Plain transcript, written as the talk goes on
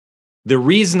The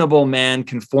reasonable man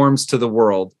conforms to the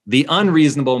world. The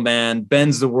unreasonable man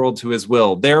bends the world to his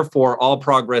will. Therefore, all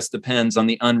progress depends on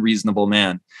the unreasonable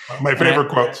man. My favorite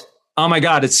quotes. Oh my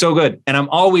God, it's so good. And I'm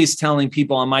always telling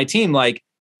people on my team, like,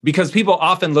 because people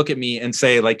often look at me and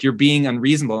say, like, you're being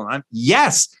unreasonable. And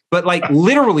yes, but like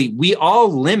literally, we all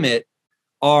limit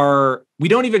we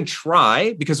don't even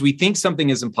try because we think something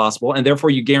is impossible. And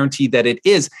therefore you guarantee that it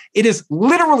is. It is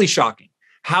literally shocking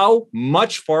how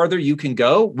much farther you can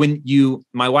go when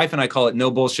my wife and I call it no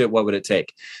bullshit. What would it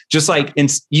take? Just like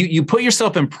you put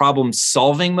yourself in problem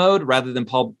solving mode rather than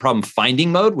problem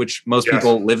finding mode, which most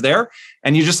people live there.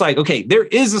 And you're just like, okay, there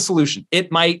is a solution.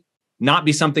 It might not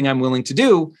be something I'm willing to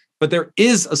do, but there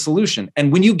is a solution.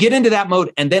 And when you get into that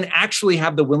mode and then actually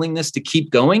have the willingness to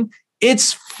keep going,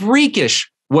 it's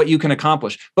freakish what you can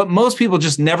accomplish. But most people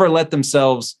just never let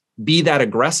themselves be that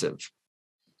aggressive.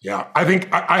 Yeah, I think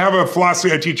I have a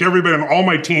philosophy I teach everybody on all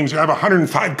my teams. I have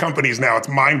 105 companies now. It's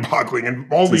mind-boggling.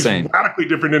 And all these radically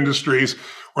different industries.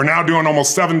 We're now doing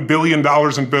almost $7 billion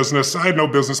in business. I had no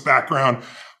business background,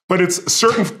 but it's a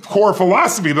certain core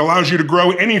philosophy that allows you to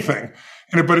grow anything.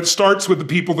 But it starts with the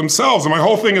people themselves. And my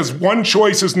whole thing is one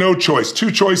choice is no choice.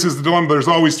 Two choices, the dilemma. There's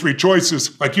always three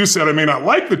choices. Like you said, I may not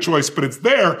like the choice, but it's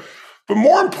there. But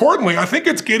more importantly, I think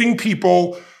it's getting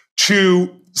people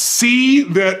to see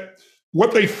that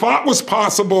what they thought was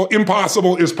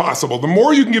impossible is possible. The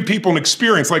more you can give people an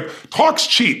experience, like talk's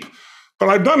cheap, but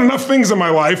I've done enough things in my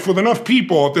life with enough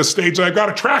people at this stage. I've got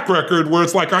a track record where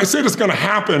it's like, I said it's going to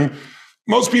happen.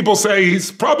 Most people say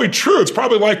he's probably true. It's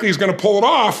probably likely he's going to pull it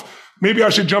off. Maybe I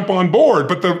should jump on board.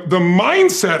 But the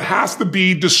mindset has to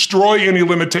be destroy any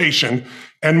limitation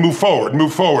and move forward,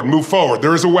 move forward, move forward.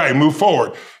 There is a way, move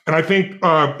forward. And I think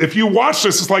if you watch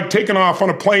this, it's like taking off on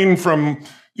a plane from,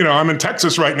 I'm in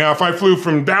Texas right now. If I flew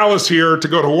from Dallas here to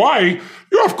go to Hawaii,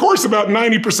 you're off course about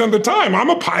 90% of the time. I'm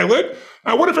a pilot.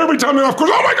 What if every time you're off course,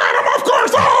 oh my God, I'm off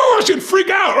course. Oh, I should freak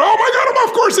out. Oh my God, I'm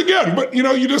off course again. But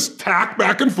you just tack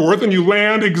back and forth and you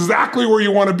land exactly where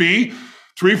you want to be,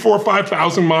 3,000, 4,000,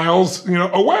 5,000 miles,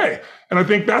 away. And I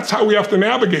think that's how we have to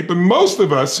navigate. But most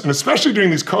of us, and especially during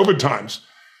these COVID times,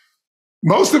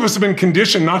 most of us have been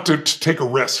conditioned not to take a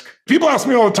risk. People ask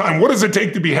me all the time, what does it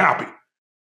take to be happy?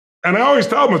 And I always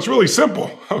tell them it's really simple.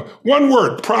 One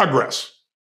word, progress.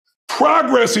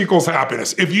 Progress equals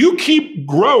happiness. If you keep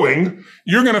growing,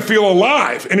 you're going to feel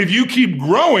alive. And if you keep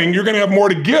growing, you're going to have more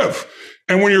to give.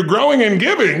 And when you're growing and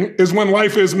giving is when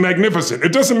life is magnificent.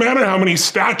 It doesn't matter how many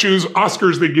statues,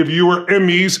 Oscars they give you, or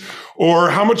Emmys, or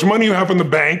how much money you have in the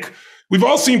bank. We've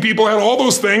all seen people have all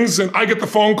those things, and I get the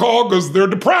phone call because they're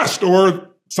depressed or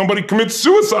somebody commits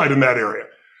suicide in that area.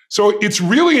 So it's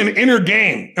really an inner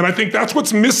game. And I think that's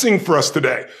what's missing for us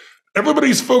today.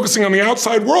 Everybody's focusing on the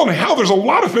outside world. And hell, there's a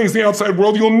lot of things in the outside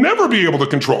world you'll never be able to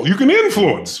control. You can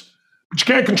influence, but you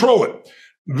can't control it.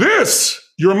 This,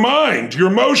 your mind,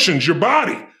 your emotions, your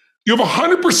body, you have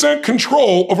 100%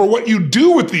 control over what you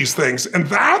do with these things. And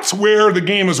that's where the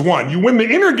game is won. You win the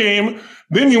inner game,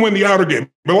 then you win the outer game.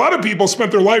 But a lot of people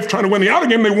spent their life trying to win the outer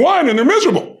game. They won and they're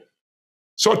miserable.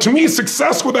 So to me,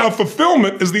 success without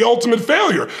fulfillment is the ultimate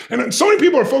failure. And so many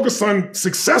people are focused on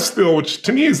success still, which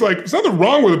to me is like, there's nothing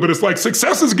wrong with it, but it's like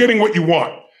success is getting what you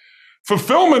want.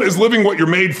 Fulfillment is living what you're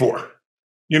made for,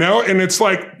 and it's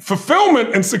like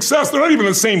fulfillment and success, they're not even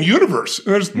in the same universe.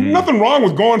 And there's nothing wrong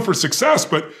with going for success,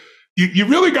 but you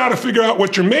really got to figure out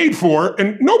what you're made for.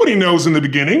 And nobody knows in the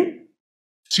beginning.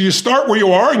 So you start where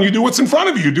you are and you do what's in front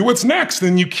of you, you do what's next.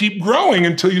 And you keep growing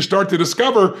until you start to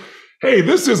discover, hey,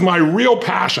 this is my real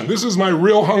passion. This is my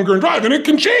real hunger and drive. And it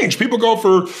can change. People go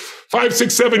for 5,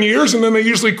 6, 7 years, and then they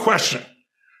usually question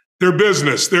their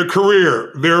business, their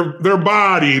career, their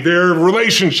body, their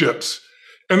relationships.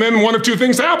 And then one of two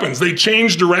things happens. They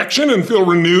change direction and feel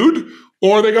renewed,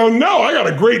 or they go, no, I got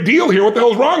a great deal here. What the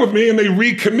hell's wrong with me? And they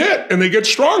recommit and they get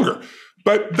stronger.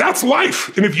 But that's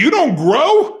life. And if you don't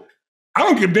grow, I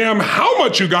don't give a damn how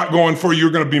much you got going for you,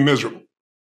 you're going to be miserable.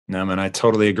 No, man, I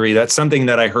totally agree. That's something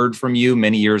that I heard from you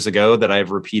many years ago that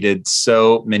I've repeated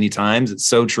so many times. It's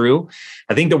so true.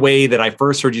 I think the way that I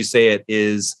first heard you say it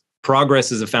is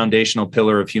progress is a foundational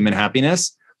pillar of human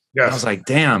happiness. Yes. I was like,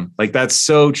 damn, like that's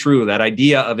so true. That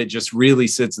idea of it just really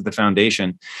sits at the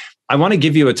foundation. I want to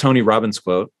give you a Tony Robbins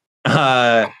quote.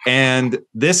 And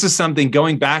this is something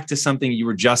going back to something you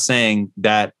were just saying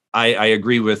that I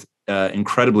agree with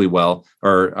incredibly well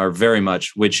or very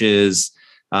much, which is,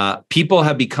 people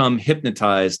have become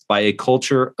hypnotized by a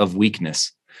culture of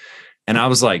weakness. And I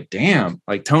was like, damn,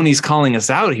 like Tony's calling us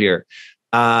out here.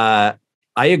 I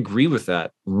agree with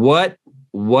that.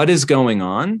 What is going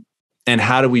on and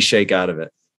how do we shake out of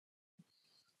it?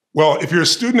 Well, if you're a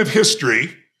student of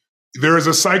history, There is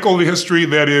a cycle of history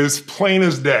that is plain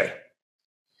as day.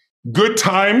 Good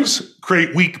times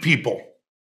create weak people.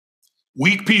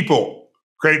 Weak people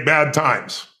create bad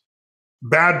times.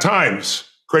 Bad times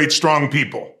create strong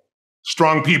people.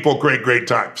 Strong people create great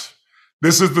times.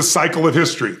 This is the cycle of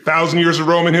history. 1,000 years of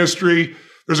Roman history.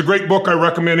 There's a great book I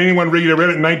recommend anyone read. I read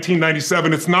it in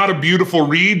 1997. It's not a beautiful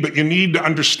read, but you need to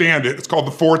understand it. It's called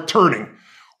The Fourth Turning.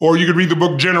 Or you could read the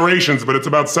book Generations, but it's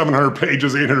about 700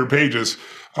 pages, 800 pages.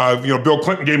 Bill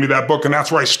Clinton gave me that book, and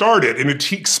that's where I started. And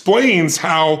it explains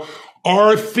how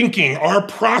our thinking, our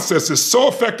process is so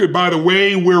affected by the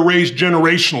way we're raised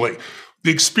generationally, the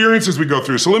experiences we go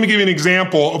through. So let me give you an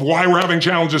example of why we're having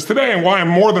challenges today and why I'm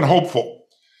more than hopeful.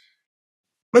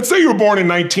 Let's say you were born in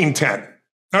 1910.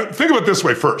 Now, think of it this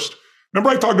way first. Remember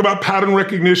I talked about pattern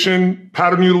recognition,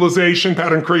 pattern utilization,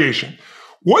 pattern creation.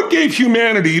 What gave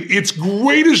humanity its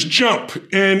greatest jump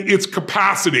in its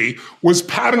capacity was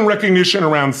pattern recognition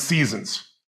around seasons.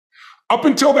 Up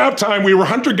until that time, we were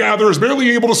hunter-gatherers,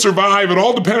 barely able to survive. It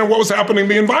all depended on what was happening in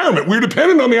the environment. We were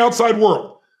dependent on the outside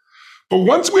world. But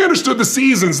once we understood the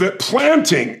seasons, that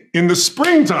planting in the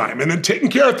springtime and then taking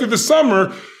care of through the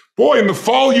summer, boy, in the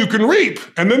fall you can reap.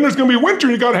 And then there's going to be winter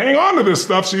and you got to hang on to this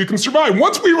stuff so you can survive.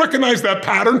 Once we recognized that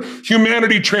pattern,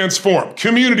 humanity transformed.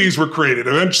 Communities were created,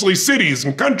 eventually cities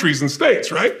and countries and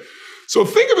states, right? So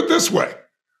think of it this way.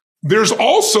 There's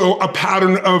also a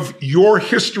pattern of your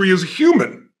history as a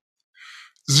human.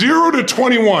 0 to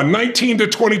 21, 19 to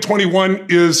 2021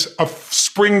 is a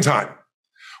springtime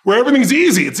where everything's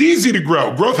easy. It's easy to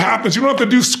grow. Growth happens. You don't have to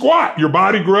do squat. Your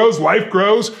body grows, life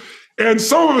grows. And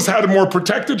some of us had a more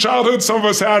protected childhood. Some of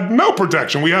us had no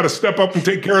protection. We had to step up and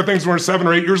take care of things when we were 7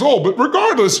 or 8 years old. But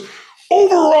regardless,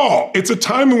 overall, it's a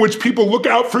time in which people look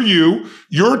out for you.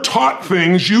 You're taught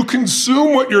things. You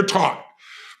consume what you're taught.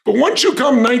 But once you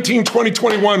come 19, 20,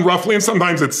 21 roughly, and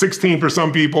sometimes it's 16 for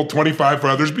some people, 25 for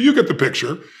others, but you get the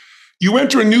picture, you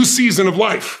enter a new season of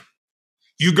life.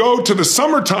 You go to the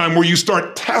summertime where you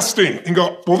start testing and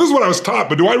go, well, this is what I was taught,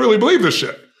 but do I really believe this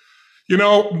shit?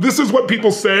 This is what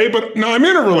people say, but now I'm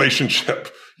in a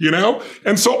relationship,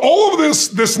 And so all of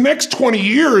this next 20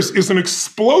 years is an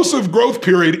explosive growth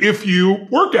period if you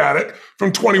work at it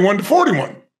from 21 to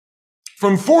 41.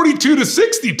 From 42 to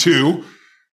 62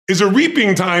 is a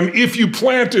reaping time. If you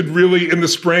planted really in the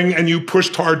spring and you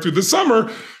pushed hard through the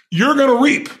summer, you're going to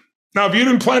reap. Now, if you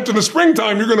didn't plant in the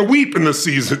springtime, you're going to weep in this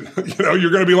season. You're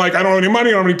going to be like, I don't have any money,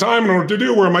 I don't have any time, I don't know what to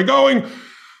do, where am I going?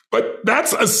 But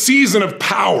that's a season of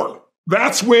power.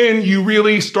 That's when you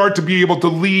really start to be able to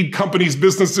lead companies,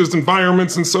 businesses,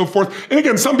 environments, and so forth. And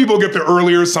again, some people get there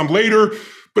earlier, some later,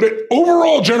 but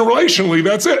overall, generationally,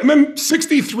 that's it. And then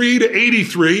 63 to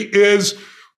 83 is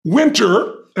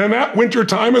winter, and that winter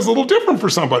time is a little different for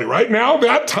somebody. Right now,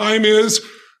 that time is,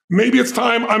 maybe it's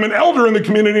time, I'm an elder in the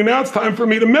community, now it's time for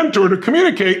me to mentor, to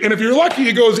communicate. And if you're lucky,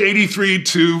 it goes 83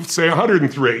 to, say,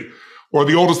 103. Or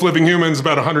the oldest living human is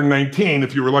about 119,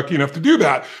 if you were lucky enough to do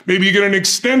that. Maybe you get an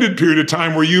extended period of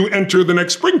time where you enter the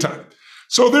next springtime.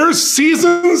 So there's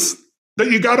seasons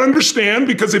that you got to understand,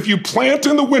 because if you plant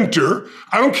in the winter,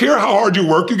 I don't care how hard you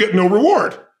work, you get no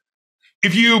reward.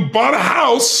 If you bought a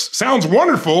house, sounds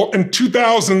wonderful, in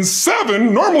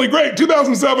 2007, normally great.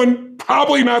 2007,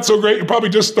 probably not so great. You're probably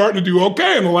just starting to do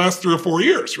okay in the last 3 or 4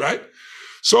 years, right?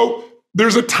 So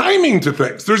there's a timing to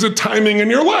things. There's a timing in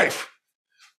your life.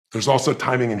 There's also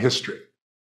timing in history.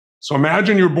 So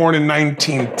imagine you're born in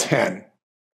 1910.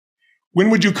 When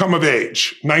would you come of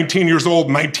age? 19 years old,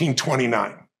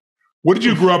 1929. What did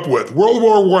you grow up with? World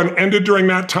War I ended during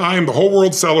that time. The whole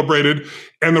world celebrated,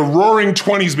 and the roaring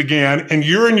 20s began, and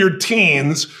you're in your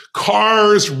teens,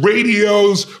 cars,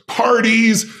 radios,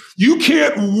 parties. You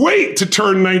can't wait to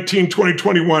turn 19, 20,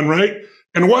 21, right?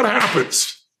 And what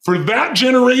happens? For that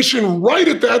generation, right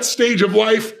at that stage of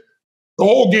life, the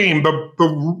whole game,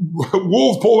 the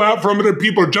wolves pull out from it, and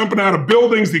people are jumping out of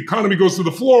buildings. The economy goes to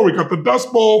the floor. We got the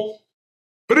Dust Bowl.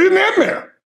 But it didn't end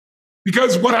there.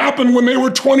 Because what happened when they were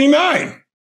 29?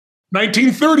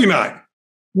 1939,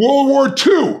 World War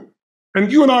II.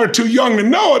 And you and I are too young to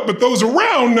know it, but those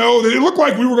around know that it looked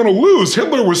like we were going to lose.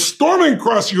 Hitler was storming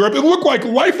across Europe. It looked like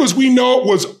life as we know it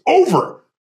was over.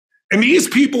 And these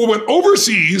people went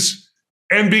overseas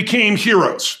and became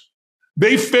heroes.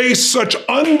 They faced such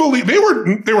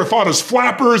unbelievable, they were thought as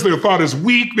flappers, they were thought as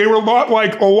weak, they were a lot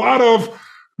like a lot of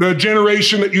the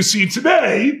generation that you see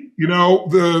today,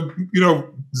 the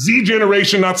Z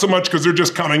generation, not so much because they're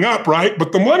just coming up, right?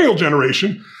 But the millennial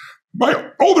generation,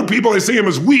 by older people, I see them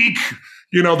as weak,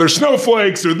 they're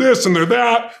snowflakes, they're this and they're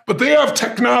that, but they have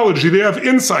technology, they have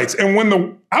insights. And when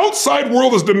the outside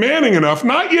world is demanding enough,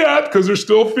 not yet, because they're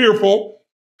still fearful,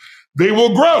 they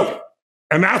will grow.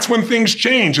 And that's when things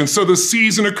change. And so the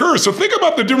season occurs. So think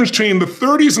about the difference between the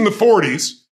 30s and the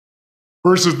 40s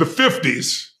versus the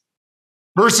 50s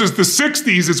versus the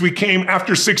 60s as we came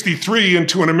after 63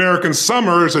 into an American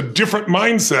summer as a different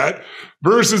mindset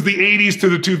versus the 80s to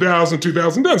the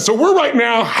 2010. So we're right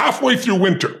now halfway through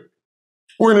winter.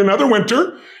 We're in another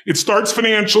winter. It starts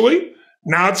financially.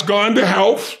 Now it's gone to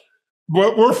health,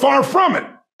 but we're far from it.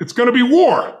 It's going to be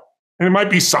war. And it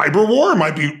might be cyber war. It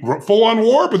might be full-on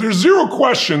war, but there's zero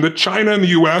question that China and the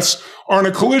US are on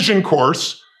a collision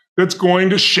course that's going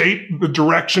to shape the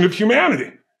direction of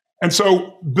humanity. And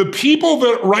so the people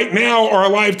that right now are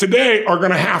alive today are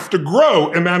going to have to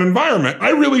grow in that environment.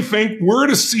 I really think we're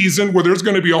at a season where there's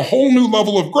going to be a whole new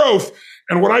level of growth.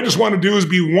 And what I just want to do is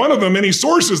be one of the many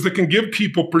sources that can give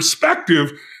people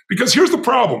perspective, because here's the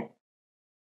problem.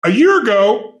 A year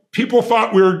ago, people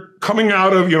thought we were coming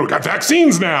out of, we got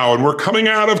vaccines now and we're coming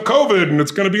out of COVID and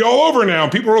it's going to be all over now.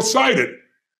 And people are excited.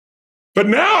 But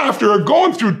now, after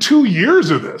going through 2 years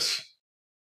of this,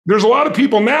 there's a lot of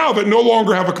people now that no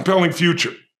longer have a compelling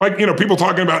future. Like, people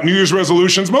talking about New Year's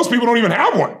resolutions. Most people don't even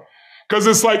have one because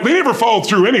it's like they never followed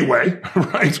through anyway,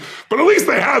 right? But at least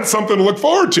they had something to look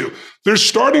forward to. They're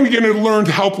starting to get into learned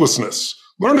helplessness.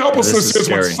 Learned helplessness is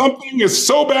when something is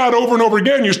so bad over and over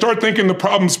again, you start thinking the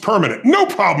problem's permanent. No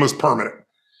problem is permanent.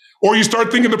 Or you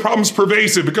start thinking the problem's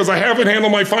pervasive because I haven't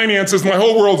handled my finances, my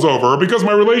whole world's over. Or because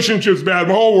my relationship's bad,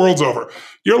 my whole world's over.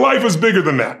 Your life is bigger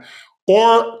than that.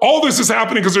 Or all this is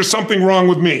happening because there's something wrong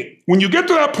with me. When you get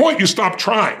to that point, you stop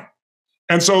trying.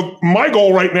 And so my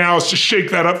goal right now is to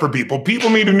shake that up for people. People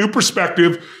need a new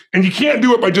perspective, and you can't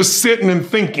do it by just sitting and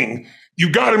thinking. You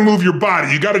got to move your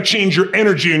body. You got to change your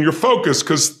energy and your focus,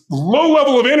 because low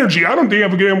level of energy, I don't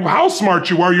give a damn how smart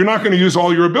you are, you're not going to use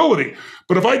all your ability.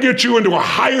 But if I get you into a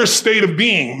higher state of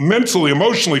being, mentally,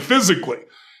 emotionally, physically,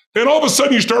 then all of a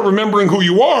sudden you start remembering who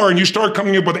you are and you start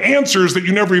coming up with answers that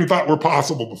you never even thought were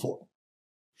possible before.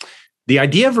 The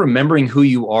idea of remembering who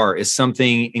you are is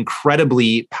something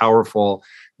incredibly powerful.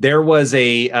 There was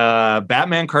a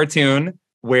Batman cartoon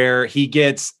where he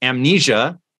gets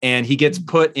amnesia and he gets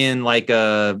put in like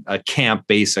a camp,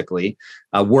 basically,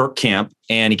 a work camp,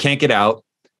 and he can't get out.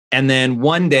 And then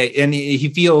one day, and he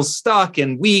feels stuck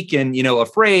and weak and,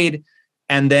 afraid.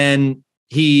 And then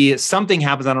something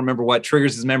happens, I don't remember what,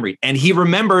 triggers his memory. And he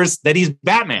remembers that he's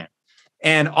Batman.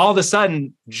 And all of a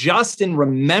sudden, just in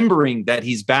remembering that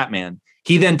he's Batman,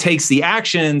 he then takes the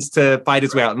actions to fight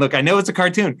his way out. And look, I know it's a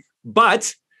cartoon,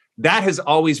 but that has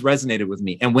always resonated with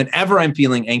me. And whenever I'm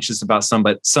feeling anxious about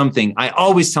something, I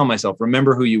always tell myself,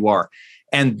 remember who you are.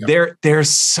 And there's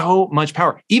so much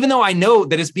power, even though I know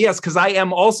that it's BS, because I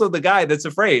am also the guy that's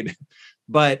afraid.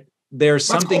 But there's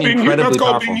something incredibly powerful. That's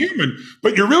called being human.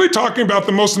 But you're really talking about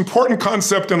the most important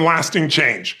concept in lasting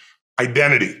change: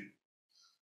 identity.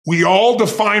 We all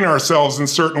define ourselves in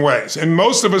certain ways. And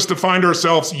most of us defined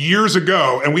ourselves years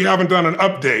ago, and we haven't done an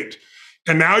update.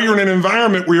 And now you're in an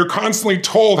environment where you're constantly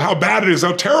told how bad it is,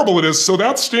 how terrible it is. So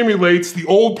that stimulates the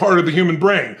old part of the human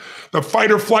brain, the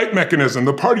fight or flight mechanism,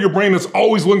 the part of your brain that's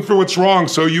always looking for what's wrong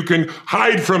so you can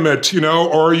hide from it,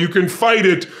 or you can fight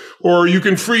it, or you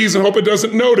can freeze and hope it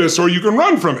doesn't notice, or you can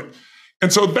run from it.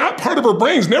 And so that part of our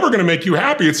brain is never going to make you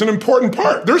happy. It's an important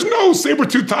part. There's no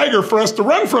saber-toothed tiger for us to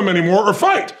run from anymore or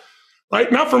fight. Right?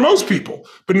 Not for most people.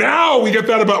 But now we get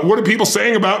that about what are people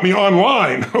saying about me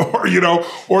online?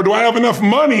 or do I have enough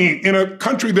money in a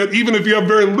country that even if you have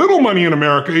very little money in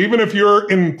America, even if you're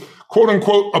in quote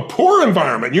unquote a poor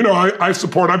environment, I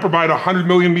provide 100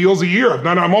 million meals a year.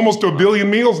 I'm almost to 1 billion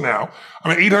meals now.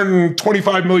 I'm at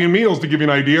 825 million meals, to give you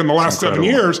an idea, in the last 7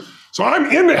 years. So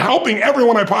I'm into helping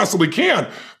everyone I possibly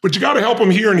can, but you got to help them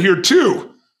here and here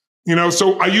too.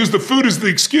 So I use the food as the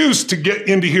excuse to get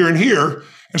into here and here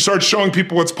and start showing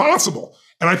people what's possible.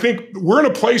 And I think we're in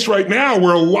a place right now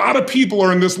where a lot of people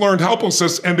are in this learned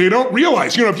helplessness and they don't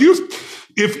realize,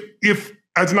 if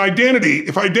as an identity,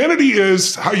 if identity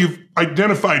is how you've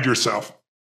identified yourself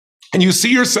and you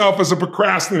see yourself as a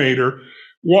procrastinator,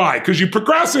 why? Because you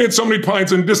procrastinated so many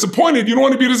times and disappointed, you don't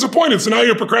want to be disappointed. So now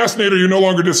you're a procrastinator, you're no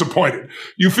longer disappointed.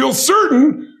 You feel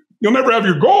certain, you'll never have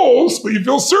your goals, but you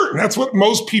feel certain. That's what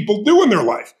most people do in their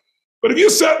life. But if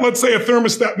you set, let's say, a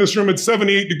thermostat in this room at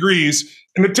 78 degrees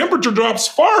and the temperature drops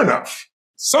far enough,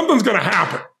 something's going to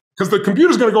happen because the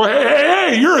computer's going to go,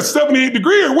 hey, you're at 78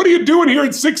 degrees. What are you doing here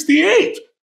at 68?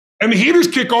 And the heaters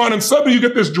kick on and suddenly you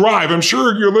get this drive. I'm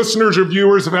sure your listeners or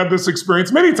viewers have had this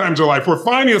experience many times in their life where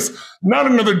finally it's not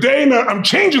another day. I'm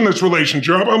changing this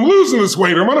relationship. I'm losing this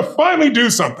weight. I'm going to finally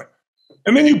do something.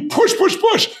 And then you push.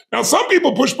 Now, some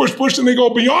people push, and they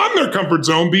go beyond their comfort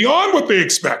zone, beyond what they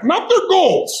expect, not their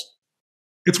goals.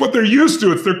 It's what they're used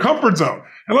to. It's their comfort zone.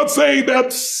 And let's say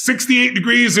that 68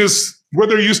 degrees is what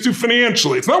they're used to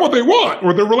financially. It's not what they want,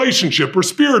 or their relationship, or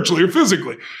spiritually, or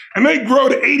physically. And they grow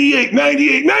to 88,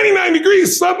 98, 99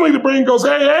 degrees. Suddenly the brain goes,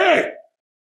 hey,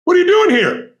 what are you doing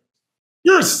here?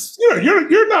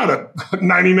 You're not a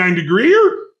 99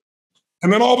 degreeer.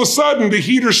 And then all of a sudden the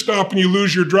heaters stop and you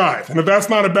lose your drive. And if that's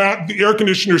not the air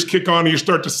conditioners kick on and you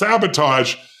start to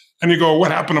sabotage and you go,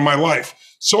 what happened to my life?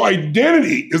 So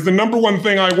identity is the number one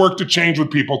thing I work to change with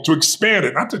people, to expand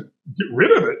it, not to get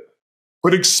rid of it,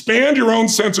 but expand your own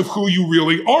sense of who you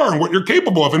really are and what you're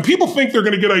capable of. And people think they're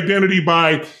going to get identity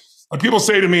by, people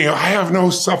say to me, I have no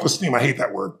self-esteem. I hate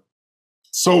that word.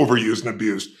 So overused and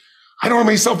abused. I don't have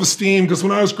any self-esteem because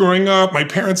when I was growing up, my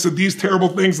parents said these terrible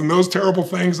things and those terrible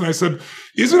things. And I said,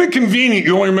 isn't it convenient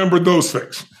you only remembered those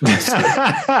things? They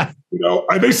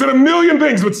said a million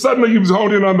things, but suddenly you've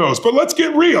honed in on those. But let's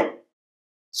get real.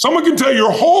 Someone can tell you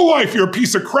your whole life you're a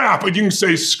piece of crap, but you can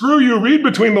say, screw you, read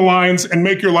between the lines and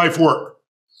make your life work.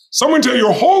 Someone tell you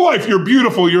your whole life you're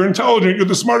beautiful, you're intelligent, you're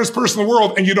the smartest person in the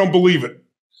world, and you don't believe it.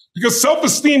 Because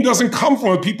self-esteem doesn't come from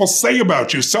what people say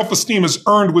about you. Self-esteem is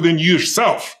earned within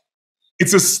yourself.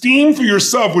 It's esteem for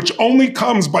yourself, which only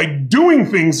comes by doing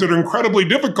things that are incredibly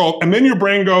difficult. And then your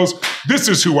brain goes, this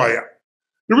is who I am.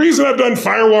 The reason I've done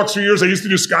firewalks for years, I used to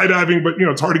do skydiving, but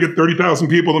it's hard to get 30,000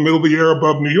 people in the middle of the air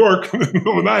above New York in the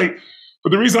middle of the night. But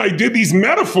the reason I did these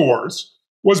metaphors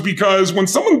was because when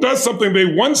someone does something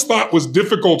they once thought was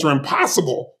difficult or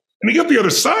impossible, and you get the other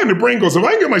side, the brain goes, if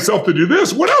I can get myself to do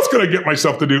this, what else can I get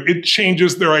myself to do? It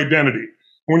changes their identity.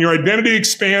 When your identity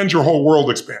expands, your whole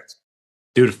world expands.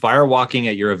 Dude, firewalking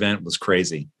at your event was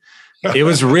crazy. It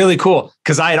was really cool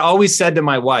because I had always said to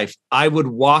my wife, I would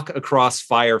walk across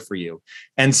fire for you.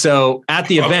 And so at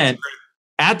the event,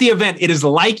 it is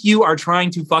like you are trying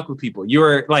to fuck with people.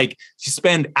 You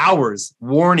spend hours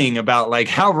warning about like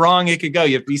how wrong it could go.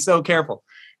 You have to be so careful.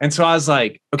 And so I was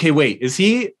like, okay, wait, is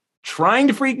he trying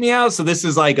to freak me out? So this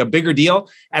is like a bigger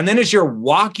deal. And then as you're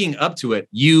walking up to it,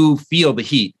 you feel the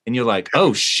heat and you're like,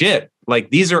 oh shit, like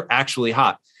these are actually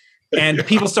hot. And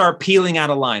people start peeling out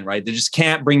of line, right? They just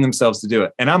can't bring themselves to do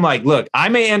it. And I'm like, look, I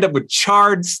may end up with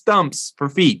charred stumps for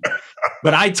feet,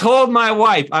 but I told my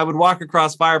wife I would walk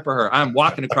across fire for her. I'm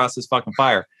walking across this fucking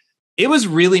fire. It was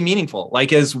really meaningful.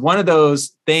 Like as one of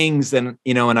those things, and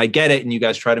I get it. And you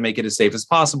guys try to make it as safe as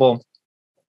possible,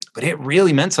 but it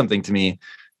really meant something to me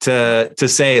to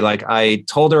say, like, I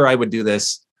told her I would do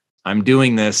this. I'm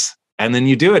doing this. And then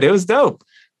you do it. It was dope.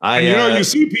 You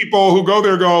see people who go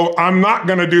there go, I'm not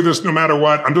going to do this no matter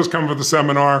what. I'm just coming for the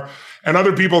seminar. And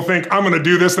other people think I'm going to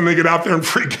do this and they get out there and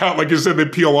freak out. Like you said, they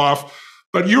peel off.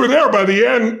 But you were there by the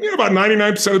end. About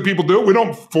 99% of people do it. We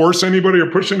don't force anybody or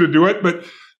push them to do it. But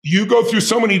you go through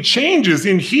so many changes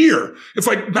in here. It's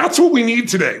like, that's what we need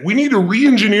today. We need to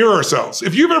re-engineer ourselves.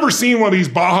 If you've ever seen one of these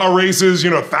Baja races,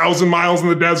 1,000 miles in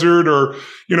the desert, or,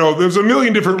 there's a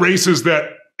million different races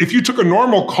that if you took a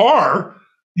normal car,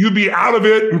 you'd be out of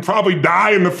it and probably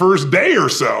die in the first day or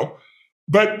so.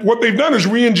 But what they've done is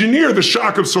re-engineer the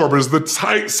shock absorbers, the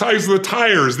size of the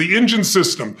tires, the engine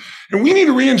system. And we need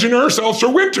to re-engineer ourselves for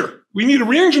winter. We need to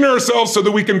re-engineer ourselves so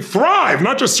that we can thrive,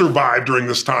 not just survive during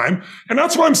this time. And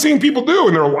that's what I'm seeing people do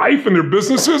in their life and their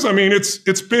businesses. I mean,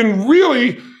 it's been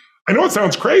really, I know it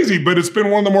sounds crazy, but it's been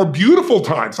one of the more beautiful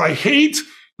times. I hate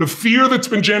the fear that's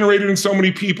been generated in so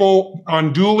many people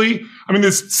unduly. I mean,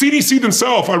 this CDC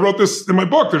themselves, I wrote this in my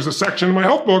book. There's a section in my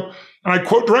health book, and I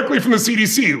quote directly from the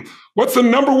CDC. What's the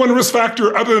number one risk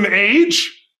factor other than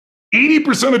age?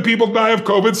 80% of people die of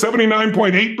COVID,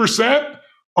 79.8%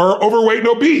 are overweight and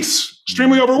obese,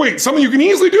 extremely overweight, something you can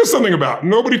easily do something about,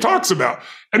 nobody talks about.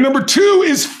 And number two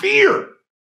is fear,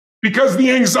 because the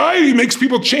anxiety makes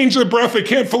people change their breath. They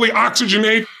can't fully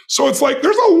oxygenate. So it's like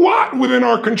there's a lot within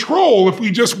our control if we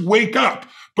just wake up.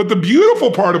 But the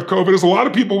beautiful part of COVID is a lot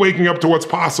of people waking up to what's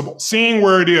possible, seeing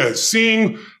where it is,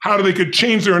 seeing how they could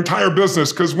change their entire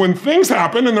business. Because when things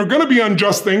happen, and they're going to be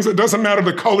unjust things, it doesn't matter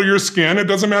the color of your skin, it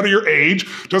doesn't matter your age,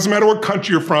 it doesn't matter what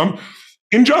country you're from.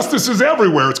 Injustice is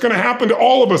everywhere. It's going to happen to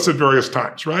all of us at various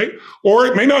times, right? Or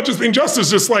it may not just be injustice,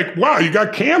 just like, wow, you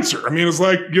got cancer. I mean, it's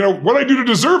like, what do I do to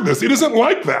deserve this? It isn't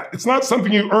like that. It's not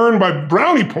something you earn by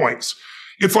brownie points.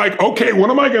 It's like, okay, what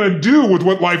am I going to do with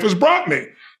what life has brought me?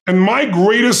 And my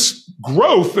greatest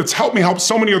growth that's helped me help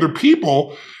so many other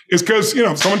people is because,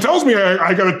 someone tells me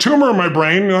I got a tumor in my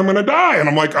brain and I'm going to die. And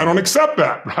I'm like, I don't accept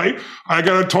that, right? I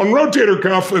got a torn rotator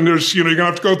cuff and there's, you're going to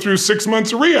have to go through 6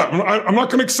 months of rehab. I'm not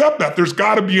going to accept that. There's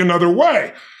got to be another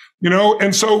way,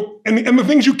 And so, and the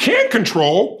things you can't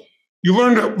control, you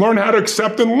learn how to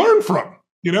accept and learn from,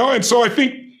 And so I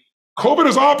think COVID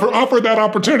has offered that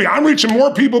opportunity. I'm reaching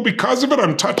more people because of it.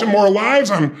 I'm touching more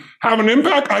lives. I'm having an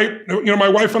impact. My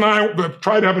wife and I have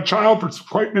tried to have a child for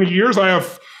quite many years. I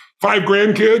have 5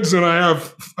 grandkids and I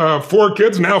have 4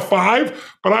 kids, now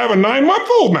 5, but I have a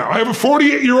 9-month-old now. I have a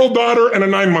 48-year-old daughter and a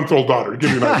 9-month-old daughter, to give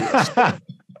you an idea.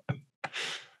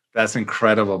 That's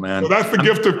incredible, man. So that's the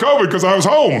gift of COVID, because I was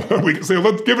home. We can say,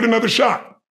 let's give it another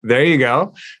shot. There you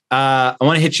go. I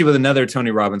want to hit you with another Tony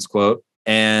Robbins quote.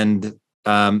 And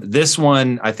this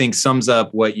one, I think, sums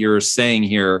up what you're saying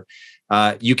here.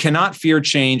 You cannot fear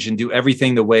change and do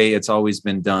everything the way it's always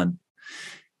been done.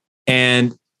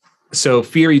 And so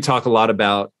fear you talk a lot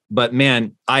about, but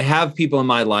man, I have people in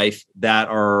my life that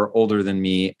are older than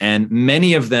me, and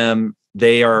many of them,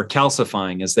 they are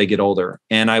calcifying as they get older.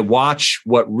 And I watch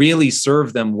what really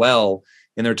served them well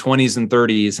in their 20s and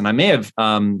 30s. And I may have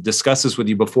discussed this with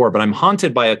you before, but I'm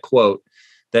haunted by a quote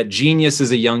that genius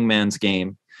is a young man's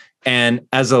game. And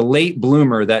as a late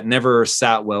bloomer, that never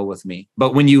sat well with me.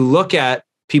 But when you look at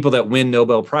people that win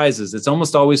Nobel Prizes, it's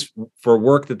almost always for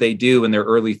work that they do in their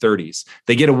early 30s.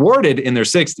 They get awarded in their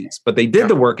 60s, but they did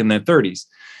the work in their 30s.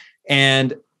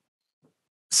 And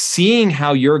seeing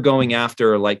how you're going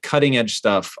after like cutting edge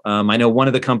stuff. I know one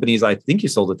of the companies, I think you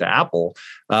sold it to Apple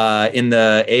in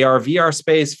the AR, VR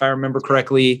space, if I remember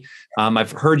correctly.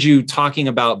 I've heard you talking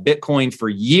about Bitcoin for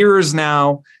years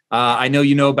now. I know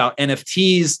you know about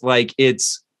NFTs. Like,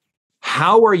 it's,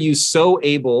 how are you so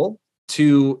able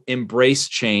to embrace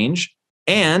change?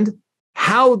 And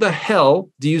how the hell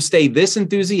do you stay this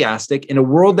enthusiastic in a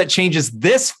world that changes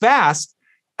this fast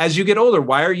as you get older?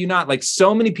 Why are you not? Like,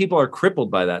 so many people are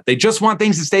crippled by that. They just want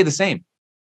things to stay the same.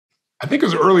 I think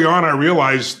as early on, I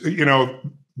realized,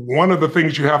 one of the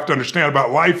things you have to understand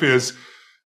about life is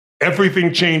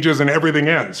everything changes and everything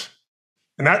ends.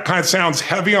 And that kind of sounds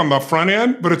heavy on the front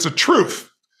end, but it's a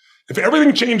truth. If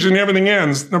everything changes and everything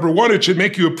ends, number one, it should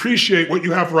make you appreciate what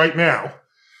you have right now.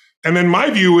 And then my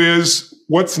view is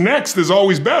what's next is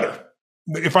always better.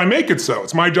 If I make it so,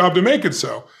 it's my job to make it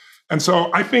so. And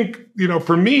so I think,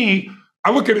 for me,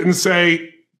 I look at it and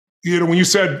say, when you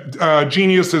said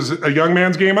genius is a young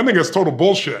man's game, I think that's total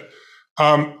bullshit.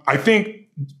 I think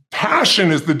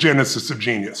passion is the genesis of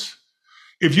genius.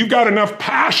 If you've got enough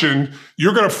passion,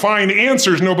 you're going to find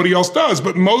answers nobody else does.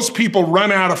 But most people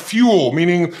run out of fuel,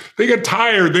 meaning they get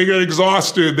tired, they get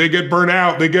exhausted, they get burnt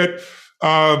out, they get,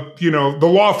 the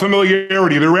law of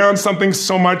familiarity. They're around something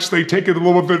so much, they take it a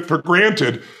little bit for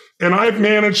granted. And I've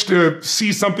managed to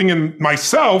see something in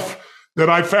myself that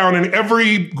I found in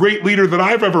every great leader that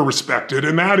I've ever respected.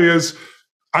 And that is,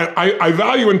 I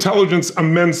value intelligence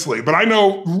immensely, but I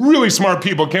know really smart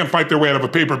people can't fight their way out of a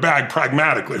paper bag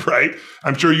pragmatically, right?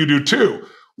 I'm sure you do too.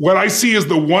 What I see as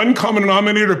the one common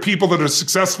denominator of people that are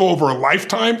successful over a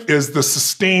lifetime is the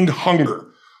sustained hunger.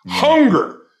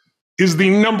 Hunger is the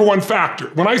number one factor.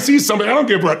 When I see somebody, I don't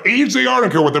care what age they are, I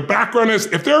don't care what their background is,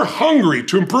 if they're hungry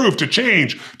to improve, to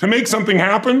change, to make something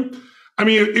happen. I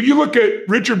mean, if you look at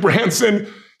Richard Branson,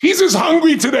 he's as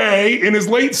hungry today in his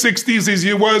late 60s as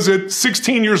he was at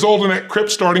 16 years old in that crypt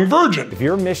starting Virgin. If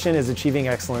your mission is achieving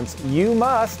excellence, you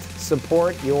must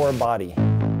support your body.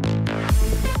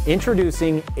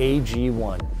 Introducing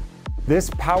AG1.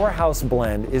 This powerhouse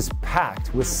blend is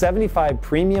packed with 75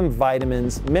 premium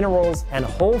vitamins, minerals, and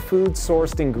whole food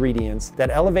sourced ingredients that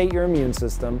elevate your immune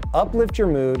system, uplift your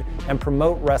mood, and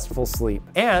promote restful sleep.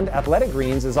 And Athletic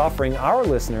Greens is offering our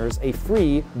listeners a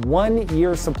free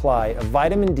 1-year supply of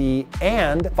vitamin D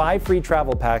and 5 free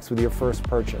travel packs with your first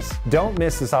purchase. Don't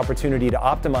miss this opportunity to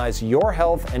optimize your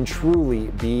health and truly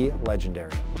be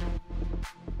legendary.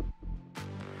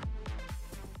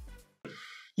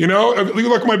 You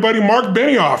look at my buddy Mark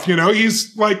Benioff,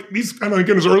 he's kind of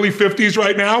in his early 50s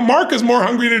right now. Mark is more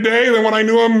hungry today than when I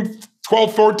knew him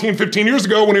 12, 14, 15 years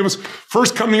ago when he was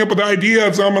first coming up with the idea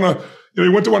of, he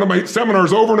went to one of my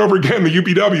seminars over and over again, the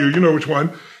UPW, you know which one.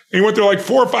 And he went there like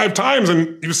 4 or 5 times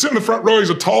and he was sitting in the front row. He's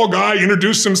a tall guy, he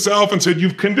introduced himself and said,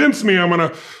 "You've convinced me. I'm going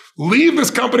to leave this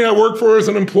company I work for as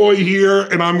an employee here,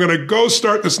 and I'm going to go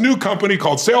start this new company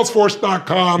called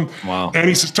Salesforce.com. Wow. And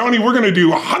he says, "Tony, we're going to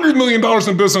do $100 million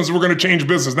in business. We're going to change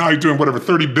business." Now he's doing whatever,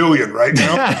 30 billion right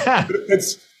now.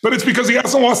 But it's because he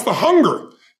hasn't lost the hunger.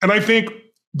 And I think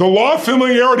the law of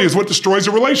familiarity is what destroys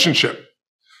a relationship.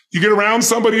 You get around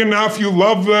somebody enough, you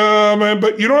love them,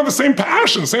 but you don't have the same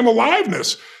passion, same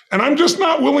aliveness. And I'm just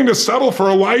not willing to settle for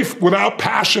a life without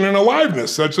passion and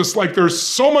aliveness. That's just like, there's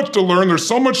so much to learn. There's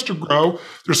so much to grow.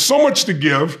 There's so much to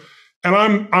give. And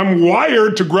I'm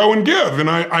wired to grow and give. And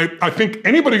I think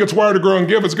anybody who gets wired to grow and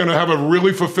give is going to have a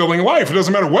really fulfilling life. It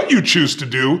doesn't matter what you choose to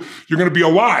do. You're going to be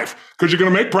alive because you're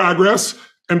going to make progress.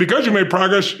 And because you made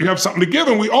progress, you have something to give.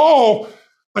 And we all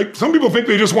Like some people think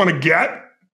they just want to get,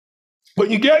 but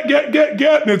you get,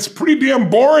 and it's pretty damn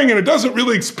boring, and it doesn't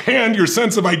really expand your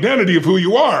sense of identity of who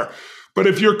you are. But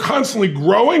if you're constantly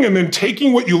growing and then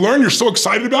taking what you learn, you're so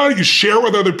excited about it, you share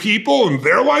with other people and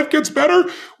their life gets better,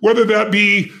 whether that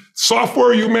be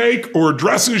software you make or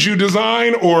dresses you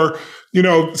design or, you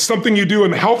know, something you do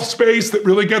in the health space that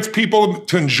really gets people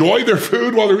to enjoy their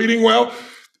food while they're eating well.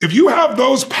 If you have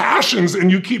those passions and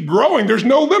you keep growing, there's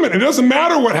no limit. It doesn't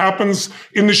matter what happens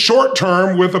in the short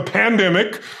term with a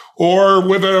pandemic or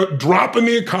with a drop in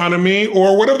the economy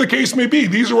or whatever the case may be.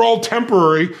 These are all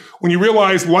temporary when you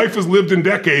realize life is lived in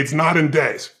decades, not in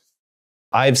days.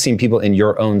 I've seen people in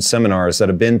your own seminars that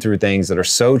have been through things that are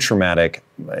so traumatic.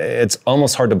 It's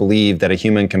almost hard to believe that a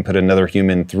human can put another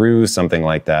human through something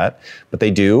like that, but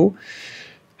they do.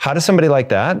 How does somebody like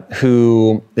that,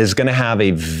 who is going to have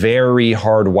a very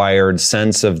hardwired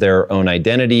sense of their own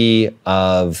identity,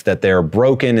 of that they're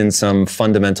broken in some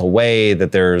fundamental way,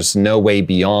 that there's no way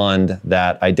beyond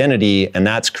that identity, and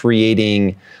that's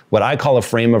creating what I call a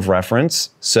frame of reference.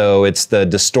 So it's the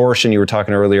distortion you were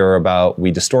talking earlier about,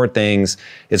 we distort things.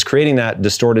 It's creating that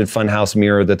distorted funhouse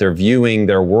mirror that they're viewing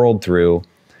their world through.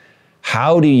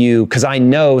 How do you, because I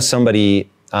know somebody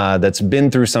that's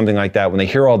been through something like that, when they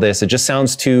hear all this, it just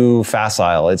sounds too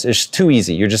facile. It's too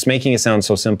easy. You're just making it sound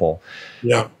so simple.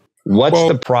 Yeah. What's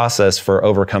the process for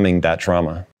overcoming that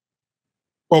trauma?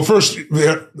 Well, first,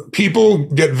 people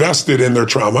get vested in their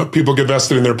trauma. People get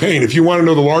vested in their pain. If you want to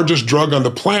know the largest drug on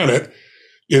the planet,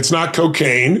 it's not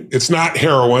cocaine. It's not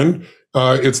heroin.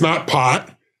 It's not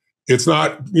pot. It's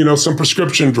not, some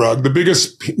prescription drug. The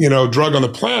biggest, drug on the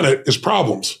planet is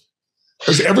problems.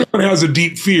 Because everyone has a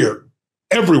deep fear.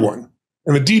 Everyone.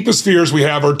 And the deepest fears we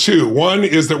have are two. One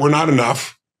is that we're not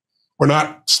enough. We're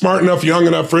not smart enough, young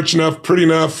enough, rich enough, pretty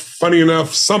enough, funny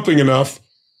enough, something enough.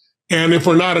 And if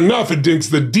we're not enough, it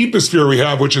digs the deepest fear we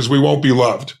have, which is we won't be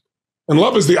loved. And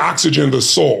love is the oxygen of the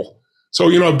soul. So,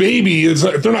 a baby is,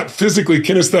 if they're not physically,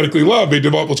 kinesthetically loved, they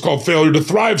develop what's called failure to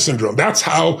thrive syndrome. That's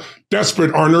how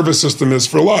desperate our nervous system is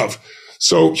for love.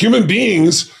 So human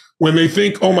beings, when they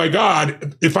think, oh my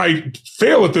God, if I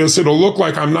fail at this, it'll look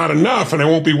like I'm not enough and I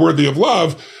won't be worthy of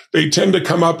love, they tend to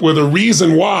come up with a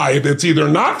reason why that's either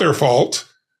not their fault,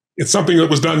 it's something that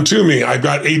was done to me. I've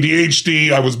got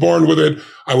ADHD, I was born with it,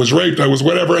 I was raped, I was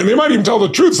whatever. And they might even tell the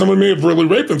truth. Someone may have really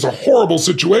raped them. It's a horrible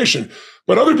situation.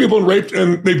 But other people have raped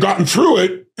and they've gotten through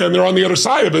it and they're on the other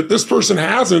side of it. This person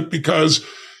hasn't, because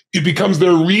it becomes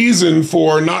their reason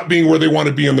for not being where they want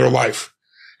to be in their life.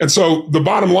 And so the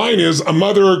bottom line is a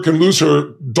mother can lose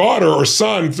her daughter or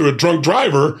son through a drunk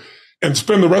driver and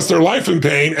spend the rest of their life in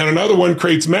pain. And another one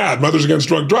creates MAD, Mothers Against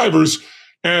Drunk Drivers,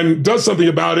 and does something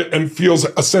about it and feels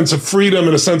a sense of freedom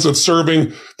and a sense of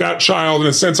serving that child and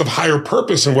a sense of higher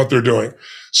purpose in what they're doing.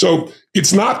 So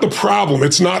it's not the problem.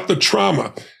 It's not the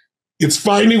trauma. It's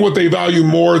finding what they value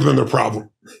more than the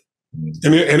problem.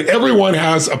 And everyone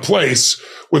has a place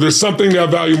where there's something they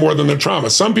value more than their trauma.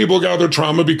 Some people got their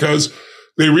trauma because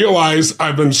they realize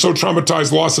I've been so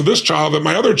traumatized, loss of this child, that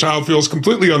my other child feels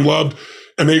completely unloved.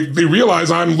 And they realize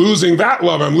I'm losing that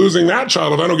love. I'm losing that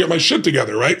child if I don't get my shit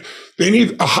together, right? They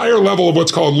need a higher level of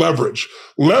what's called leverage.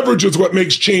 Leverage is what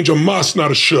makes change a must, not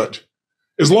a should.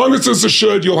 As long as it's a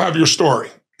should, you'll have your story.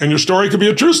 And your story could be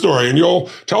a true story. And you'll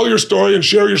tell your story and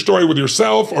share your story with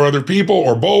yourself or other people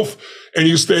or both. And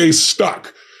you stay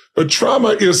stuck. But trauma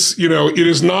is,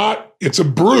 it's a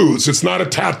bruise. It's not a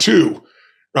tattoo.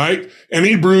 Right?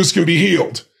 Any bruise can be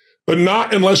healed, but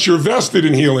not unless you're vested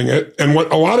in healing it. And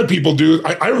what a lot of people do,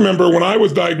 I remember when I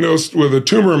was diagnosed with a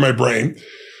tumor in my brain,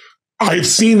 I've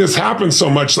seen this happen so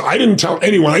much that I didn't tell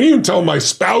anyone. I didn't even tell my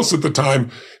spouse at the time,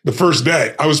 the first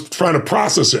day. I was trying to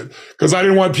process it because I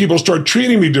didn't want people to start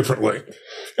treating me differently.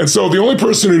 And so the only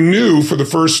person who knew for the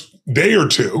first day or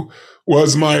two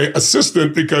was my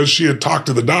assistant, because she had talked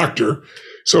to the doctor.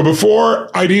 So before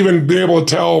I'd even been able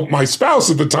to tell my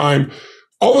spouse at the time,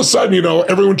 all of a sudden,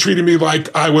 everyone treated me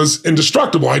like I was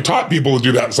indestructible. I taught people to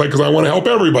do that. It's like, because I want to help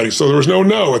everybody. So there was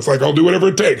no. It's like, I'll do whatever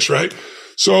it takes, right?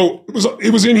 So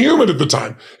it was inhuman at the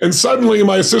time. And suddenly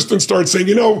my assistant started saying,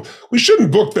 we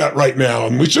shouldn't book that right now.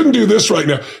 And we shouldn't do this right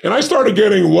now. And I started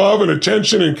getting love and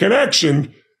attention and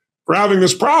connection for having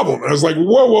this problem. And I was like,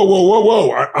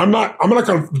 whoa. I'm not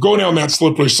going to go down that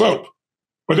slippery slope.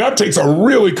 But that takes a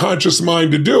really conscious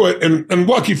mind to do it. And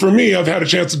lucky for me, I've had a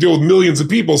chance to deal with millions of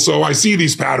people. So I see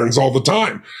these patterns all the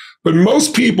time. But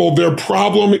most people, their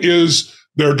problem is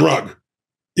their drug.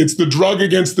 It's the drug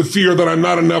against the fear that I'm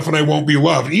not enough and I won't be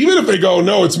loved. Even if they go,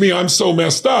 no, it's me, I'm so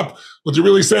messed up. What they're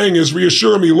really saying is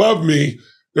reassure me, love me.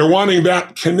 They're wanting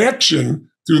that connection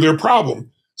through their problem.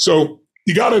 So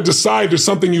you got to decide there's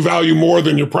something you value more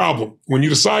than your problem. When you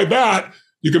decide that,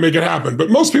 you can make it happen. But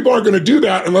most people aren't going to do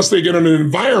that unless they get in an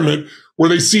environment where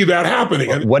they see that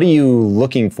happening. What are you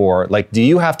looking for? Like, do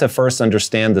you have to first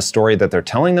understand the story that they're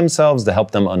telling themselves to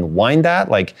help them unwind that?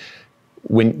 Like,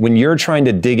 when you're trying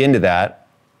to dig into that,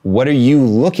 what are you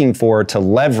looking for to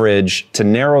leverage, to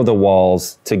narrow the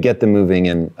walls, to get them moving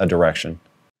in a direction?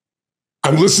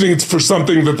 I'm listening for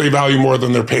something that they value more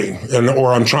than their pain,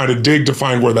 or I'm trying to dig to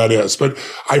find where that is. But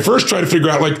I first try to figure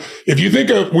out, like, if you think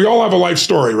of, we all have a life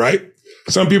story, right?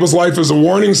 Some people's life is a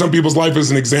warning. Some people's life is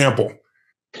an example.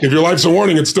 If your life's a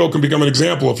warning, it still can become an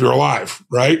example if you're alive,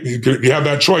 right? You have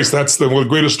that choice. That's the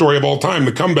greatest story of all time,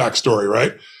 the comeback story,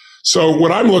 right? So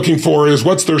what I'm looking for is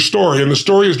what's their story? And the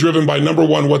story is driven by, number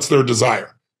one, what's their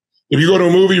desire? If you go to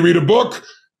a movie, read a book,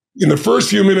 in the first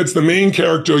few minutes, the main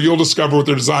character, you'll discover what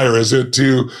their desire is. Is it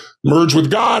to merge with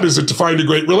God? Is it to find a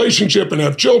great relationship and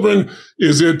have children?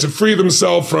 Is it to free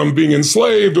themselves from being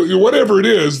enslaved? Whatever it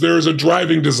is, there's a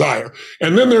driving desire.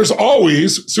 And then there's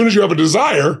always, as soon as you have a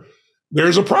desire,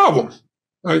 there's a problem,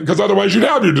 because otherwise you'd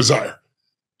have your desire.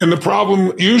 And the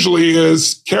problem usually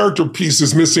is character piece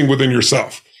is missing within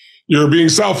yourself. You're being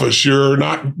selfish. You're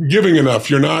not giving enough.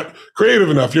 You're not creative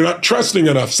enough. You're not trusting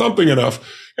enough, something enough.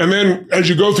 And then as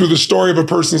you go through the story of a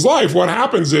person's life, what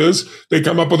happens is they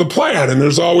come up with a plan. And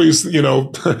there's always,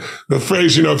 the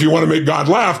phrase, if you want to make God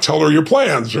laugh, tell her your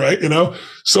plans, right?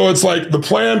 So it's like the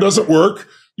plan doesn't work.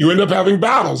 You end up having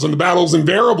battles, and the battles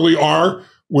invariably are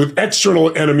with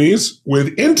external enemies,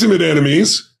 with intimate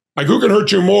enemies. Like, who can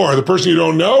hurt you more? The person you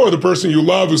don't know or the person you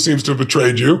love who seems to have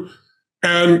betrayed you?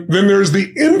 And then there's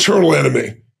the internal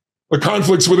enemy, the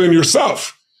conflicts within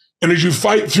yourself. And as you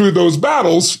fight through those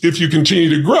battles, if you continue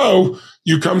to grow,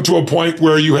 you come to a point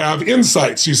where you have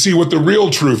insights. You see what the real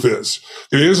truth is.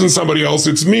 It isn't somebody else.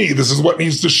 It's me. This is what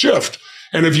needs to shift.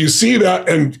 And if you see that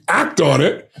and act on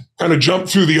it, kind of jump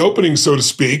through the opening, so to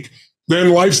speak,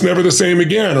 then life's never the same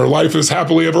again, or life is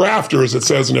happily ever after, as it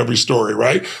says in every story,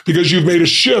 right? Because you've made a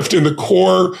shift in the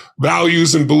core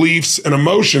values and beliefs and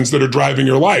emotions that are driving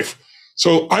your life.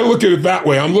 So I look at it that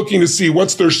way. I'm looking to see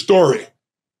what's their story.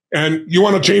 And you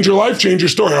want to change your life, change your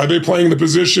story. Are they playing the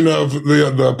position of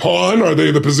the pawn? Are they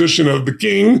the position of the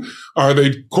king? Are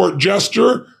they court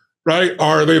jester, right?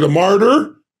 Are they the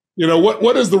martyr?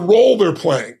 What is the role they're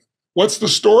playing? What's the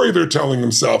story they're telling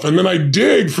themselves? And then I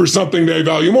dig for something they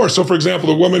value more. So, for example,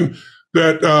 the woman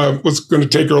that was going to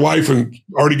take her life and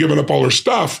already given up all her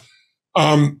stuff,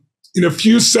 in a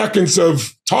few seconds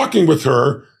of talking with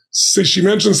her, she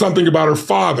mentioned something about her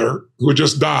father who had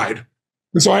just died.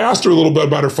 And so I asked her a little bit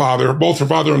about her father. Both her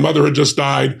father and mother had just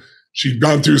died. She'd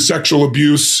gone through sexual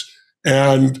abuse,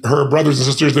 and her brothers and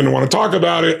sisters didn't want to talk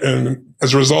about it. And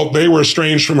as a result, they were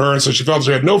estranged from her. And so she felt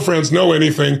she had no friends, no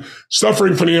anything,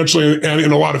 suffering financially and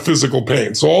in a lot of physical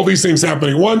pain. So all these things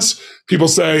happening at once, people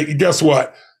say, guess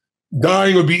what?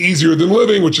 Dying would be easier than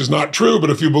living, which is not true. But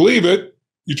if you believe it,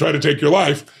 you try to take your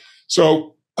life.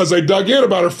 So as I dug in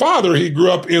about her father, he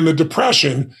grew up in the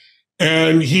Depression,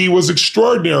 and he was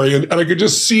extraordinary. And I could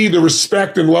just see the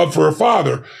respect and love for her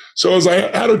father. So as I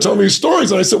had her tell me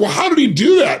stories, and I said, well, how did he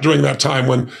do that during that time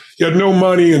when he had no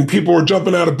money and people were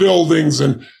jumping out of buildings?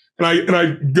 And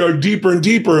I go deeper and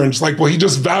deeper, and it's like, well, he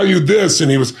just valued this,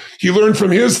 and he learned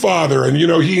from his father, and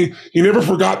he never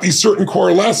forgot these certain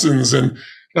core lessons. And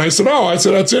I said,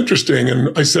 that's interesting.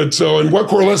 And I said, and what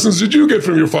core lessons did you get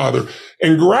from your father?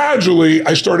 And gradually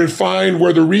I started to find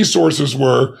where the resources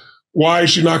were. Why is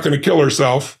she not going to kill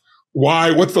herself?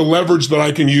 What's the leverage that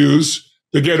I can use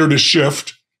to get her to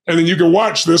shift? And then you can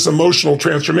watch this emotional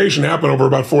transformation happen over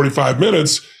about 45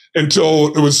 minutes until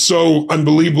it was so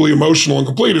unbelievably emotional and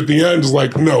complete. At the end, it's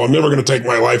like, no, I'm never going to take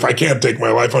my life. I can't take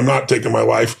my life. I'm not taking my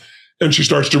life. And she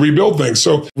starts to rebuild things.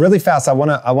 So really fast, I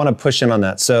want to push in on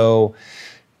that. So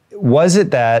was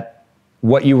it that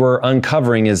what you were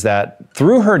uncovering is that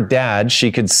through her dad,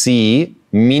 she could see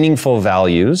meaningful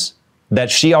values that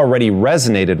she already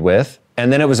resonated with,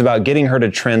 and then it was about getting her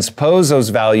to transpose those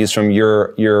values from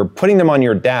you're putting them on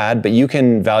your dad, but you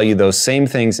can value those same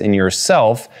things in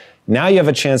yourself. Now you have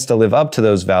a chance to live up to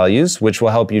those values, which will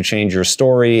help you change your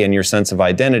story and your sense of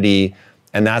identity,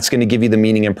 and that's going to give you the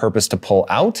meaning and purpose to pull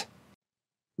out?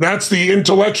 That's the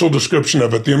intellectual description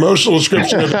of it. The emotional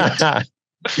description of it,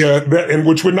 and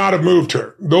which would not have moved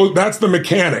her. That's the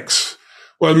mechanics.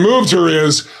 What moved her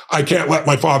is, I can't let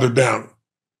my father down.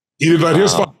 He let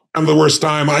his father down the worst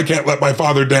time. I can't let my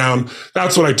father down.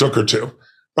 That's what I took her to.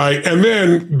 right? And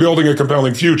then building a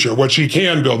compelling future, what she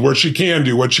can build, what she can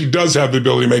do, what she does have the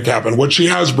ability to make happen, what she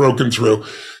has broken through,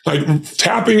 like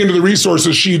tapping into the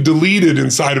resources she deleted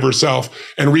inside of herself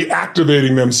and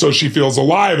reactivating them so she feels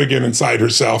alive again inside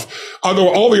herself.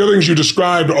 Although all the other things you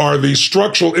described are the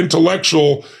structural,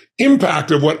 intellectual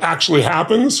impact of what actually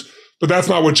happens, but that's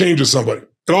not what changes somebody.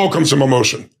 It all comes from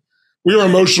emotion. We are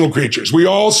emotional creatures. We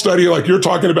all study, like you're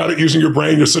talking about it using your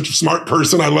brain. You're such a smart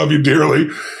person. I love you dearly.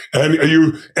 And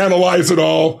you analyze it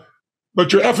all,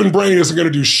 but your effing brain isn't going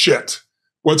to do shit.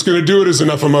 What's going to do it is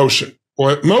enough emotion.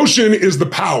 Well, emotion is the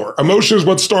power. Emotion is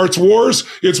what starts wars.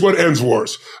 It's what ends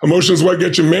wars. Emotion is what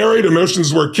gets you married. Emotion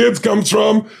is where kids comes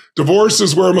from. Divorce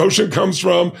is where emotion comes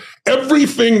from.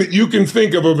 Everything that you can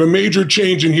think of a major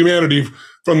change in humanity,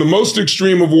 from the most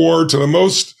extreme of war to the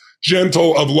most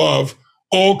gentle of love,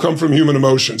 all come from human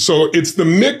emotion. So it's the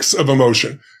mix of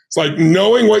emotion. It's like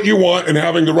knowing what you want and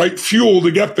having the right fuel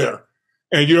to get there.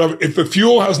 And if the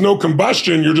fuel has no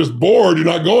combustion, you're just bored. You're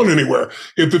not going anywhere.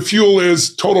 If the fuel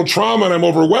is total trauma and I'm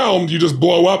overwhelmed, you just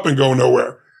blow up and go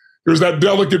nowhere. There's that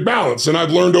delicate balance. And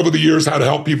I've learned over the years how to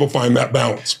help people find that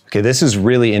balance. Okay, this is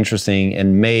really interesting.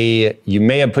 And you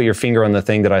may have put your finger on the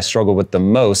thing that I struggle with the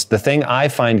most. The thing I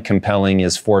find compelling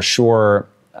is for sure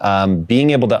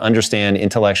being able to understand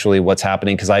intellectually what's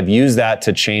happening, because I've used that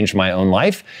to change my own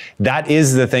life. That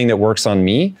is the thing that works on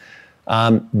me.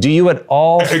 Do you at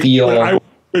all feel...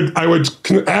 I would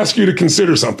ask you to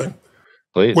consider something.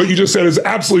 Please. What you just said is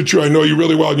absolutely true. I know you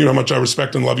really well, and you know how much I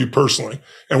respect and love you personally.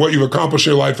 And what you've accomplished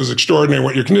in your life is extraordinary.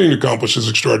 What you're continuing to accomplish is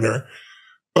extraordinary.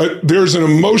 But there's an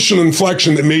emotional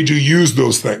inflection that made you use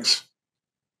those things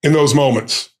in those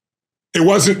moments. It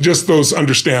wasn't just those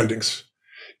understandings.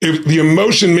 If the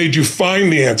emotion made you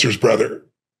find the answers, brother,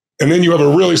 and then you have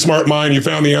a really smart mind, you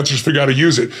found the answers, figure out how to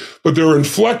use it. But there were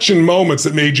inflection moments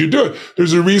that made you do it.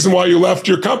 There's a reason why you left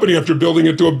your company after building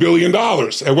it to $1 billion.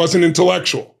 It wasn't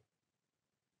intellectual.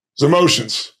 It was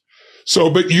emotions. So,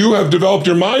 but you have developed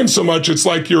your mind so much, it's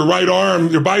like your right arm,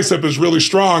 your bicep is really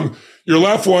strong. Your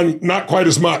left one, not quite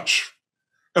as much.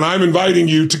 And I'm inviting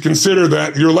you to consider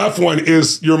that your left one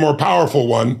is your more powerful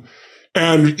one.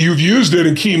 And you've used it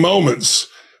in key moments.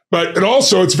 But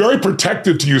it's very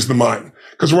protective to use the mind,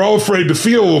 because we're all afraid to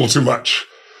feel a little too much.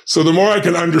 So the more I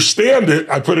can understand it,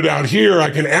 I put it out here, I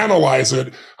can analyze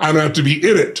it, I don't have to be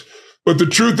in it. But the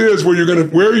truth is, where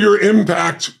your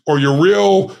impact or your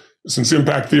real, since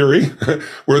impact theory,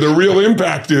 where the real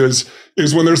impact is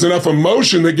when there's enough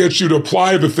emotion that gets you to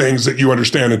apply the things that you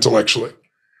understand intellectually,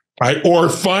 right? Or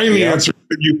find the answers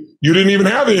that you didn't even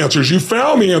have the answers. You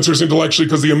found the answers intellectually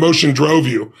because the emotion drove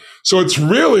you. So it's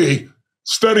really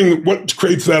studying what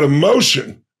creates that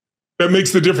emotion that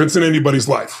makes the difference in anybody's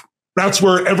life. That's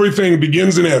where everything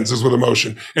begins and ends, is with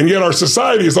emotion. And yet our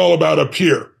society is all about up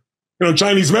here. In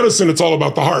Chinese medicine, it's all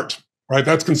about the heart, right?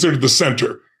 That's considered the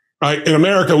center, right? In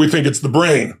America, we think it's the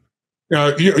brain.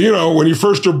 When you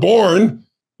first are born,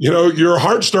 your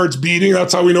heart starts beating.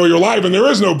 That's how we know you're alive. And there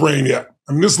is no brain yet.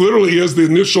 I mean, this literally is the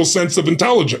initial sense of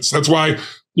intelligence. That's why,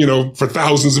 for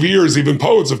thousands of years, even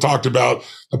poets have talked about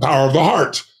the power of the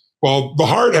heart. Well, the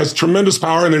heart has tremendous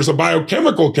power, and there's a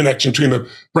biochemical connection between the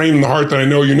brain and the heart that I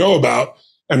know you know about.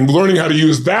 And learning how to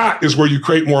use that is where you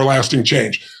create more lasting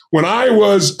change. When I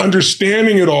was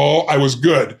understanding it all, I was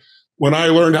good. When I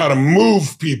learned how to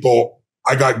move people,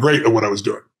 I got great at what I was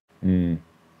doing. Mm.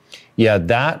 Yeah,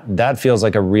 that feels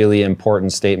like a really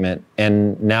important statement.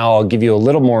 And now I'll give you a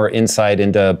little more insight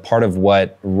into part of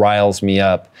what riles me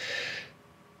up.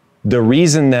 The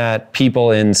reason that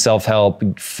people in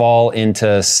self-help fall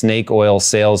into snake oil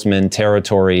salesman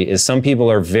territory is some people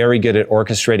are very good at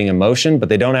orchestrating emotion, but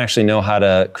they don't actually know how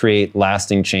to create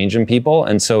lasting change in people.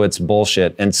 And so it's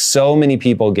bullshit. And so many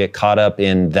people get caught up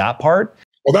in that part.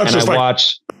 Well, that's just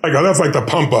that's like the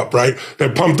pump up, right?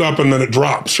 They're pumped up and then it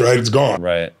drops, right? It's gone.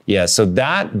 Right. Yeah. So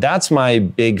that's my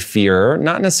big fear,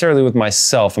 not necessarily with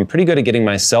myself. I'm pretty good at getting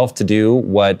myself to do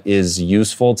what is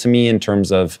useful to me in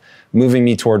terms of moving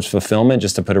me towards fulfillment,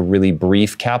 just to put a really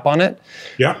brief cap on it.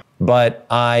 Yeah. But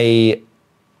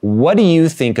what do you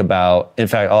think about, in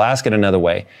fact, I'll ask it another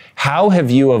way. How have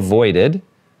you avoided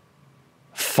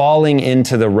falling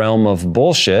into the realm of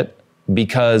bullshit?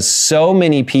 Because so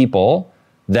many people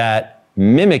that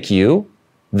mimic you,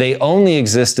 they only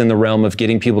exist in the realm of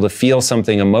getting people to feel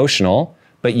something emotional,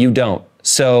 but you don't.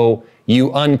 So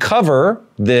you uncover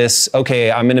this,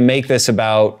 okay, I'm going to make this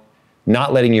about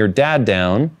not letting your dad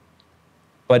down.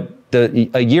 But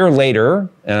a year later,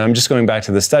 and I'm just going back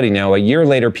to the study now, a year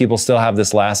later, people still have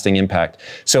this lasting impact.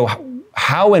 So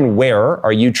how and where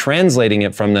are you translating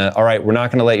it from all right, we're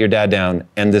not going to let your dad down,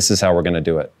 and this is how we're going to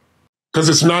do it? Because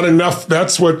it's not enough.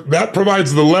 That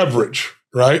provides the leverage.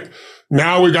 right?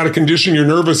 Now we've got to condition your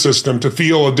nervous system to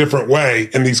feel a different way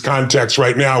in these contexts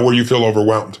right now where you feel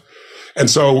overwhelmed. And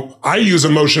so I use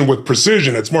emotion with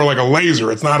precision. It's more like a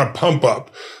laser. It's not a pump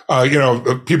up.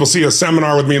 People see a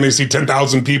seminar with me and they see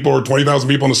 10,000 people or 20,000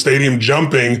 people in a stadium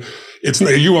jumping.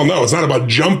 You will know it's not about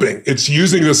jumping. It's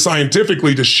using this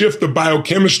scientifically to shift the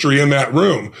biochemistry in that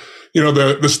room.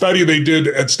 The study they did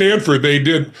at Stanford,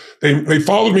 they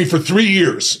followed me for 3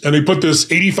 years and they put this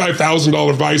 $85,000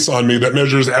 device on me that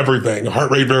measures everything,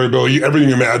 heart rate variability, everything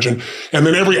you imagine. And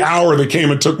then every hour they came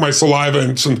and took my saliva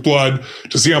and some blood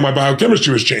to see how my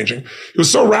biochemistry was changing. It was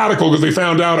so radical because they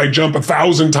found out I jump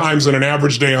 1,000 times in an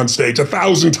average day on stage,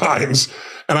 1,000 times.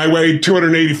 And I weigh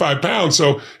 285 pounds.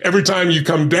 So every time you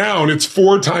come down, it's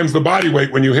 4 times the body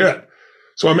weight when you hit.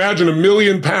 So imagine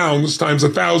 1,000,000 pounds times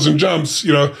 1,000 jumps,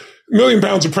 1,000,000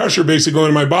 pounds of pressure basically going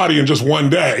in my body in just one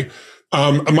day.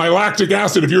 My lactic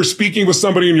acid, if you're speaking with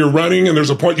somebody and you're running and there's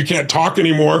a point you can't talk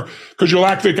anymore because your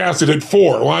lactic acid hit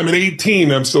 4. Well, I'm at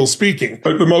 18. I'm still speaking.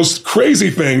 But the most crazy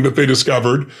thing that they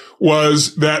discovered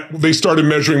was that they started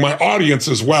measuring my audience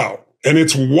as well. And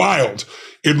it's wild.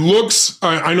 It looks,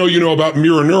 I know you know about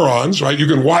mirror neurons, right? You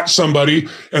can watch somebody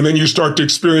and then you start to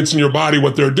experience in your body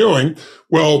what they're doing.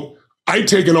 Well, I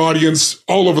take an audience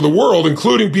all over the world,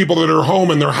 including people that are home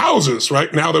in their houses,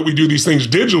 right? Now that we do these things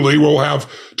digitally, we'll have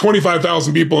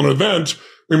 25,000 people in an event.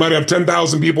 We might have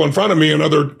 10,000 people in front of me,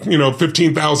 another,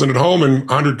 15,000 at home in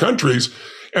 100 countries.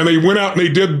 And they went out and they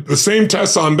did the same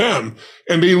tests on them.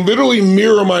 And they literally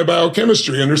mirror my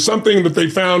biochemistry. And there's something that they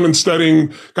found in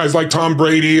studying guys like Tom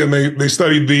Brady, and they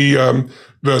studied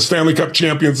the Stanley Cup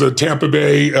champions, the Tampa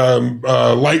Bay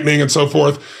Lightning and so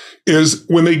forth, is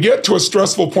when they get to a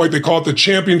stressful point, they call it the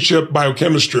championship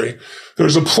biochemistry.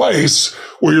 There's a place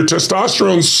where your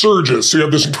testosterone surges. So you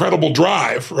have this incredible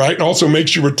drive, right? It also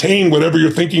makes you retain whatever you're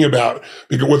thinking about.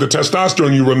 Because with the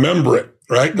testosterone, you remember it,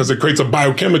 right? Because it creates a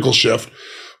biochemical shift.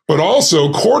 But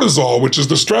also cortisol, which is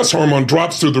the stress hormone,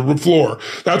 drops through the floor.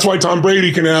 That's why Tom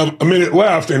Brady can have a minute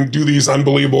left and do these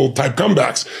unbelievable type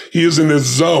comebacks. He is in this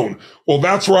zone. Well,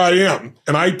 that's where I am.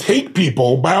 And I take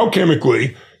people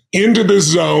biochemically into this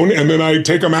zone, and then I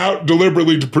take them out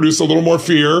deliberately to produce a little more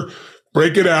fear,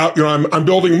 break it out. I'm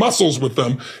building muscles with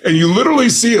them. And you literally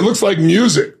see, it looks like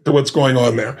music to what's going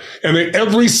on there. And then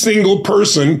every single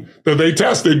person that they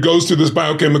tested goes through this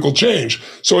biochemical change.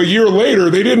 So a year later,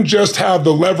 they didn't just have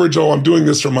the leverage, oh, I'm doing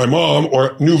this for my mom,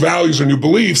 or new values or new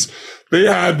beliefs. They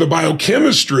had the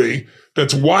biochemistry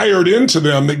that's wired into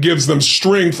them that gives them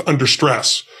strength under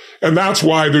stress. And that's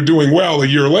why they're doing well a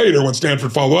year later. When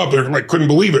Stanford followed up, they're like, couldn't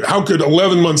believe it. How could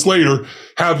 11 months later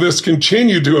have this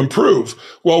continue to improve?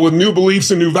 Well, with new beliefs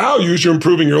and new values, you're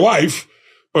improving your life,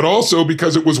 but also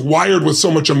because it was wired with so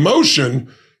much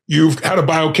emotion, you've had a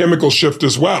biochemical shift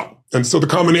as well. And so the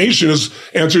combination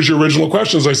answers your original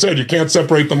question. As I said, you can't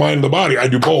separate the mind and the body. I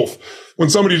do both.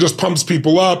 When somebody just pumps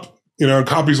people up, and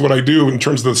copies what I do in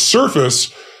terms of the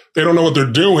surface, they don't know what they're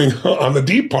doing on the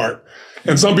deep part.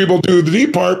 And some people do the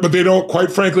deep part, but they don't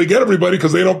quite frankly get everybody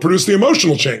because they don't produce the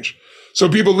emotional change. So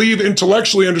people leave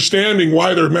intellectually understanding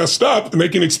why they're messed up and they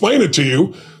can explain it to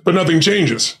you, but nothing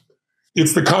changes.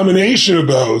 It's the combination of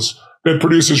those that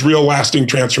produces real lasting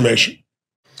transformation.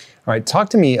 All right, talk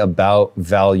to me about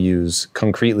values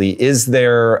concretely. Is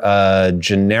there a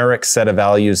generic set of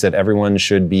values that everyone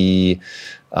should be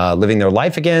living their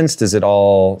life against? Is it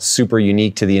all super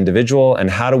unique to the individual?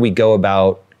 And how do we go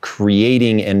about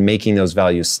creating and making those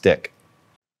values stick?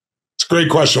 It's a great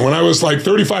question. When I was like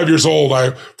 35 years old,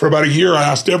 for about a year, I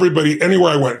asked everybody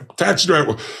anywhere I went, taxi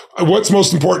driver, what's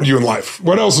most important to you in life?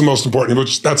 What else is most important?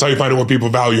 Which that's how you find out what people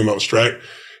value most, right?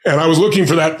 And I was looking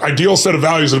for that ideal set of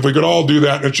values. If we could all do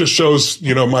that, and it just shows,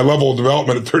 my level of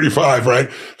development at 35,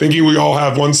 right? Thinking we all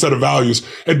have one set of values.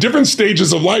 At different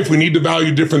stages of life, we need to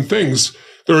value different things.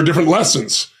 There are different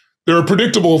lessons. There are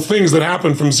predictable things that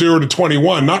happen from 0 to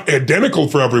 21, not identical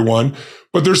for everyone,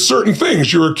 but there's certain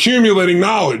things. You're accumulating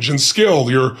knowledge and skill.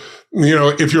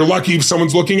 If you're lucky,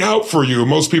 someone's looking out for you.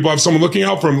 Most people have someone looking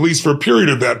out for them, at least for a period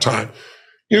of that time.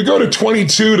 You go to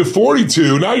 22 to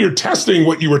 42, now you're testing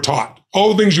what you were taught.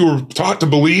 All the things you were taught to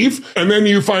believe. And then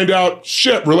you find out,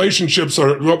 relationships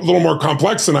are a little more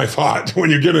complex than I thought when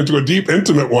you get into a deep,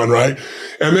 intimate one, right?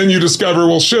 And then you discover,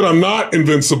 I'm not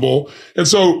invincible. And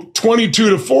so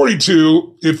 22 to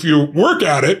 42, if you work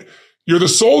at it, you're the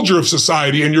soldier of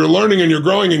society and you're learning and you're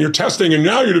growing and you're testing and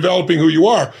now you're developing who you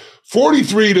are.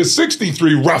 43 to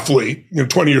 63, roughly,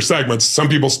 20-year segments. Some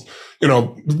people,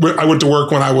 I went to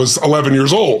work when I was 11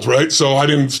 years old, right? So I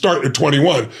didn't start at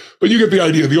 21, but you get the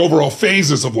idea, the overall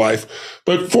phases of life.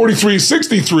 But 43,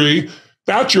 63,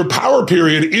 that's your power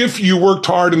period if you worked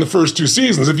hard in the first 2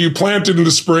 seasons. If you planted in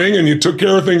the spring and you took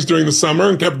care of things during the summer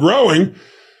and kept growing,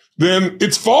 then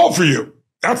it's fall for you.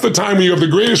 That's the time when you have the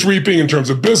greatest reaping in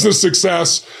terms of business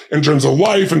success, in terms of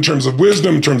life, in terms of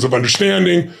wisdom, in terms of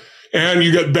understanding, and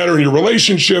you get better in your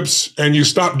relationships and you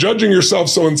stop judging yourself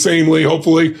so insanely,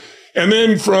 hopefully. And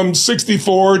then from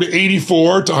 64 to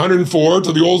 84 to 104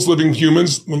 to the oldest living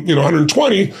humans,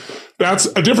 120, that's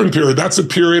a different period. That's a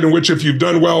period in which if you've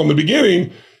done well in the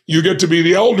beginning, you get to be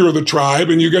the elder of the tribe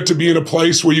and you get to be in a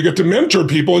place where you get to mentor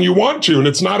people and you want to. And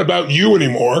it's not about you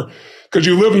anymore because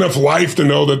you live enough life to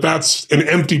know that that's an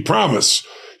empty promise.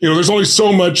 There's only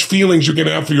so much feelings you can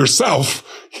have for yourself,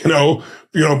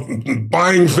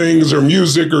 buying things or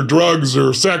music or drugs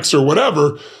or sex or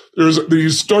whatever. You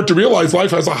start to realize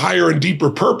life has a higher and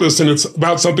deeper purpose and it's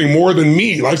about something more than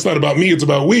me. Life's not about me, it's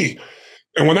about we.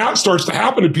 And when that starts to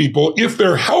happen to people, if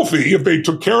they're healthy, if they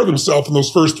took care of themselves in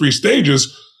those first 3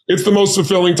 stages, it's the most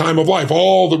fulfilling time of life.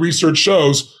 All the research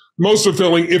shows most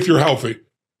fulfilling if you're healthy.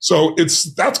 So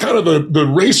that's kind of the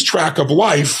racetrack of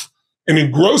life and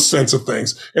in gross sense of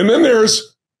things. And then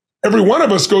every one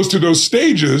of us goes through those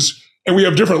stages and we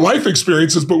have different life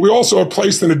experiences, but we also are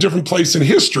placed in a different place in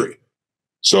history.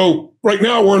 So right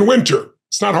now we're in winter.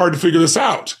 It's not hard to figure this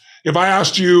out. If I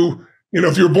asked you,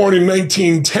 if you were born in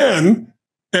 1910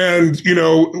 and,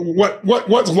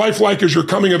 what's life like as you're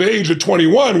coming of age at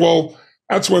 21? Well,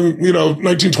 that's when,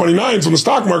 1929 is when the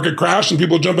stock market crashed and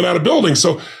people were jumping out of buildings.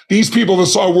 So these people that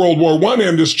saw World War I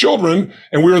end as children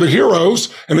and we were the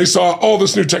heroes and they saw all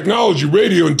this new technology,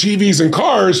 radio and TVs and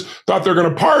cars, thought they're going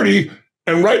to party.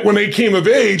 And right when they came of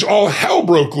age, all hell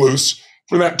broke loose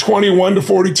from that 21 to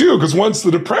 42. Because once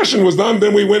the Depression was done,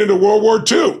 then we went into World War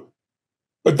II.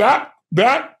 But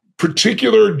that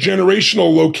particular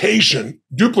generational location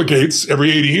duplicates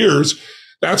every 80 years.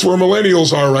 That's where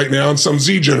millennials are right now and some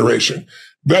Z generation.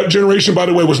 That generation, by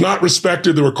the way, was not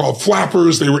respected. They were called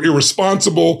flappers. They were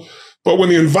irresponsible. But when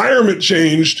the environment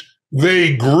changed,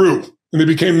 they grew and they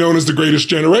became known as the greatest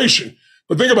generation.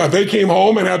 But think about it. They came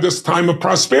home and had this time of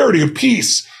prosperity, of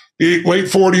peace, the late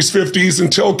 40s, 50s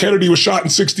until Kennedy was shot in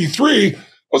 63.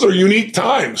 Those are unique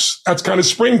times. That's kind of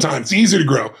springtime. It's easy to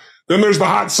grow. Then there's the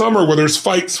hot summer where there's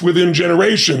fights within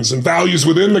generations and values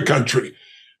within the country.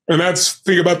 And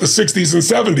think about the 60s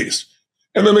and 70s.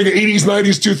 And then the 80s,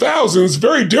 90s, 2000s,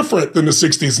 very different than the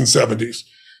 60s and 70s.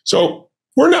 So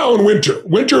we're now in winter.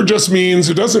 Winter it doesn't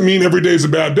mean every day is a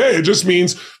bad day. It just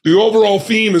means the overall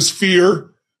theme is fear.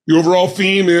 The overall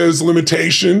theme is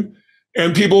limitation.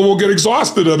 And people will get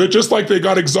exhausted of it, just like they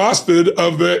got exhausted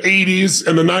of the 80s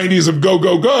and the 90s of go,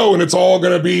 go, go. And it's all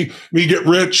going to be me get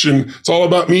rich. And it's all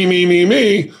about me, me, me,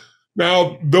 me.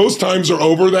 Now, those times are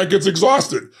over. That gets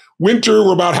exhausted. Winter,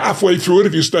 we're about halfway through it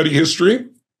if you study history.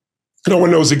 No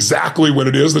one knows exactly what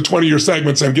it is. The 20-year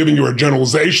segments I'm giving you are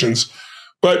generalizations.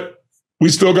 But we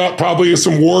still got probably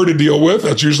some war to deal with.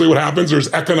 That's usually what happens.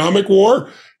 There's economic war,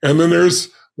 and then there's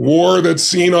war that's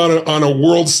seen on a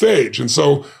world stage. And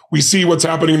so we see what's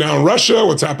happening now in Russia,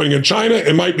 what's happening in China.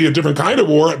 It might be a different kind of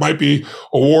war. It might be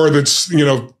a war that's,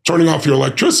 turning off your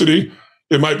electricity.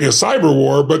 It might be a cyber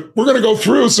war, but we're going to go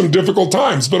through some difficult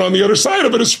times. But on the other side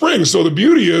of it is spring. So the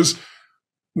beauty is,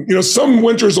 some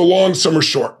winters are long, some are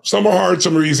short. Some are hard,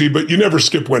 some are easy, but you never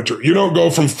skip winter. You don't go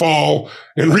from fall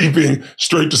and reaping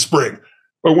straight to spring.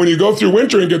 But when you go through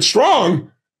winter and get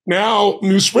strong, now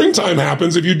new springtime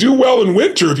happens. If you do well in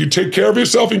winter, if you take care of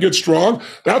yourself and get strong,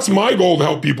 that's my goal to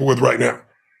help people with right now.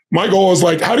 My goal is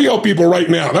how do you help people right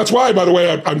now? That's why, by the way,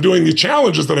 I'm doing the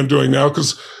challenges that I'm doing now,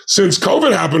 because since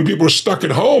COVID happened, people are stuck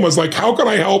at home. I was like, how can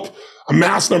I help a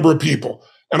mass number of people?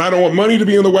 And I don't want money to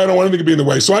be in the way. I don't want anything to be in the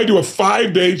way. So I do a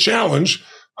 5-day challenge,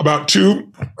 about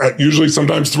 2, usually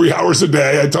sometimes 3 hours a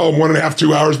day. I tell them 1.5,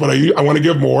 2 hours, but I want to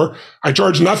give more. I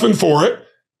charge nothing for it.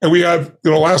 And we have,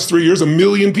 last 3 years, 1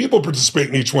 million people participate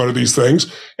in each one of these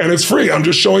things. And it's free. I'm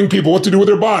just showing people what to do with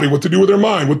their body, what to do with their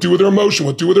mind, what to do with their emotion,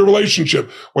 what to do with their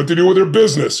relationship, what to do with their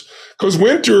business. Because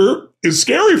winter is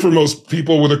scary for most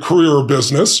people with a career or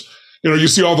business. You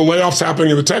see all the layoffs happening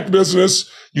in the tech business.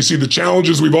 You see the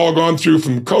challenges we've all gone through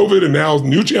from COVID and now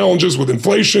new challenges with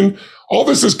inflation. All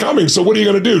this is coming. So what are you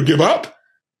going to do? Give up?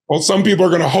 Well, some people are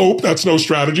going to hope. That's no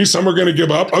strategy. Some are going to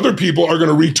give up. Other people are going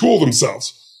to retool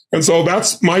themselves. And so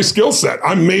that's my skill set.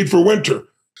 I'm made for winter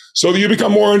so that you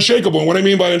become more unshakable. And what I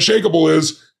mean by unshakable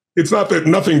is it's not that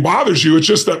nothing bothers you. It's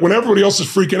just that when everybody else is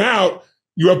freaking out,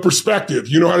 you have perspective.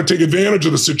 You know how to take advantage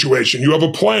of the situation. You have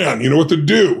a plan. You know what to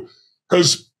do.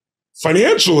 Because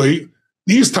financially,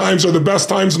 these times are the best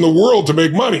times in the world to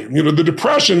make money. The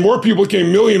Depression, more people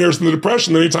became millionaires in the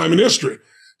Depression than any time in history.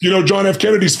 John F.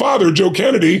 Kennedy's father, Joe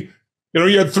Kennedy,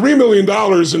 You had $3 million in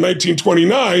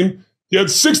 1929. You had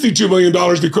 $62 million,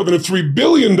 the equivalent of $3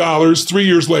 billion 3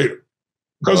 years later.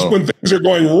 Because when things are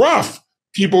going rough,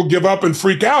 people give up and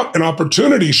freak out, and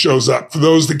opportunity shows up for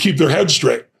those that keep their head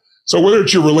straight. So whether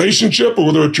it's your relationship or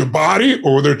whether it's your body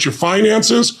or whether it's your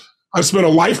finances, I've spent a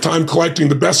lifetime collecting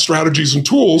the best strategies and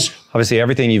tools. Obviously,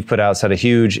 everything you've put out has had a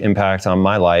huge impact on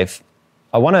my life.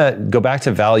 I want to go back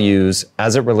to values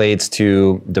as it relates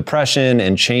to depression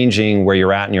and changing where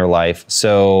you're at in your life.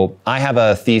 So I have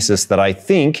a thesis that I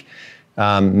think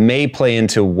may play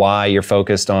into why you're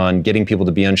focused on getting people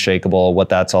to be unshakable, what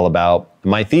that's all about.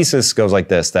 My thesis goes like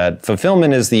this, that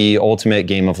fulfillment is the ultimate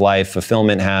game of life.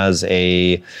 Fulfillment has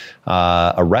a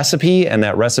recipe, and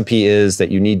that recipe is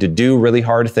that you need to do really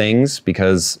hard things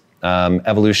because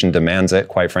evolution demands it,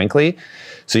 quite frankly.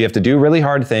 So you have to do really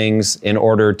hard things in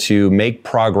order to make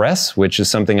progress, which is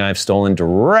something I've stolen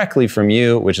directly from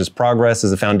you, which is progress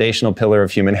is a foundational pillar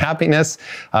of human happiness,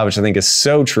 which I think is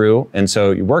so true. And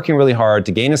so you're working really hard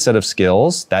to gain a set of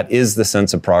skills, that is the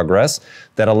sense of progress,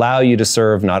 that allow you to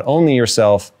serve not only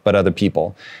yourself, but other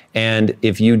people. And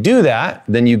if you do that,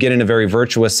 then you get in a very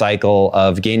virtuous cycle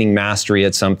of gaining mastery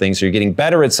at something. So you're getting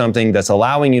better at something that's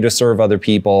allowing you to serve other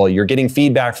people. You're getting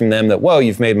feedback from them that, whoa,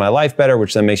 you've made my life better,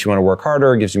 which then makes you want to work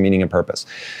harder, gives you meaning and purpose.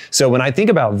 So when I think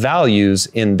about values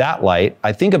in that light,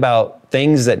 I think about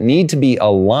things that need to be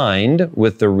aligned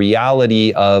with the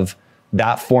reality of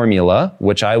that formula,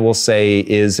 which I will say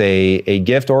is a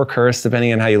gift or curse,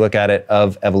 depending on how you look at it,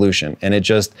 of evolution. And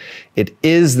it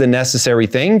is the necessary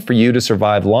thing for you to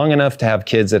survive long enough to have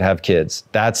kids that have kids.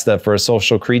 That's for a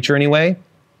social creature anyway,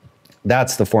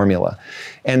 that's the formula.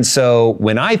 And so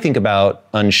when I think about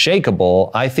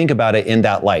unshakable, I think about it in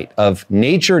that light of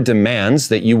nature demands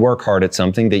that you work hard at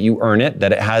something, that you earn it,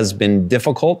 that it has been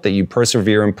difficult, that you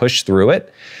persevere and push through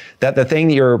it, that the thing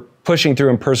that you're pushing through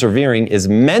and persevering is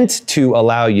meant to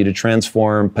allow you to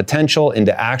transform potential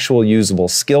into actual usable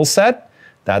skill set.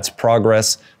 That's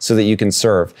progress so that you can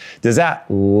serve. Does that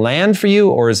land for you,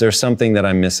 or is there something that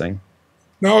I'm missing?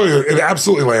 No, it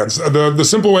absolutely lands. The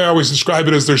simple way I always describe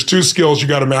it is there's two skills you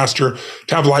got to master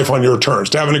to have life on your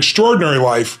terms. To have an extraordinary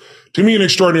life, to me, an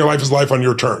extraordinary life is life on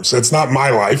your terms. It's not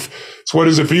my life. So what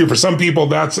is it for you? For some people,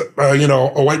 that's,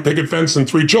 a white picket fence and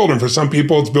 3 children. For some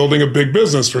people, it's building a big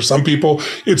business. For some people,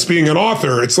 it's being an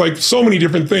author. It's like so many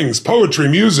different things, poetry,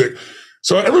 music.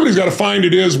 So everybody's got to find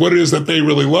what it is that they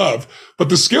really love. But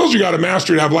the skills you got to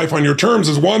master to have life on your terms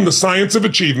is, one, the science of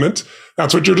achievement.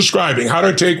 That's what you're describing. How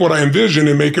to take what I envision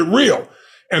and make it real.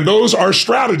 And those are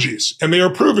strategies, and they are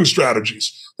proven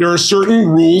strategies. There are certain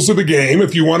rules of the game.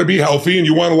 If you want to be healthy and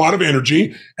you want a lot of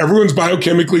energy, everyone's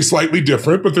biochemically slightly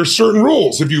different, but there's certain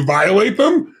rules. If you violate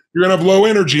them, you're going to have low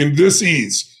energy and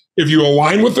dis-ease. If you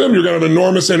align with them, you're going to have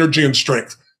enormous energy and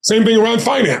strength. Same thing around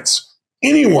finance.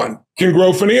 Anyone can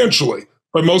grow financially,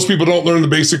 but most people don't learn the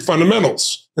basic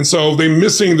fundamentals. And so they're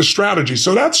missing the strategy.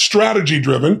 So that's strategy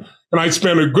driven. And I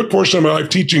spend a good portion of my life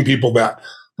teaching people that.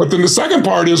 But then the second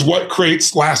part is what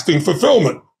creates lasting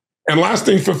fulfillment. And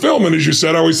lasting fulfillment, as you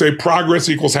said, I always say progress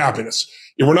equals happiness.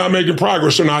 If we're not making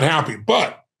progress, we're not happy.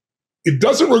 But it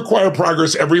doesn't require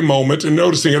progress every moment and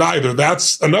noticing it either.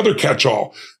 That's another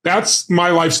catch-all. That's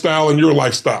my lifestyle and your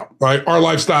lifestyle, right? Our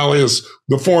lifestyle is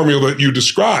the formula that you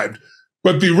described.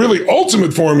 But the really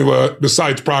ultimate formula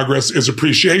besides progress is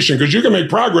appreciation, because you can make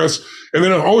progress and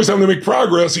then always have to make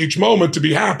progress each moment to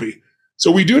be happy. So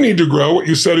we do need to grow. What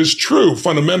you said is true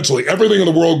fundamentally. Everything in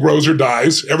the world grows or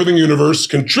dies. Everything in the universe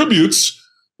contributes,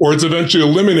 or it's eventually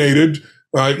eliminated,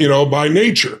 by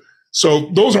nature. So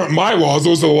those aren't my laws.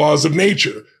 Those are the laws of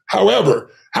nature.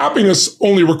 However, happiness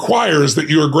only requires that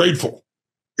you are grateful.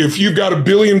 If you've got $1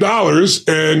 billion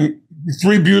and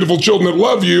 3 beautiful children that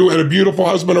love you and a beautiful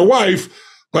husband or wife,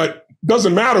 but it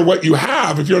doesn't matter what you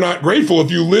have if you're not grateful.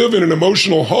 If you live in an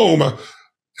emotional home, a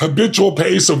habitual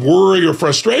pace of worry or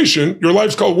frustration, your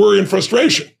life's called worry and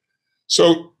frustration.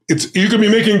 So you can be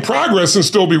making progress and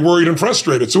still be worried and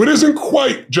frustrated. So it isn't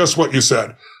quite just what you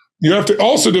said. You have to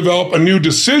also develop a new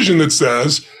decision that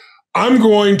says, I'm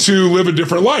going to live a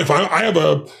different life. I have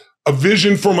a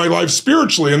vision for my life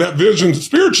spiritually. And that vision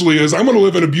spiritually is I'm going to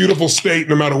live in a beautiful state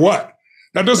no matter what.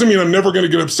 That doesn't mean I'm never going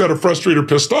to get upset or frustrated or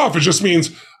pissed off. It just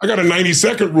means I got a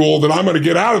 90-second rule that I'm going to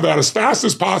get out of that as fast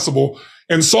as possible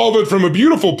and solve it from a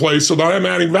beautiful place so that I'm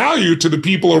adding value to the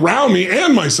people around me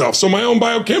and myself. So my own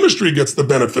biochemistry gets the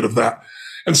benefit of that.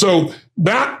 And so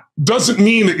that doesn't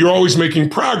mean that you're always making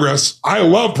progress. I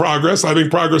love progress. I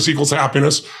think progress equals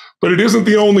happiness, but it isn't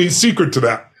the only secret to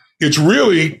that. It's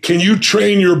really, can you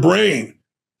train your brain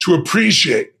to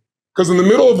appreciate? Because in the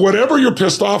middle of whatever you're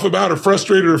pissed off about or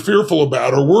frustrated or fearful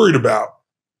about or worried about,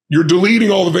 You're deleting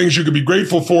all the things you could be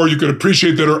grateful for, you could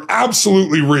appreciate that are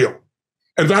absolutely real.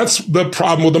 And that's the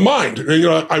problem with the mind. And,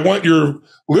 I want your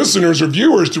listeners or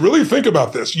viewers to really think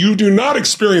about this. You do not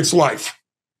experience life.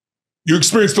 You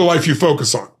experience the life you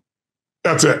focus on.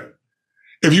 That's it.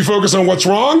 If you focus on what's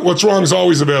wrong is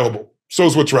always available. So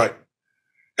is what's right.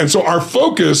 And so our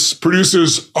focus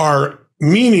produces our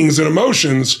meanings and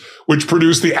emotions, which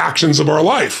produce the actions of our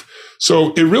life.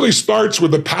 So it really starts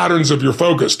with the patterns of your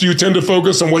focus. Do you tend to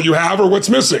focus on what you have or what's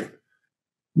missing?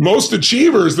 Most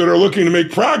achievers that are looking to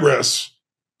make progress,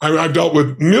 I've dealt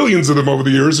with millions of them over the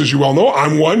years, as you well know.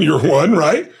 I'm one, you're one,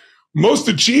 right? Most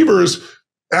achievers,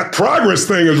 that progress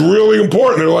thing is really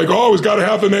important. They're like, oh, we've got to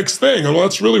have the next thing. And well,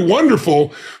 that's really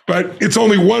wonderful, but it's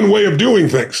only one way of doing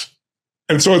things.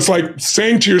 And so it's like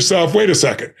saying to yourself, wait a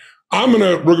second, I'm going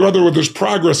to, whether there's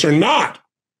progress or not,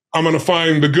 I'm going to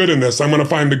find the good in this. I'm going to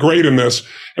find the great in this.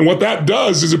 And what that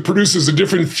does is it produces a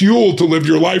different fuel to live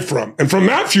your life from. And from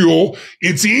that fuel,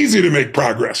 it's easy to make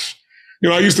progress.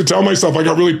 I used to tell myself I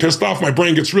got really pissed off. My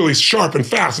brain gets really sharp and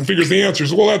fast and figures the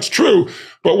answers. Well, that's true.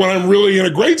 But when I'm really in a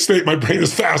great state, my brain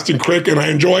is fast and quick and I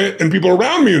enjoy it and people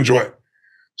around me enjoy it.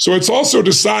 So it's also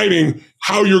deciding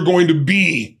how you're going to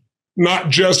be, not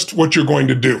just what you're going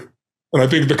to do. And I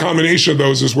think the combination of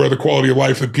those is where the quality of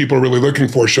life that people are really looking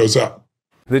for shows up.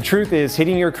 The truth is,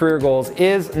 hitting your career goals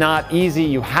is not easy.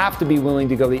 You have to be willing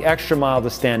to go the extra mile to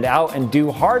stand out and do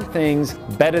hard things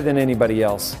better than anybody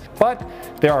else. But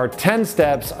there are 10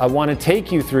 steps I want to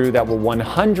take you through that will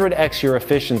 100x your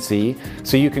efficiency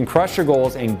so you can crush your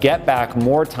goals and get back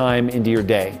more time into your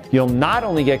day. You'll not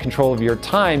only get control of your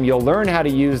time, you'll learn how to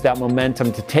use that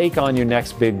momentum to take on your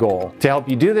next big goal. To help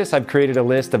you do this, I've created a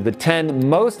list of the 10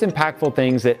 most impactful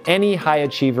things that any high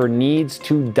achiever needs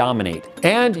to dominate.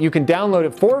 And you can download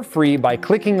it for free by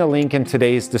clicking the link in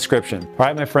today's description. All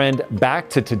right, my friend, back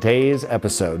to today's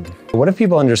episode. What if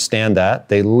people understand that?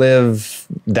 They live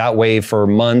that way for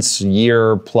months,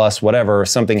 year plus, whatever.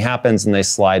 Something happens and they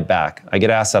slide back. I get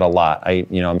asked that a lot.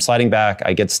 I'm sliding back,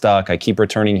 I get stuck, I keep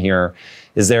returning here.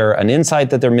 Is there an insight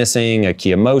that they're missing, a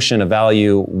key emotion, a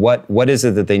value? What is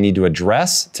it that they need to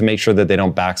address to make sure that they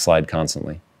don't backslide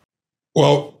constantly?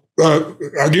 Well,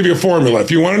 I'll give you a formula. If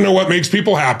you want to know what makes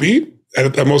people happy,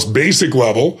 at the most basic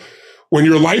level, when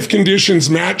your life conditions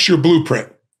match your blueprint,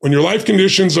 when your life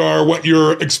conditions are what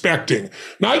you're expecting,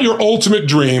 not your ultimate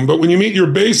dream, but when you meet your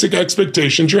basic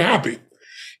expectations, you're happy.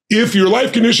 If your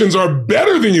life conditions are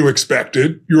better than you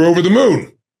expected, you're over the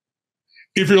moon.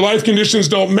 If your life conditions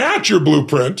don't match your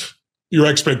blueprint, your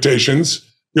expectations,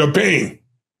 you have pain.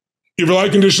 If your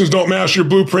life conditions don't match your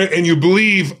blueprint and you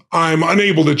believe I'm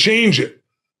unable to change it,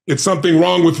 it's something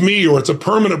wrong with me, or it's a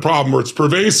permanent problem, or it's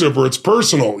pervasive, or it's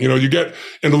personal. You get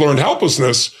into learned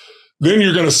helplessness, then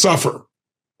you're going to suffer.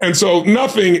 And so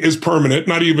nothing is permanent.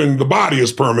 Not even the body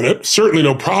is permanent. Certainly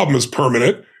no problem is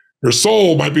permanent. Your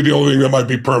soul might be the only thing that might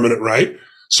be permanent, right?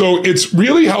 So it's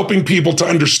really helping people to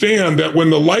understand that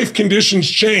when the life conditions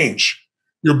change,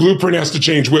 your blueprint has to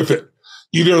change with it.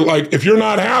 Either if you're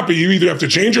not happy, you either have to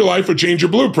change your life or change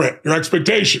your blueprint, your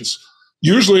expectations.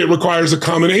 Usually it requires a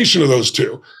combination of those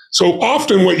two. So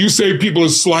often what you say people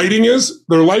is sliding is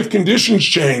their life conditions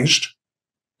changed.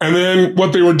 And then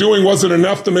what they were doing wasn't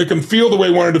enough to make them feel the way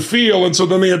they wanted to feel. And so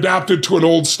then they adapted to an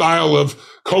old style of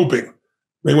coping.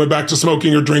 They went back to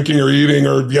smoking or drinking or eating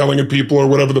or yelling at people or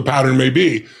whatever the pattern may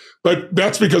be. But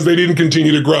that's because they didn't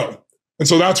continue to grow. And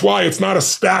so that's why it's not a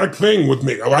static thing with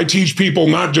me. I teach people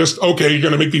not just, okay, you're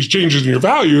going to make these changes in your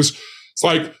values. It's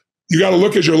like, you got to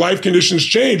look as your life conditions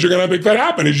change. You're going to make that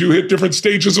happen. As you hit different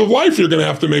stages of life, you're going to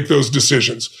have to make those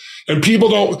decisions. And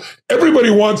everybody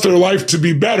wants their life to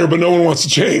be better, but no one wants to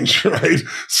change, right?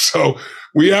 So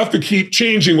we have to keep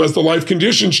changing as the life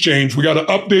conditions change. We got to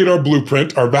update our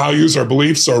blueprint, our values, our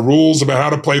beliefs, our rules about how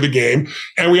to play the game.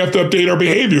 And we have to update our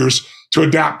behaviors to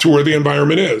adapt to where the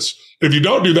environment is. If you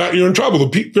don't do that, you're in trouble.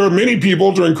 There are many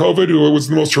people during COVID who it was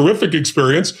the most horrific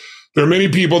experience. There are many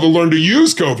people that learned to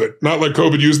use COVID, not let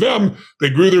COVID use them. They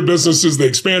grew their businesses. They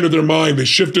expanded their mind. They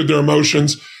shifted their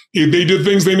emotions. They did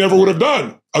things they never would have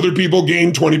done. Other people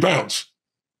gained 20 pounds,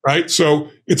 right? So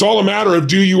it's all a matter of,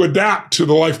 do you adapt to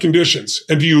the life conditions?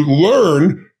 And do you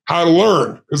learn how to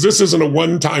learn? Because this isn't a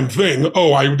one-time thing.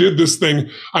 Oh, I did this thing.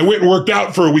 I went and worked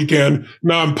out for a weekend.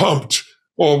 Now I'm pumped.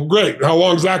 Well, great. How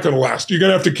long is that going to last? You're going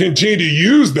to have to continue to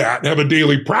use that and have a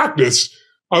daily practice.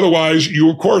 Otherwise, you,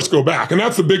 of course, go back. And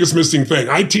that's the biggest missing thing.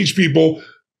 I teach people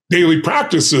daily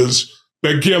practices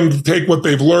that can take what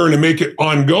they've learned and make it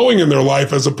ongoing in their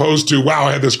life, as opposed to, wow,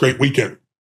 I had this great weekend.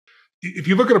 If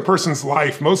you look at a person's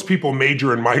life, most people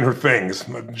major in minor things.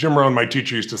 Jim Rohn, my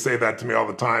teacher, used to say that to me all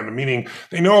the time, meaning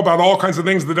they know about all kinds of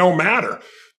things that don't matter.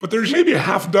 But there's maybe a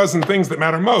half dozen things that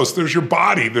matter most. There's your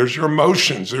body, there's your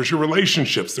emotions, there's your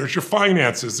relationships, there's your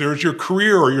finances, there's your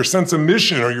career or your sense of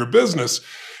mission or your business.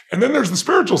 And then there's the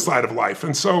spiritual side of life.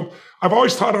 And so I've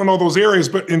always taught on all those areas.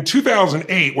 But in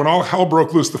 2008, when all hell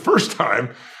broke loose the first time,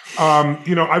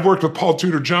 I've worked with Paul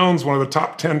Tudor Jones, one of the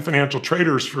top 10 financial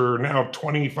traders for now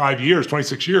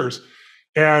 26 years.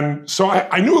 And so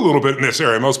I knew a little bit in this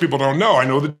area. Most people don't know. I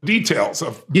know the details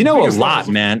of. You know a lot,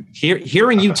 man.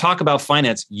 Hearing you talk about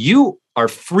finance, you are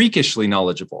freakishly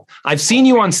knowledgeable. I've seen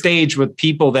you on stage with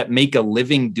people that make a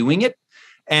living doing it.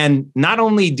 And not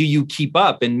only do you keep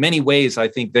up, in many ways, I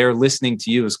think they're listening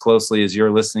to you as closely as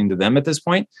you're listening to them at this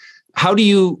point. How do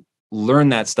you learn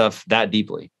that stuff that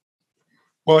deeply?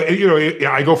 Well,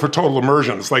 I go for total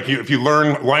immersion. It's like if you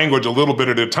learn language a little bit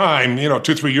at a time,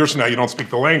 2-3 years from now, you don't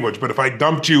speak the language. But if I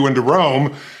dumped you into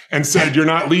Rome and said, you're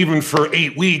not leaving for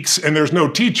 8 weeks and there's no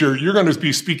teacher, you're going to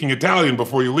be speaking Italian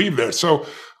before you leave there. So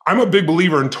I'm a big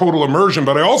believer in total immersion,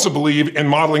 but I also believe in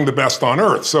modeling the best on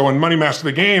earth. So in Money Master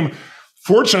the Game,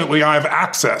 fortunately, I have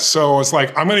access. So it's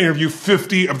like, I'm going to interview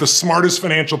 50 of the smartest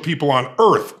financial people on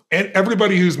earth and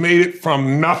everybody who's made it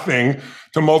from nothing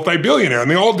to multi-billionaire. And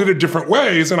they all did it different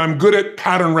ways. And I'm good at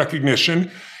pattern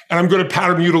recognition and I'm good at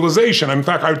pattern utilization. In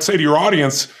fact, I would say to your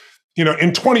audience, in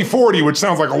 2040, which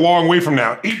sounds like a long way from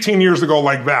now, 18 years ago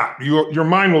like that, your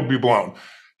mind will be blown.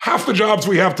 Half the jobs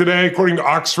we have today, according to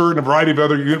Oxford and a variety of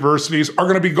other universities, are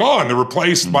going to be gone. They're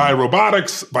replaced by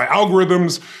robotics, by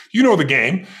algorithms. You know the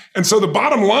game. And so the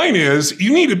bottom line is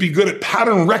you need to be good at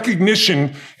pattern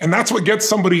recognition. And that's what gets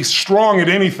somebody strong at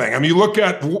anything. I mean, you look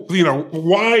at,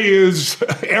 why is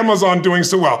Amazon doing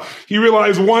so well? He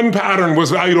realized one pattern was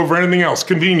valued over anything else,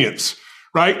 convenience.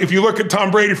 Right? If you look at Tom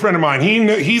Brady, a friend of mine,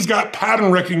 he's got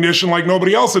pattern recognition like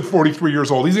nobody else at 43 years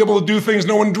old. He's able to do things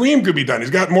no one dreamed could be done. He's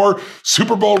got more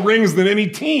Super Bowl rings than any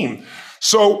team.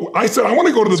 So I said, I want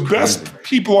to go to the best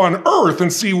people on earth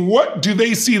and see what do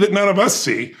they see that none of us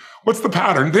see. What's the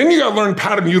pattern? Then you got to learn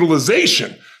pattern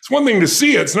utilization. It's one thing to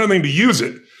see it. It's another thing to use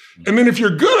it. And then if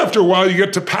you're good after a while, you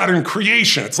get to pattern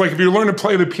creation. It's like if you learn to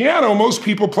play the piano, most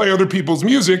people play other people's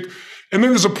music. And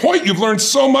then there's a point you've learned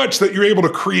so much that you're able to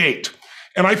create.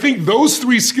 And I think those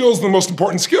 3 skills are the most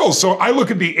important skills. So I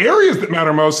look at the areas that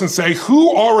matter most and say,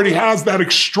 who already has that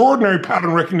extraordinary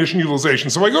pattern recognition utilization?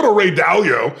 So I go to Ray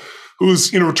Dalio,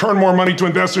 who's, returned more money to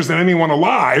investors than anyone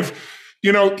alive.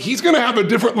 He's going to have a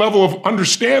different level of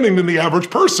understanding than the average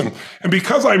person. And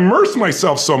because I immerse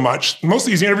myself so much, most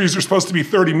of these interviews are supposed to be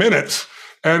 30 minutes.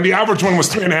 And the average one was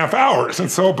 3.5 hours. And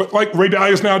so, but like Ray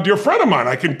Dalio is now a dear friend of mine.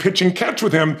 I can pitch and catch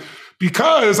with him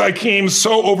because I came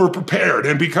so over-prepared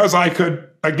and because I could,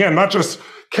 again, not just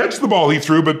catch the ball he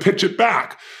threw, but pitch it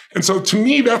back. And so to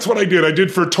me, that's what I did. I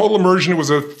did for Total Immersion. It was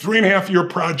a 3.5-year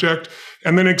project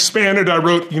and then expanded. I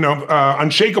wrote,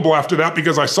 Unshakable after that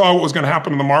because I saw what was going to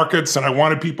happen in the markets and I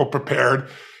wanted people prepared.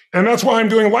 And that's why I'm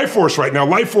doing Life Force right now.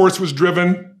 Life Force was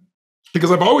driven because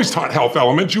I've always taught health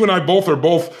elements. You and I both are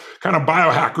kind of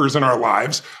biohackers in our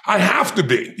lives. I have to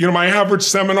be. My average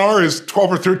seminar is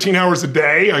 12 or 13 hours a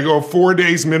day. I go 4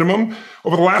 days minimum.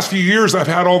 Over the last few years, I've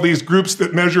had all these groups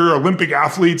that measure Olympic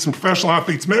athletes and professional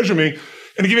athletes measure me.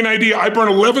 And to give you an idea, I burn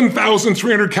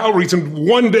 11,300 calories in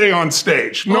one day on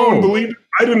stage. No one believed it.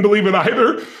 I didn't believe it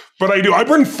either, but I do. I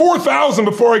burn 4,000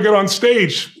 before I get on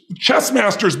stage. Chess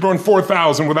masters burn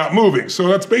 4,000 without moving. So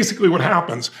that's basically what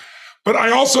happens. But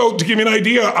I also, to give you an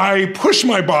idea, I push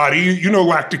my body,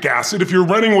 lactic acid. If you're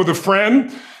running with a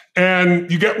friend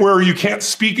and you get where you can't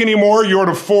speak anymore, you're at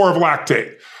a 4 of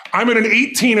lactate. I'm at an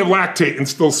 18 of lactate and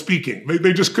still speaking.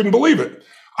 They just couldn't believe it.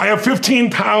 I have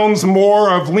 15 pounds more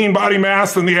of lean body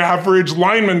mass than the average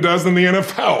lineman does in the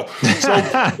NFL. So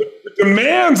the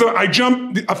demands, I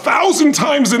jump 1,000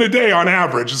 times in a day on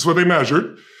average, is what they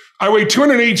measured. I weigh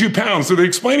 282 pounds. So they're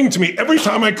explaining to me every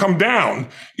time I come down,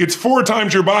 it's 4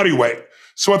 times your body weight.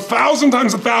 So 1,000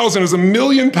 times 1,000 is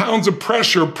 1,000,000 pounds of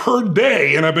pressure per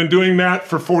day. And I've been doing that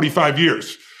for 45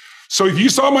 years. So if you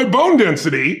saw my bone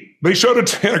density, they showed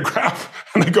it in a graph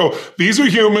and they go, these are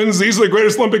humans. These are the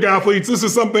greatest Olympic athletes. This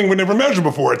is something we never measured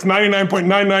before. It's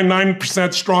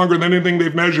 99.999% stronger than anything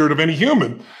they've measured of any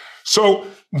human. So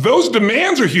those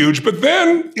demands are huge, but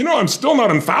then, I'm still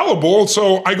not infallible.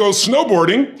 So I go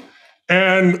snowboarding.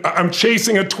 And I'm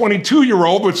chasing a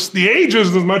 22-year-old, which the age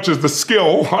isn't as much as the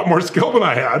skill, a lot more skill than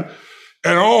I had.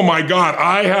 And oh my God,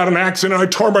 I had an accident. I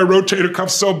tore my rotator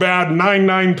cuff so bad,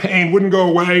 9 pain, wouldn't go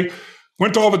away.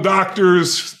 Went to all the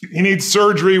doctors. You need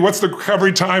surgery. What's the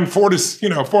recovery time? 4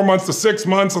 months to 6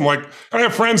 months. I'm like, I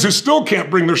have friends who still can't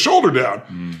bring their shoulder down.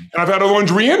 And I've had other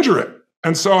ones re-injure it.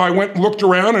 And so I went and looked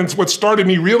around. And what started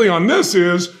me really on this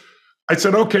is I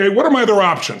said, okay, what are my other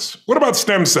options? What about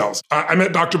stem cells? I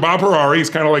met Dr. Bob Harari. He's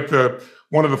kind of like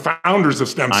one of the founders of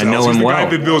stem cells. I know him He's the well. guy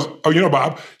that did those. Oh, you know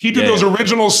Bob. He did those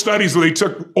original studies where they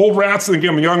took old rats and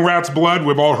gave them young rats blood.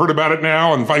 We've all heard about it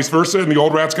now, and vice versa. And the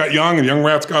old rats got young, and young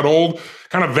rats got old.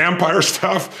 Kind of vampire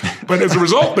stuff. But as a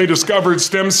result, they discovered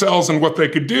stem cells and what they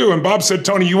could do. And Bob said,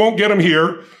 Tony, you won't get them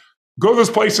here. Go to this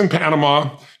place in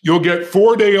Panama. You'll get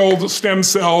 4-day-old stem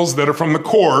cells that are from the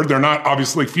cord. They're not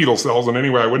obviously fetal cells in any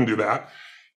way. I wouldn't do that.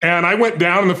 And I went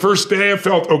down, and the first day I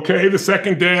felt okay. The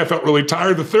second day I felt really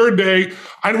tired. The third day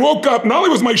I woke up, not only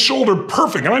was my shoulder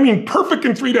perfect, and I mean perfect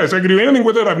in 3 days. I could do anything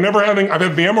with it. I've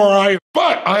had the MRI,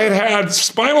 but I had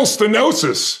spinal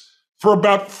stenosis for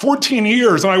about 14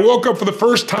 years. And I woke up for the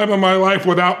first time in my life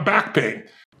without back pain.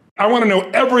 I want to know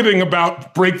everything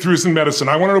about breakthroughs in medicine.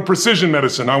 I want to know precision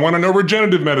medicine. I want to know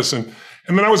regenerative medicine.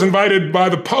 And then I was invited by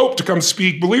the Pope to come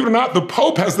speak. Believe it or not, the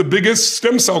Pope has the biggest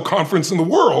stem cell conference in the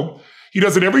world. He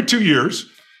does it every 2 years.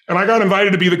 And I got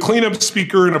invited to be the cleanup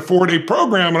speaker in a 4-day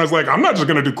program. And I was like, I'm not just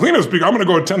going to do cleanup speaker. I'm going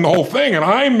to go attend the whole thing. And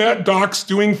I met docs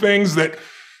doing things that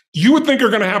you would think are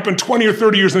going to happen 20 or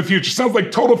 30 years in the future. Sounds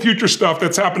like total future stuff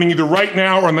that's happening either right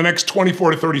now or in the next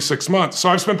 24 to 36 months. So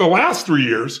I've spent the last 3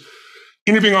 years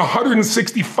interviewing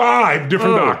 165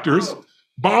 different doctors,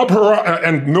 Bob Harari,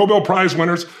 and Nobel Prize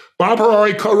winners. Bob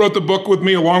Harari co-wrote the book with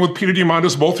me along with Peter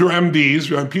Diamandis, both who are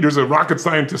MDs. Peter's a rocket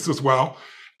scientist as well.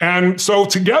 And so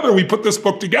together, we put this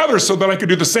book together so that I could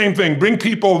do the same thing, bring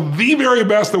people the very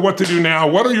best at what to do now.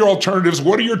 What are your alternatives?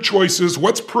 What are your choices?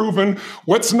 What's proven?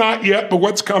 What's not yet, but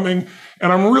what's coming?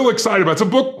 And I'm real excited about it. It's a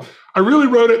book, I really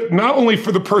wrote it not only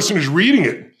for the person who's reading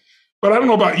it, but I don't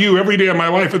know about you, every day of my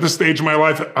life, at this stage of my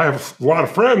life, I have a lot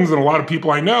of friends and a lot of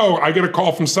people I know. I get a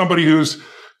call from somebody who's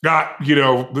got,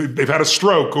 they've had a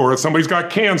stroke, or somebody's got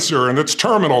cancer and it's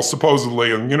terminal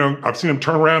supposedly. And, I've seen them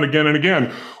turn around again and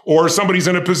again. Or somebody's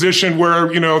in a position where,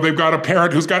 they've got a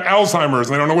parent who's got Alzheimer's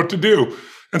and they don't know what to do.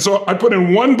 And so I put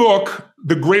in one book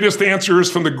the greatest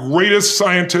answers from the greatest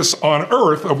scientists on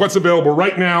earth of what's available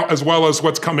right now, as well as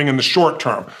what's coming in the short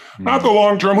term. Not the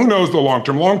long term. Who knows the long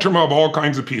term? Long term, I have all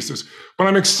kinds of pieces. But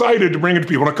I'm excited to bring it to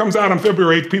people. When it comes out on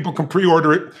February 8th, people can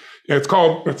pre-order it. It's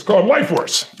called Life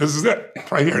Force. This is it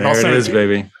right here. There it is,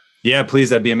 baby. Yeah, please.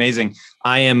 That'd be amazing.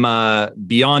 I am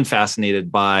beyond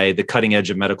fascinated by the cutting edge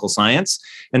of medical science.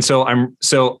 And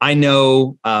so I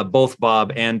know both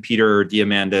Bob and Peter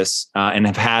Diamandis and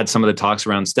have had some of the talks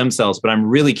around stem cells, but I'm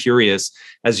really curious,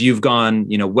 as you've gone,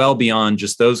 well beyond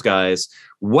just those guys,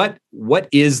 what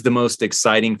is the most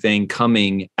exciting thing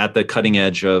coming at the cutting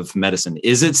edge of medicine?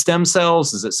 Is it stem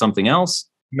cells? Is it something else?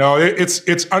 No,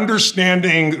 it's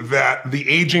understanding that the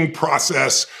aging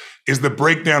process is the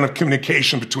breakdown of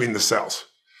communication between the cells.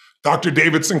 Dr.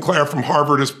 David Sinclair from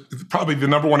Harvard is probably the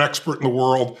number one expert in the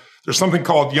world. There's something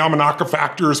called Yamanaka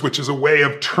factors, which is a way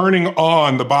of turning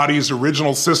on the body's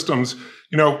original systems.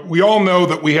 We all know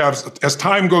that we have, as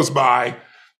time goes by,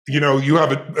 you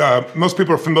have most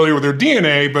people are familiar with their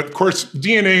DNA, but of course,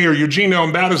 DNA or your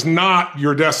genome, that is not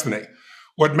your destiny.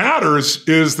 What matters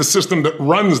is the system that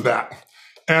runs that.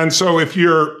 And so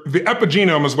the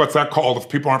epigenome is what's that called if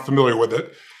people aren't familiar with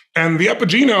it. And the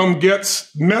epigenome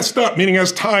gets messed up, meaning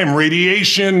as time,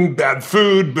 radiation, bad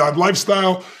food, bad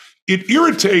lifestyle, it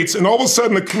irritates, and all of a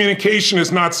sudden the communication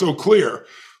is not so clear.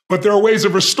 But there are ways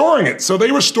of restoring it. So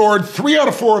they restored 3 out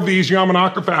of 4 of these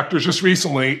Yamanaka factors just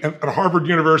recently at Harvard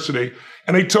University,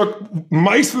 and they took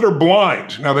mice that are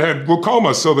blind. Now they had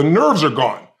glaucoma, so the nerves are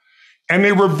gone. And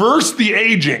they reversed the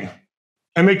aging,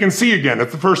 and they can see again.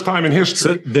 It's the first time in history.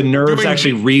 So the nerves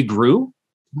actually regrew?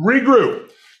 Regrew.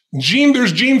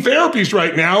 There's gene therapies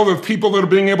right now of people that are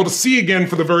being able to see again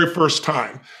for the very first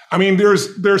time. I mean,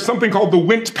 there's something called the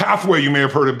Wnt pathway you may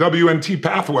have heard of, WNT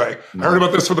pathway. I heard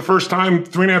about this for the first time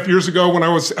 3.5 years ago when I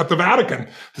was at the Vatican.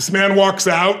 This man walks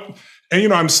out,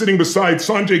 and I'm sitting beside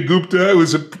Sanjay Gupta,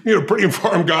 who's a pretty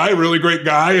informed guy, a really great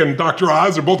guy, and Dr.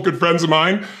 Oz are both good friends of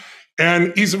mine.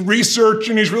 And he's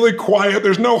researching, he's really quiet,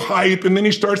 there's no hype, and then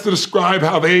he starts to describe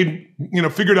how they,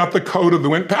 figured out the code of the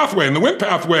Wnt pathway. And the Wnt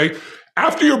pathway,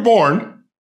 after you're born,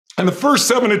 in the first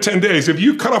 7 to 10 days, if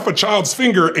you cut off a child's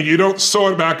finger and you don't sew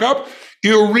it back up,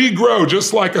 it'll regrow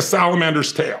just like a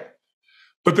salamander's tail.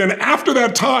 But then after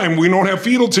that time, we don't have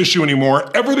fetal tissue anymore.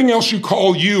 Everything else you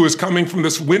call you is coming from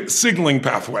this Wnt signaling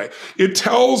pathway. It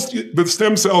tells the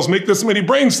stem cells, make this many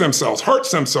brain stem cells, heart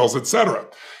stem cells, et cetera.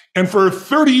 And for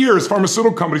 30 years,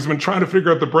 pharmaceutical companies have been trying to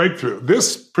figure out the breakthrough.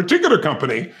 This particular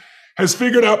company has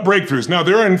figured out breakthroughs. Now,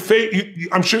 they're in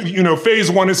I'm sure phase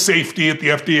 1 is safety at the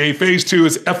FDA, phase 2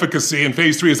 is efficacy, and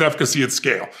phase 3 is efficacy at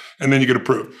scale, and then you get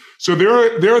approved. So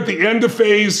they're at the end of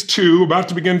phase 2, about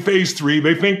to begin phase 3.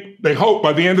 They hope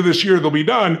by the end of this year they'll be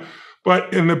done.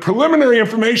 But in the preliminary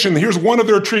information, here's one of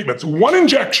their treatments, one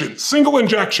injection, single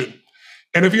injection.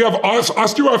 And if you have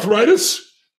osteoarthritis,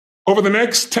 over the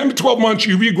next 10 to 12 months,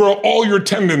 you regrow all your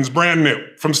tendons brand new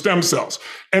from stem cells.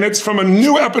 And it's from a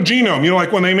new epigenome,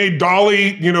 like when they made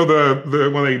Dolly,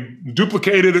 when they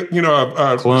duplicated,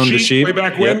 cloned the sheep way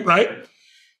back when, right?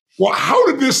 Well, how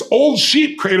did this old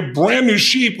sheep create a brand new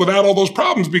sheep without all those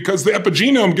problems? Because the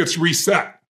epigenome gets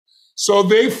reset. So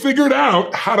they figured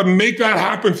out how to make that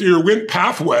happen through your Wnt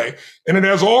pathway, and it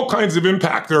has all kinds of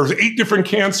impact. There's 8 different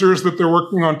cancers that they're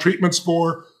working on treatments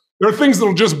for. There are things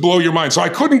that'll just blow your mind. So I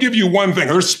couldn't give you one thing.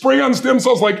 There's spray-on stem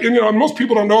cells, like, most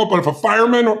people don't know it, but if a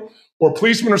fireman or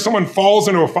policeman or someone falls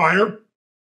into a fire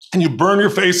and you burn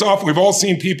your face off, we've all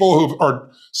seen people who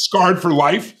are scarred for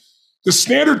life. The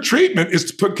standard treatment is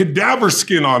to put cadaver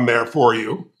skin on there for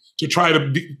you to try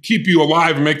to keep you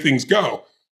alive and make things go.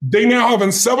 They now have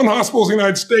in 7 hospitals in the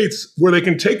United States where they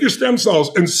can take your stem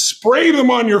cells and spray them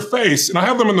on your face. And I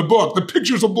have them in the book. The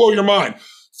pictures will blow your mind.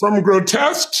 From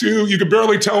grotesque to you could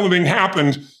barely tell anything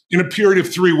happened in a period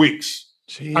of 3 weeks.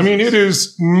 Jesus. I mean, it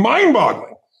is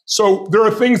mind-boggling. So there are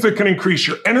things that can increase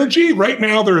your energy. Right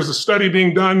now, there is a study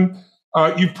being done.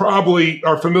 You probably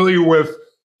are familiar with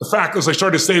the fact, as I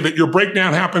started to say, that your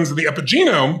breakdown happens in the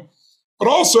epigenome, but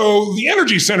also the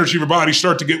energy centers of your body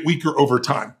start to get weaker over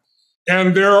time.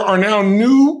 And there are now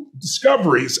new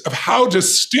discoveries of how to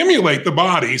stimulate the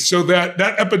body so that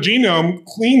that epigenome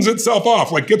cleans itself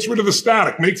off, like gets rid of the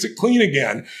static, makes it clean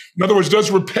again. In other words,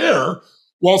 does repair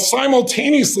while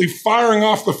simultaneously firing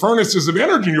off the furnaces of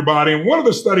energy in your body. And one of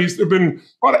the studies, there have been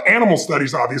a lot of animal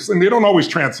studies, obviously, and they don't always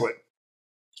translate.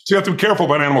 So you have to be careful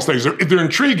about animal studies. They're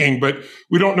intriguing, but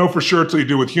we don't know for sure until you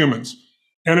do with humans.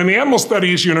 And in the animal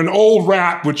studies, an old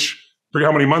rat, which I forget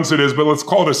how many months it is, but let's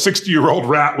call it a 60-year-old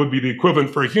rat would be the equivalent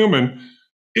for a human.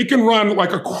 It can run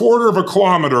like a quarter of a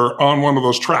kilometer on one of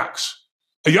those tracks.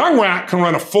 A young rat can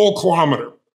run a full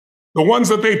kilometer. The ones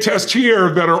that they test here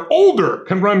that are older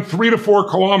can run 3 to 4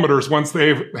 kilometers once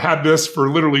they've had this for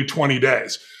literally 20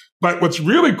 days. But what's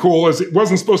really cool is it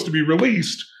wasn't supposed to be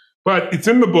released, but it's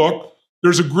in the book.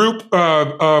 There's a group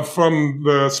from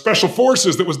the Special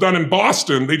Forces that was done in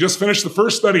Boston. They just finished the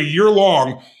first study a year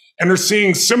long, and they're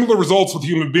seeing similar results with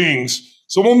human beings.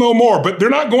 So we'll know more, but they're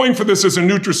not going for this as a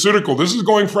nutraceutical. This is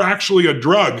going for actually a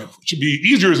drug, which should be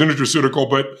easier as a nutraceutical,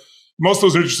 but most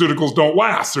of those nutraceuticals don't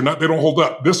last. They don't hold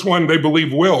up. This one, they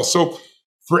believe, will. So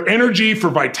for energy, for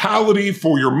vitality,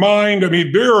 for your mind, I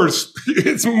mean,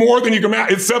 it's more than you can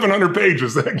imagine. It's 700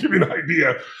 pages. That give you an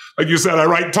idea. Like you said, I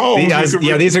write tomes.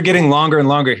 These are getting longer and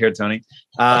longer here, Tony,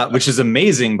 which is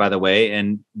amazing, by the way.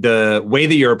 And the way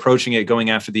that you're approaching it, going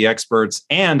after the experts,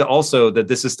 and also that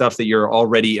this is stuff that you're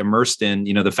already immersed in,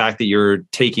 the fact that you're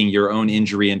taking your own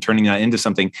injury and turning that into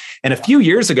something. And a few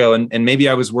years ago, and maybe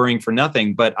I was worrying for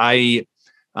nothing, but I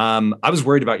was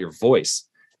worried about your voice.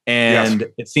 And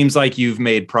It seems like you've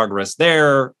made progress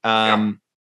there.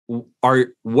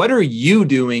 What are you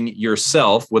doing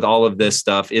yourself with all of this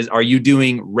stuff? Are you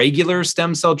doing regular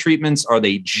stem cell treatments? Are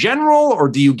they general, or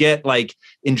do you get like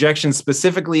injections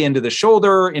specifically into the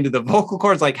shoulder, into the vocal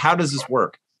cords? Like, how does this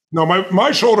work? No,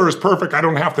 my shoulder is perfect. I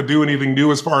don't have to do anything new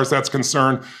as far as that's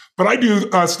concerned. But I do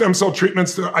stem cell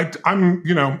treatments.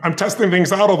 I'm testing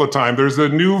things out all the time. There's a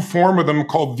new form of them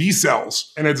called V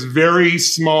cells, and it's very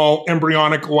small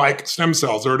embryonic-like stem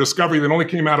cells. They're a discovery that only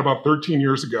came out about 13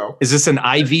 years ago. Is this an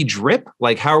IV drip?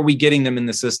 Like, how are we getting them in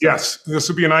the system? Yes, this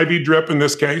would be an IV drip in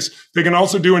this case. They can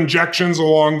also do injections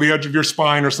along the edge of your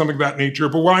spine or something of that nature.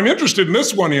 But what I'm interested in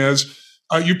this one is,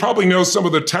 you probably know some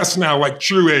of the tests now, like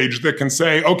True Age, that can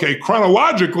say, okay,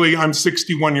 chronologically, I'm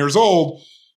 61 years old,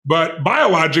 but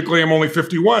biologically, I'm only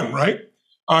 51, right?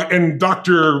 And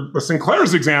Dr.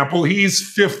 Sinclair's example, he's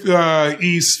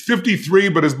 53,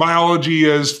 but his biology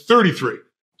is 33.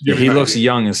 Yeah, he looks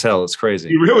young as hell. It's crazy.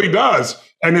 He really does.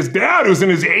 And his dad, who's in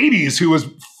his 80s, who was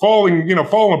falling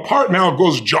apart, now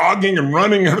goes jogging and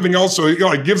running and everything else. So he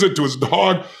gives it to his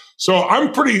dog. So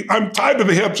I'm tied to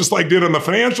the hip, just like I did on the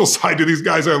financial side to these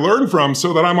guys I learned from,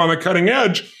 so that I'm on the cutting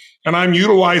edge and I'm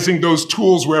utilizing those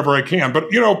tools wherever I can. But,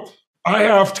 I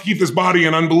have to keep this body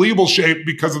in unbelievable shape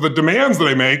because of the demands that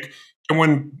I make. And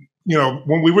when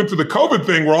we went through the COVID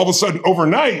thing, where all of a sudden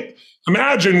overnight,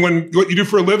 imagine when what you do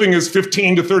for a living is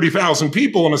 15 to 30,000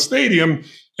 people in a stadium,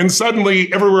 and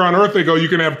suddenly everywhere on earth they go, you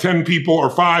can have 10 people or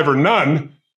 5 or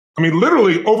none. I mean,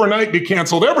 literally overnight, they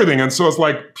canceled everything. And so it's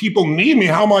like, people need me.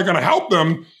 How am I going to help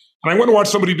them? And I went to watch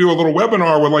somebody do a little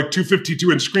webinar with like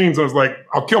 252-inch screens. I was like,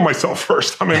 I'll kill myself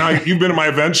first. I mean, you've been to my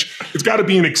events. It's got to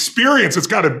be an experience. It's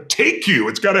got to take you.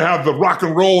 It's got to have the rock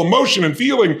and roll emotion and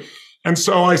feeling. And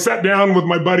so I sat down with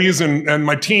my buddies and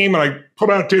my team, and I put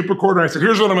out a tape recorder, and I said,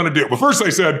 here's what I'm going to do. Well, first I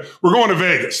said, we're going to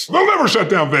Vegas. They'll never shut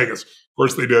down Vegas. Of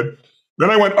course they did. Then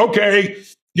I went, okay,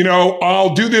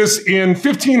 I'll do this in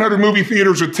 1,500 movie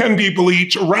theaters with 10 people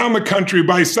each around the country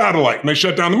by satellite. And they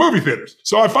shut down the movie theaters.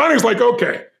 So I finally was like,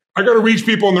 okay, I got to reach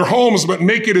people in their homes, but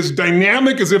make it as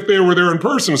dynamic as if they were there in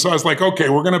person. So I was like, okay,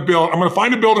 I'm going to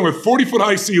find a building with 40-foot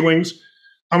high ceilings.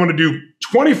 I'm going to do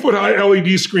 20-foot high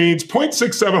LED screens,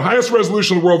 0.67, highest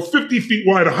resolution in the world, 50 feet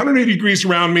wide, 180 degrees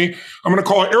around me. I'm going to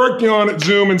call Eric Dion at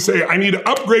Zoom and say, I need to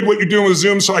upgrade what you're doing with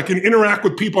Zoom so I can interact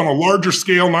with people on a larger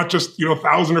scale, not just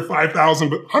 1,000 or 5,000,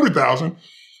 but 100,000.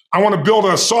 I want to build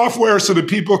a software so that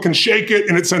people can shake it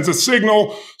and it sends a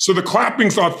signal. So the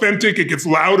clapping's authentic. It gets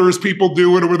louder as people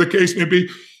do it, or whatever the case may be.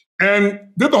 And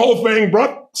did the whole thing,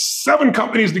 brought 7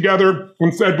 companies together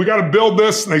and said, we got to build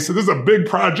this. And they said, this is a big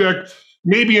project.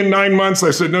 Maybe in 9 months.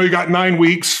 I said, no, you got 9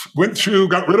 weeks. Went through,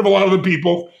 got rid of a lot of the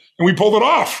people, and we pulled it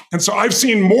off. And so I've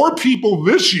seen more people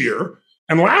this year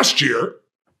and last year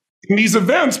in these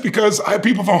events because I have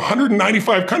people from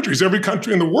 195 countries, every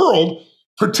country in the world,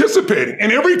 participating.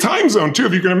 And every time zone, too,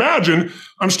 if you can imagine.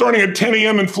 I'm starting at 10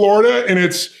 a.m. in Florida, and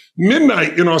it's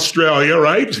midnight in Australia,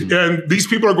 right? Mm-hmm. And these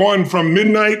people are going from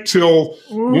midnight till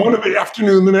 1 in the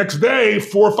afternoon the next day,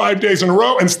 4 or 5 days in a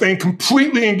row, and staying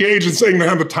completely engaged and saying they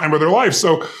have the time of their life.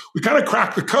 So we kind of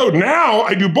cracked the code. Now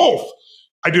I do both.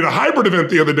 I did a hybrid event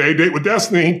the other day, Date with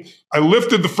Destiny. I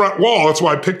lifted the front wall. That's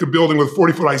why I picked a building with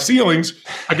 40-foot high ceilings.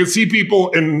 I could see people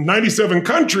in 97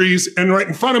 countries, and right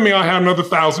in front of me, I had another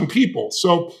 1,000 people.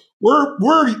 So we're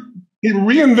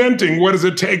reinventing what does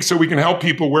it take so we can help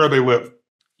people where they live.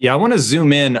 Yeah, I want to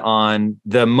zoom in on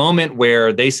the moment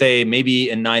where they say maybe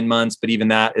in 9 months, but even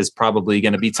that is probably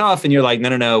going to be tough. And you're like,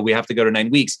 no, we have to go to 9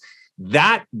 weeks.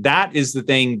 That is the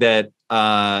thing that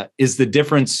is the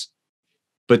difference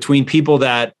between people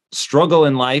that struggle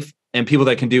in life and people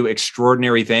that can do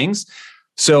extraordinary things.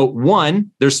 So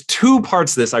one, there's 2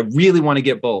 parts to this. I really want to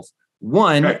get both.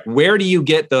 One, okay. Where do you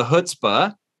get the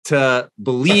chutzpah to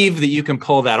believe that you can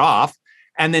pull that off?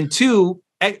 And then 2,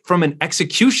 from an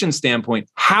execution standpoint,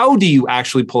 how do you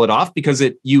actually pull it off? Because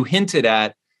you hinted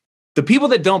at the people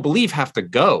that don't believe have to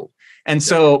go. And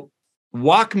so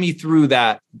walk me through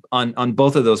that on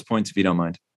both of those points, if you don't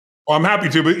mind. Well, I'm happy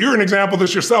to, but you're an example of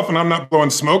this yourself, and I'm not blowing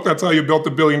smoke. That's how you built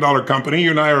a $1 billion company. You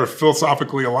and I are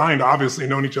philosophically aligned, obviously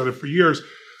known each other for years.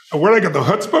 And where did I get the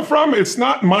chutzpah from? It's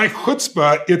not my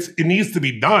chutzpah. It needs to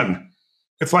be done.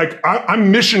 It's like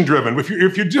I'm mission driven. If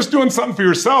you're just doing something for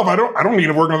yourself, I don't need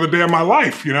to work another day of my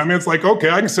life. You know what I mean? It's like, okay,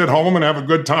 I can sit home and have a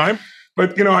good time,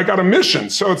 but I got a mission.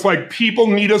 So it's like people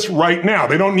need us right now.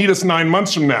 They don't need us 9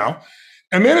 months from now.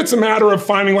 And then it's a matter of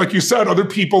finding, like you said, other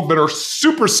people that are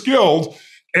super skilled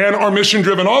and are mission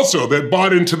driven also, that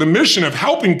bought into the mission of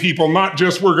helping people, not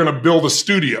just we're going to build a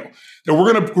studio. That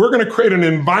we're going to create an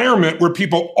environment where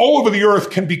people all over the earth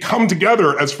can become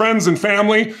together as friends and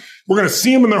family. We're going to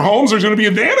see them in their homes. There's going to be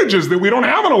advantages that we don't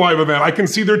have in a live event. I can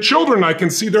see their children. I can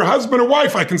see their husband or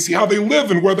wife. I can see how they live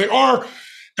and where they are.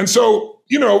 And so,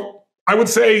 I would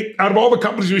say out of all the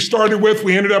companies we started with,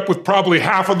 we ended up with probably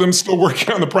half of them still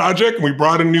working on the project, and we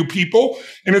brought in new people.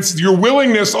 And it's your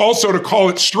willingness also to call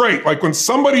it straight. Like when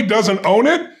somebody doesn't own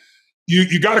it,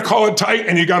 you got to call it tight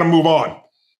and you got to move on.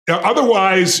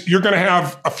 Otherwise, you're going to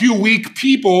have a few weak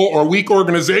people or weak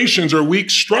organizations or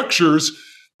weak structures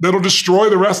that'll destroy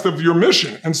the rest of your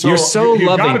mission. And so you've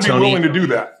got to be willing to do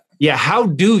that. Yeah. How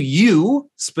do you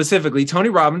specifically, Tony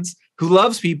Robbins, who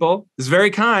loves people, is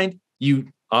very kind, you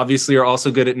obviously are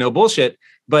also good at no bullshit,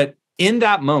 but in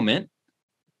that moment,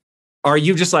 are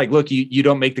you just like, look, you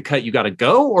don't make the cut, you got to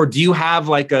go? Or do you have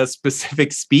like a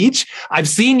specific speech? I've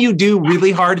seen you do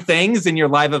really hard things in your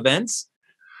live events,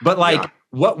 but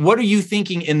what are you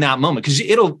thinking in that moment? Because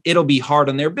it'll be hard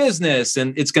on their business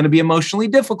and it's going to be emotionally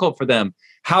difficult for them.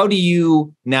 How do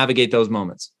you navigate those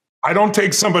moments? I don't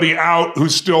take somebody out who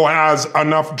still has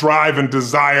enough drive and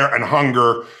desire and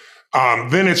hunger.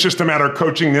 Then it's just a matter of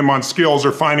coaching them on skills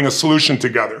or finding a solution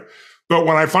together. But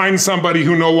when I find somebody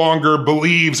who no longer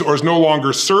believes or is no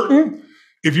longer certain,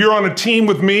 if you're on a team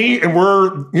with me and we're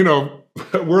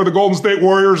the Golden State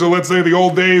Warriors, or let's say the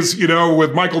old days,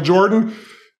 with Michael Jordan,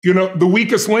 the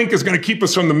weakest link is going to keep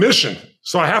us from the mission.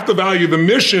 So I have to value the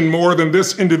mission more than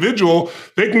this individual.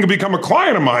 They can become a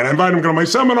client of mine. I invite them to go to my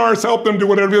seminars, help them do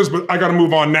whatever it is, but I got to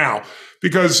move on now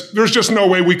because there's just no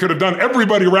way we could have done.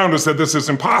 Everybody around us said this is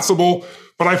impossible,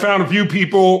 but I found a few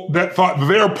people that thought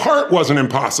their part wasn't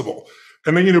impossible.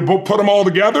 And then, put them all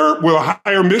together with a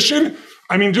higher mission.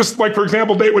 I mean, just like, for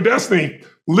example, Date with Destiny,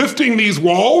 lifting these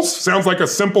walls sounds like a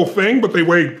simple thing, but they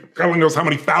weigh God only knows how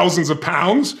many thousands of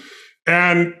pounds.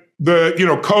 And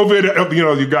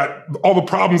COVID, you got all the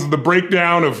problems of the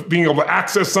breakdown of being able to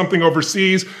access something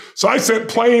overseas. So I sent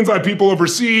planes on people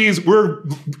overseas. We're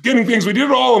getting things. We did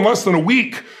it all in less than a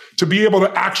week to be able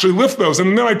to actually lift those.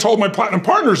 And then I told my platinum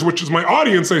partners, which is my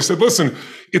audience, I said, listen,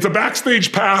 it's a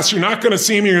backstage pass. You're not going to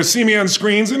see me. You're going to see me on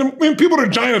screens. And when people at a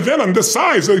giant event on this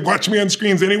size, they watch me on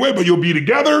screens anyway, but you'll be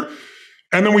together.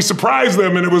 And then we surprised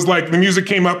them, and it was like the music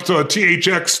came up to a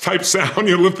THX type sound,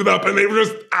 lifted up, and they were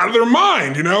just out of their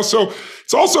mind, So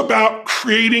it's also about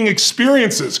creating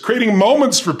experiences, creating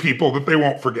moments for people that they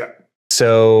won't forget.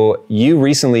 So you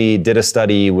recently did a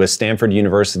study with Stanford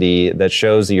University that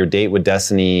shows that your Date with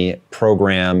Destiny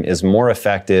program is more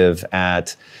effective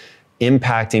at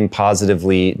impacting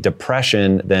positively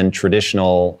depression than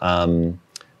traditional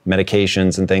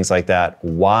medications and things like that.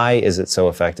 Why is it so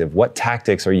effective? What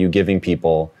tactics are you giving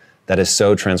people that is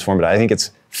so transformative? I think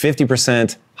it's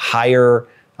 50% higher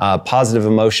positive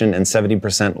emotion and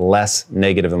 70% less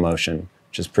negative emotion,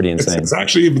 which is pretty insane. It's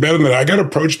actually even better than that. I got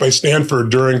approached by Stanford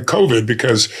during COVID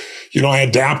because, I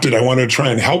adapted. I wanted to try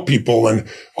and help people. And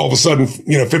all of a sudden,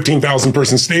 15,000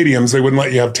 person stadiums, they wouldn't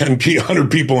let you have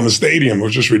 100 people in a stadium. It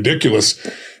was just ridiculous.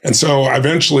 And so I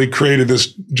eventually created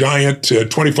this giant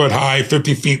 20 foot high,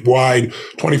 50 feet wide,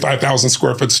 25,000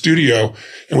 square foot studio.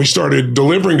 And we started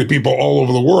delivering to people all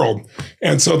over the world.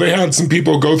 And so they had some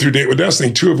people go through Date with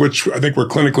Destiny, 2 of which I think were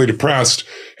clinically depressed.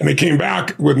 And they came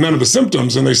back with none of the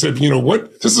symptoms. And they said,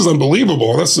 what? This is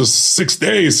unbelievable. This is 6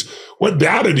 days. What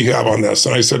data do you have on this?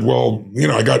 And I said, well,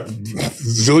 I got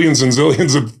zillions and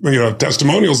zillions of,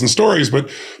 testimonials and stories, but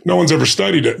no one's ever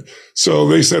studied it. So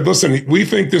they said, listen, we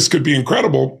think this could be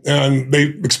incredible. And they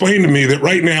explained to me that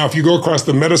right now, if you go across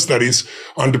the meta studies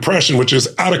on depression, which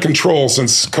is out of control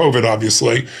since COVID,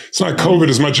 obviously, it's not COVID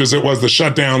as much as it was the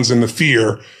shutdowns and the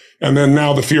fear. And then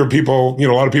now the fear of people, a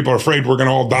lot of people are afraid we're going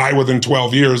to all die within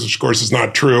 12 years, which of course is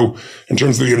not true in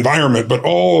terms of the environment. But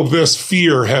all of this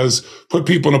fear has put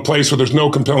people in a place where there's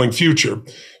no compelling future.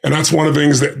 And that's one of the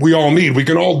things that we all need. We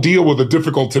can all deal with the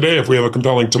difficult today if we have a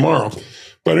compelling tomorrow.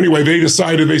 But anyway, they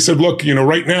said, look,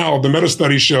 right now the meta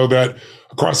studies show that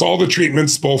across all the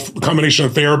treatments, both a combination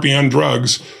of therapy and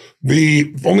drugs,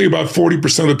 only about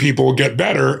 40% of the people get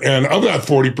better. And of that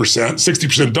 40%,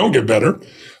 60% don't get better.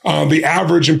 The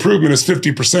average improvement is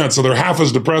 50%. So they're half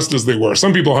as depressed as they were.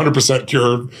 Some people 100%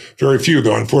 cure, very few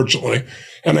though, unfortunately.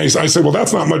 And I said, well,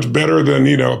 that's not much better than,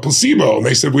 a placebo. And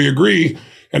they said, we agree.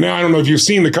 And now I don't know if you've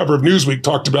seen the cover of Newsweek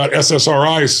talked about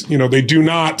SSRIs. They do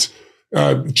not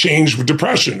change with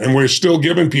depression. And we're still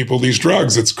giving people these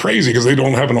drugs. It's crazy because they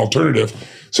don't have an alternative.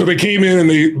 So they came in and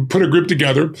they put a group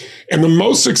together. And the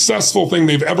most successful thing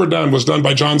they've ever done was done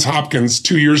by Johns Hopkins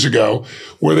 2 years ago,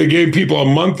 where they gave people a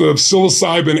month of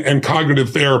psilocybin and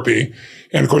cognitive therapy.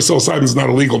 And of course, psilocybin is not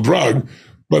a legal drug.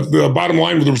 But the bottom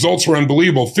line, the results were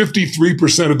unbelievable.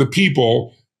 53% of the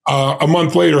people a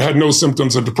month later had no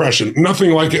symptoms of depression.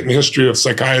 Nothing like it in the history of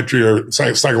psychiatry or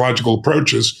psychological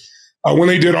approaches. When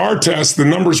they did our test, the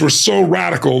numbers were so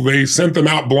radical, they sent them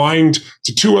out blind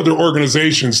to 2 other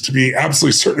organizations to be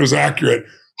absolutely certain it was accurate.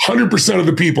 100% of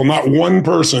the people, not one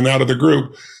person out of the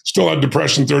group, still had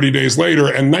depression 30 days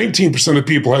later, and 19% of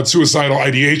people had suicidal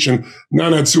ideation.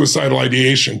 None had suicidal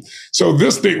ideation. So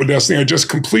this Date with Destiny I just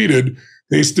completed,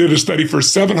 they did a study for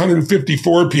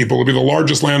 754 people. It'll be the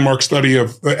largest landmark study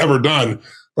I've ever done.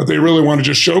 But they really want to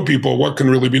just show people what can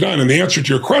really be done. And the answer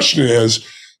to your question is,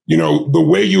 the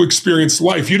way you experience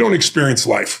life, you don't experience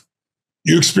life.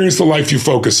 You experience the life you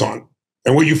focus on.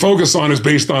 And what you focus on is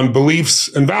based on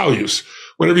beliefs and values.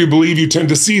 Whatever you believe, you tend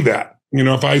to see that.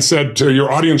 If I said to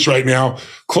your audience right now,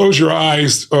 close your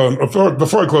eyes,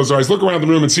 before I close your eyes, look around the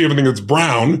room and see everything that's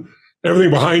brown, everything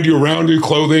behind you, around you,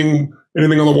 clothing,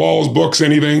 anything on the walls, books,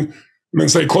 anything. And then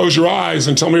say, close your eyes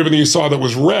and tell me everything you saw that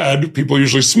was red. People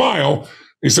usually smile.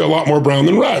 They say a lot more brown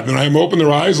than red. Then I have them open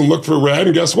their eyes and look for red.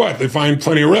 And guess what? They find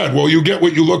plenty of red. Well, you get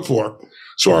what you look for.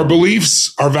 So our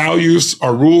beliefs, our values,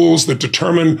 our rules that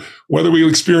determine whether we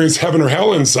experience heaven or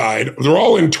hell inside, they're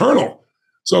all internal.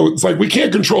 So it's like we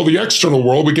can't control the external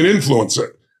world. We can influence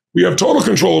it. We have total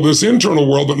control of this internal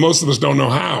world, but most of us don't know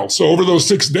how. So over those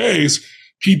 6 days,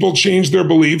 people change their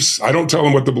beliefs. I don't tell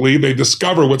them what to believe. They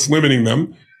discover what's limiting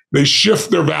them. They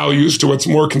shift their values to what's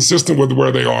more consistent with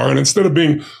where they are. And instead of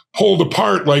being pulled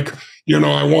apart, like,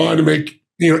 I want to make,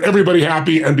 everybody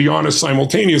happy and be honest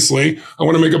simultaneously. I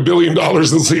want to make $1 billion and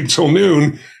sleep till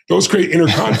noon. Those create inner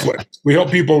conflict. We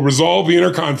help people resolve the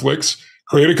inner conflicts,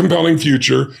 create a compelling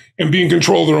future, and be in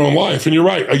control of their own life. And you're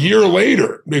right. A year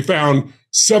later, they found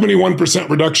 71%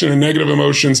 reduction in negative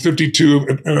emotions, 52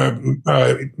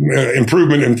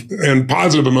 improvement in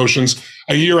positive emotions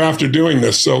a year after doing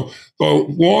this. So the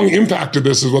long impact of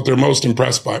this is what they're most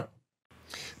impressed by.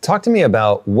 Talk to me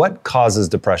about what causes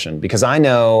depression, because I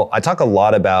know I talk a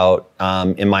lot about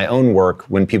in my own work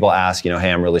when people ask, hey,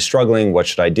 I'm really struggling. What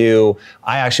should I do?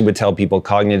 I actually would tell people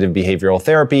cognitive behavioral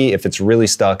therapy. If it's really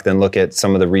stuck, then look at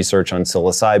some of the research on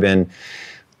psilocybin,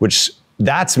 which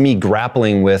that's me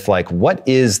grappling with what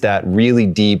is that really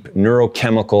deep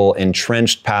neurochemical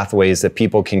entrenched pathways that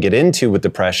people can get into with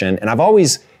depression. And I've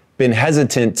always been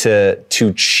hesitant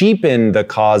to cheapen the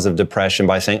cause of depression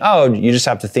by saying, oh, you just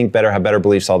have to think better, have better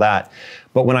beliefs, all that.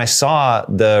 But when I saw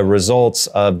the results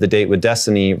of the Date with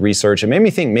Destiny research, it made me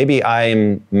think maybe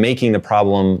I'm making the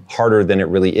problem harder than it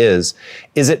really is.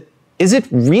 Is it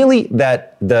really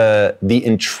that the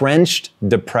entrenched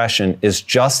depression is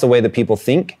just the way that people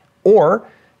think? Or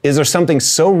is there something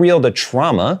so real to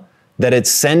trauma that it's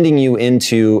sending you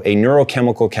into a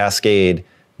neurochemical cascade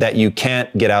that you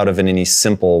can't get out of in any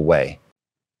simple way?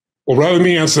 Well, rather than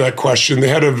me answer that question, the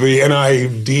head of the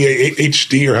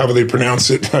NIDHD, or however they pronounce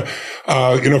it,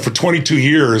 for 22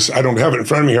 years, I don't have it in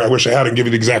front of me here. I wish I had it and give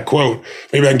you the exact quote.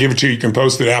 Maybe I can give it to you. You can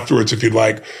post it afterwards if you'd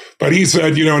like. But he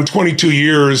said, in 22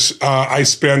 years, I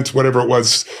spent whatever it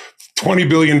was, $20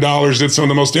 billion, did some of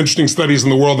the most interesting studies in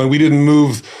the world, and we didn't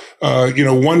move,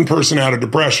 one person out of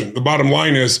depression. The bottom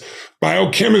line is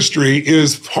biochemistry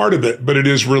is part of it, but it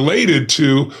is related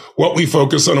to what we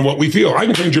focus on and what we feel. I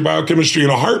can change your biochemistry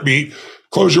in a heartbeat.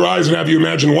 Close your eyes and have you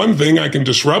imagine one thing. I can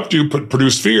disrupt you,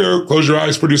 produce fear. Close your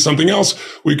eyes, produce something else.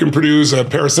 We can produce a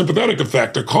parasympathetic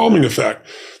effect, a calming effect.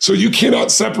 So you cannot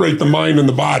separate the mind and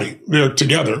the body. They're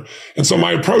together. And so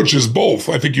my approach is both.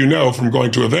 I think from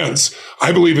going to events.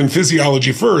 I believe in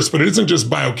physiology first, but it isn't just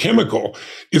biochemical.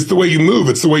 It's the way you move.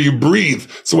 It's the way you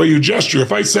breathe. It's the way you gesture.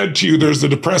 If I said to you, there's a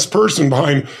depressed person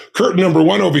behind curtain number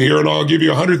 1 over here, and I'll give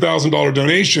you a $100,000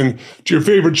 donation to your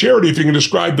favorite charity if you can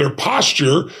describe their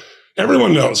posture,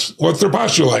 everyone knows. What's their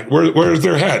posture like? Where's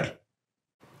their head?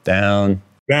 Down.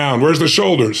 Where's the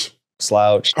shoulders?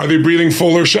 Slouched. Are they breathing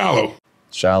full or shallow?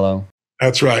 Shallow.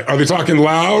 That's right. Are they talking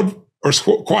loud or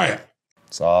quiet?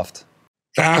 Soft.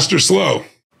 Fast or slow?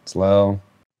 Slow.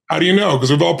 How do you know?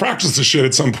 Because we've all practiced this shit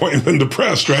at some point and been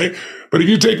depressed, right? But if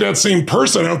you take that same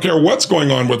person, I don't care what's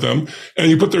going on with them, and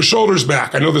you put their shoulders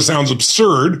back, I know this sounds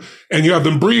absurd, and you have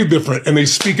them breathe different, and they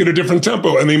speak at a different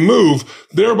tempo, and they move,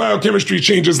 their biochemistry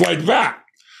changes like that.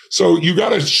 So you got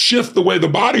to shift the way the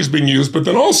body's being used, but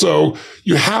then also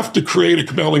you have to create a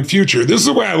compelling future. This is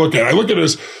the way I look at it. I look at it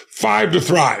as 5 to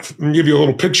thrive. I'm going to give you a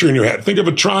little picture in your head. Think of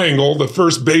a triangle, the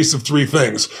first base of 3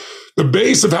 things. The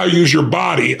base of how you use your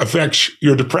body affects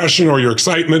your depression or your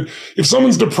excitement. If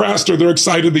someone's depressed or they're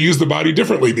excited, they use the body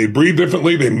differently. They breathe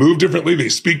differently. They move differently. They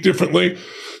speak differently.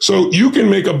 So you can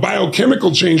make a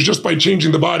biochemical change just by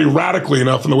changing the body radically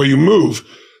enough in the way you move.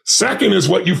 Second is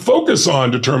what you focus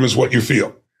on determines what you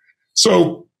feel.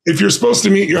 So if you're supposed to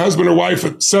meet your husband or wife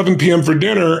at 7 p.m. for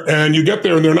dinner and you get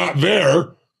there and they're not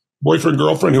there, boyfriend,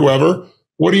 girlfriend, whoever,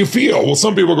 what do you feel? Well,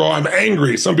 some people go, I'm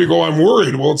angry. Some people go, I'm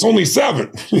worried. Well, it's only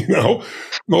 7, Well,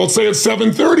 let's say it's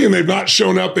 7:30 and they've not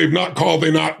shown up. They've not called.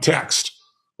 They've not texted.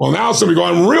 Well, now somebody go,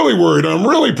 I'm really worried. I'm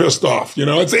really pissed off.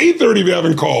 It's 8:30. They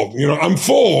haven't called. I'm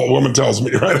full. A woman tells me,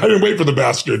 right? I didn't wait for the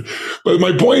bastard. But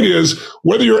my point is,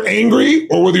 whether you're angry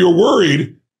or whether you're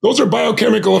worried, those are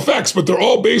biochemical effects, but they're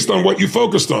all based on what you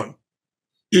focused on.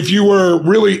 If you were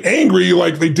really angry,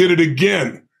 like they did it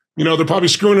again, they're probably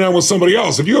screwing around with somebody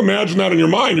else. If you imagine that in your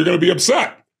mind, you're going to be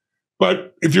upset.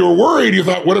 But if you were worried, you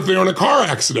thought, what if they're in a car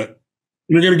accident?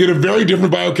 You're going to get a very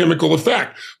different biochemical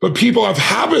effect. But people have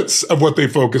habits of what they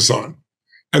focus on.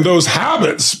 And those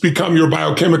habits become your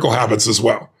biochemical habits as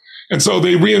well. And so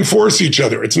they reinforce each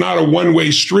other. It's not a one-way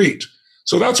street.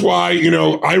 So that's why,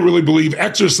 I really believe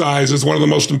exercise is one of the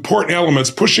most important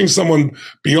elements, pushing someone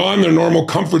beyond their normal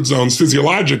comfort zones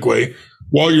physiologically,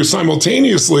 while you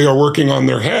simultaneously are working on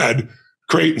their head,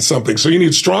 creating something. So you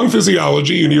need strong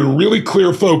physiology. You need a really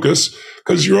clear focus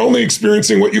because you're only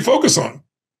experiencing what you focus on.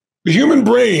 The human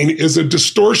brain is a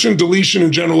distortion, deletion,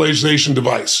 and generalization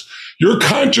device. Your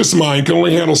conscious mind can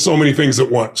only handle so many things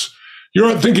at once. You're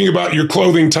not thinking about your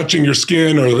clothing touching your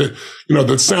skin or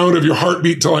the sound of your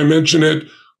heartbeat till I mention it,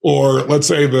 or let's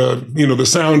say the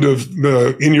sound of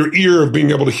in your ear of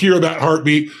being able to hear that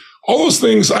heartbeat. All those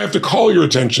things I have to call your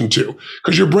attention to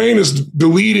because your brain is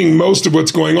deleting most of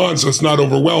what's going on so it's not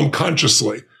overwhelmed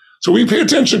consciously. So we pay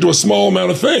attention to a small amount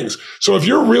of things. So if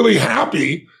you're really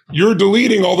happy, you're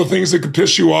deleting all the things that could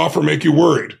piss you off or make you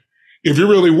worried. If you're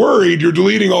really worried, you're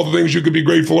deleting all the things you could be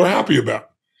grateful or happy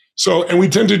about. So, and we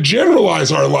tend to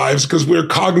generalize our lives because we're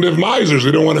cognitive misers.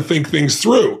 We don't want to think things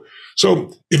through.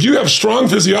 So if you have strong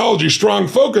physiology, strong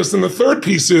focus, then the third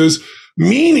piece is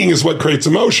meaning is what creates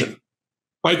emotion.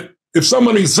 Like if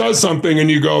somebody says something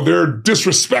and you go, they're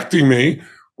disrespecting me,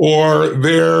 or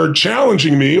they're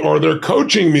challenging me, or they're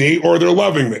coaching me, or they're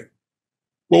loving me.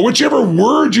 Well, whichever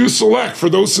word you select for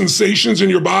those sensations in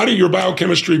your body, your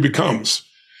biochemistry becomes.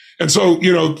 And so,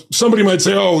 somebody might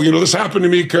say, oh, this happened to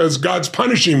me because God's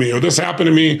punishing me, or this happened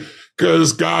to me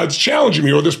because God's challenging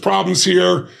me, or this problem's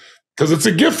here because it's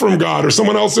a gift from God, or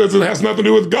someone else says it has nothing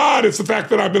to do with God. It's the fact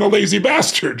that I've been a lazy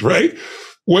bastard, right?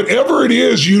 Whatever it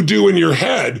is you do in your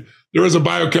head, there is a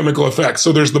biochemical effect.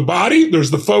 So there's the body,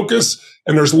 there's the focus,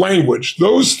 and there's language.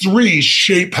 Those three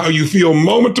shape how you feel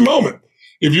moment to moment.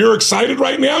 If you're excited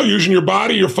right now, using your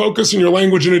body, your focus, and your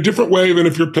language in a different way than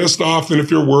if you're pissed off, than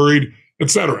if you're worried,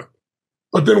 etc.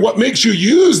 But then what makes you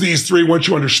use these three once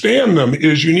you understand them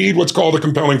is you need what's called a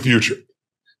compelling future.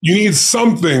 You need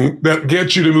something that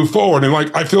gets you to move forward. And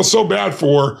I feel so bad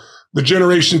for the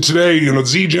generation today,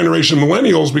 Z generation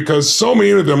millennials, because so many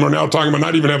of them are now talking about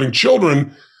not even having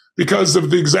children because of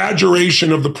the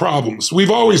exaggeration of the problems.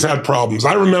 We've always had problems.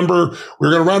 I remember we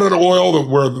were going to run out of oil,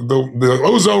 where the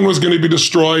ozone was going to be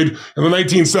destroyed in the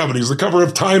 1970s, the cover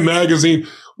of Time magazine.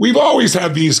 We've always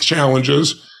had these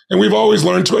challenges, and we've always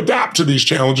learned to adapt to these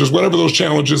challenges, whatever those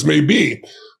challenges may be.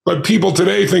 But people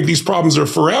today think these problems are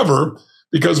forever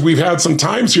because we've had some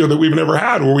times here that we've never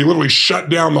had where we literally shut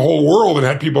down the whole world and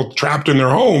had people trapped in their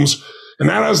homes. And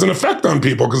that has an effect on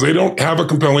people because they don't have a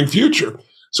compelling future.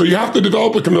 So you have to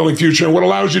develop a compelling future. And what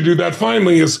allows you to do that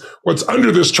finally is what's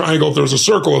under this triangle. If there's a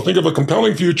circle, think of a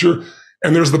compelling future,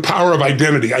 and there's the power of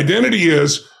identity. Identity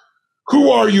is, who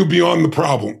are you beyond the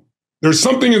problem? There's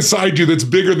something inside you that's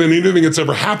bigger than anything that's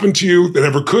ever happened to you, that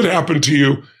ever could happen to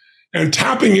you. And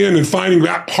tapping in and finding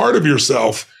that part of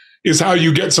yourself is how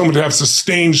you get someone to have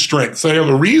sustained strength. They have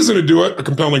a reason to do it, a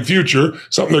compelling future,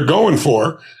 something they're going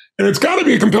for. And it's got to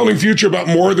be a compelling future about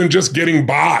more than just getting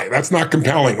by. That's not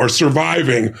compelling, or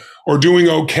surviving, or doing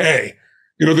okay.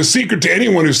 The secret to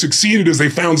anyone who succeeded is they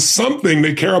found something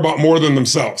they care about more than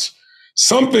themselves,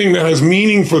 something that has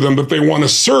meaning for them that they want to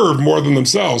serve more than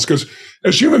themselves. Because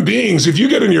as human beings, if you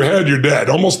get in your head, you're dead.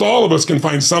 Almost all of us can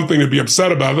find something to be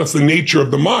upset about. That's the nature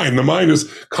of the mind. The mind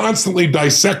is constantly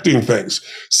dissecting things,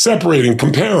 separating,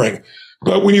 comparing.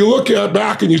 But when you look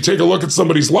back and you take a look at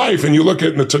somebody's life and you look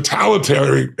at the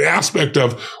totalitarian aspect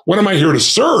of what am I here to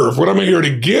serve? What am I here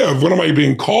to give? What am I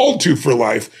being called to for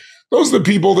life? Those are the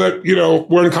people that,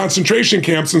 were in concentration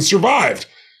camps and survived.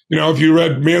 If you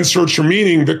read Man's Search for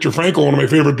Meaning, Viktor Frankl, one of my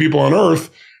favorite people on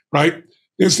earth, right?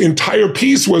 His entire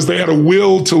piece was they had a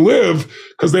will to live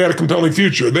because they had a compelling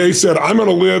future. They said, I'm going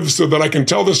to live so that I can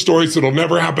tell this story so it'll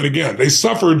never happen again. They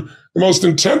suffered the most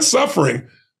intense suffering,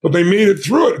 but they made it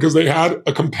through it because they had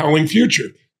a compelling future.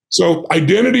 So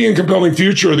identity and compelling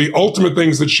future are the ultimate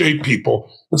things that shape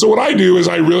people. And so what I do is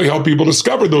I really help people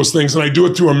discover those things, and I do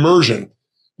it through immersion,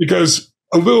 because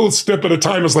a little step at a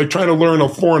time is like trying to learn a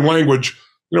foreign language.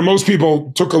 Most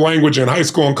people took a language in high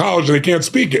school and college and they can't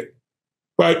speak it.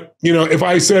 But, if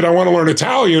I said, I want to learn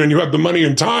Italian and you have the money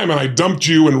and time, and I dumped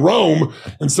you in Rome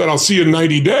and said, I'll see you in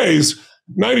 90 days,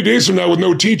 90 days from now with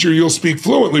no teacher, you'll speak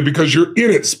fluently because you're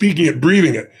in it, speaking it,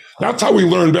 breathing it. That's how we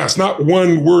learn best, not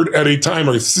one word at a time.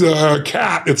 Or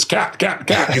cat, it's cat,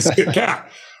 you say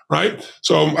cat, right?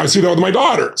 So I see that with my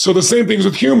daughter. So the same things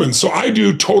with humans. So I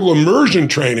do total immersion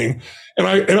training. And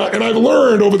I've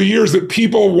learned over the years that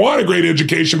people want a great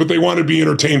education, but they want to be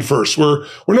entertained first. We're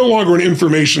no longer an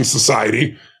information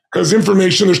society, because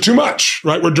information, there's too much,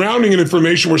 right? We're drowning in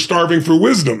information. We're starving for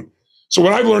wisdom. So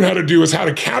what I've learned how to do is how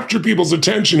to capture people's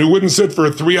attention who wouldn't sit for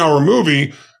a 3-hour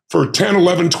movie for 10,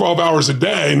 11, 12 hours a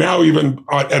day, now even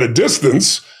at a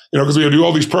distance, because we do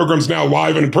all these programs now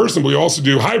live and in person, but we also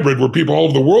do hybrid where people all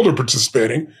over the world are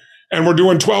participating. And we're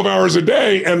doing 12 hours a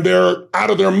day, and they're out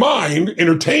of their mind,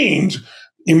 entertained,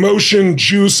 emotion,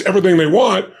 juice, everything they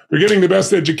want. They're getting the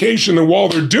best education. And while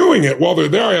they're doing it, while they're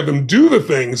there, I have them do the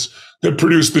things that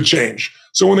produce the change.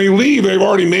 So when they leave, they've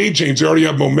already made change. They already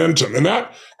have momentum. And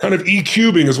that kind of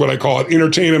E-cubing is what I call it.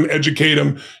 Entertain them, educate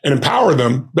them, and empower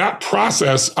them. That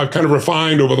process I've kind of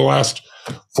refined over the last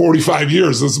 45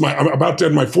 years. I'm about to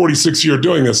end my 46th year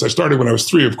doing this. I started when I was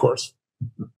 3, of course.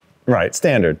 Right.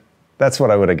 Standard. That's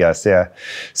what I would have guessed. Yeah.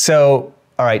 So,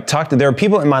 all right. There are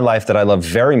people in my life that I love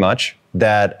very much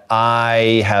that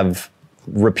I have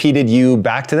repeated you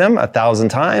back to them 1,000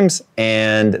 times,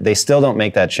 and they still don't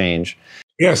make that change.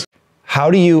 Yes.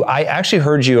 I actually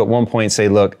heard you at one point say,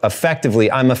 look,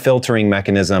 effectively, I'm a filtering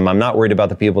mechanism. I'm not worried about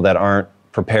the people that aren't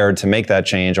prepared to make that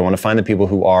change. I want to find the people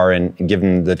who are and give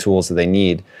them the tools that they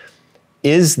need.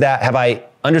 Have I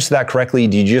understood that correctly?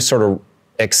 Do you just sort of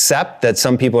accept that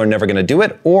some people are never going to do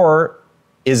it? Or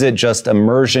is it just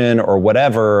immersion or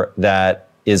whatever that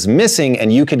is missing,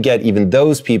 and you could get even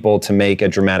those people to make a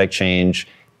dramatic change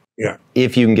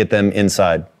if you can get them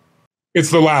inside? It's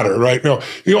the latter, right? No,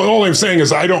 all I'm saying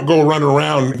is I don't go running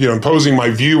around, imposing my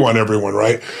view on everyone,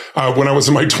 right? When I was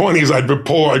in my 20s,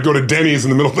 I'd go to Denny's in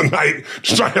the middle of the night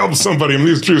to try to help somebody. And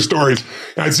these true stories.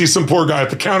 And I'd see some poor guy at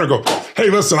the counter go, hey,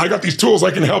 listen, I got these tools.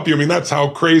 I can help you. I mean, that's how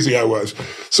crazy I was.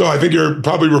 So I think you're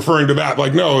probably referring to that.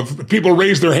 Like, no, if people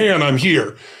raise their hand, I'm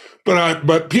here.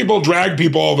 But people drag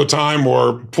people all the time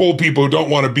or pull people who don't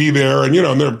want to be there. And,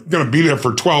 and they're going to be there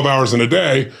for 12 hours in a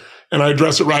day. And I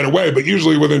address it right away. But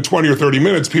usually within 20 or 30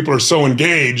 minutes, people are so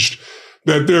engaged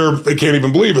that they can't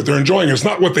even believe it. They're enjoying it. It's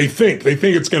not what they think. They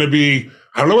think it's going to be,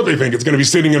 I don't know what they think. It's going to be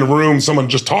sitting in a room, someone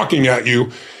just talking at you.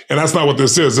 And that's not what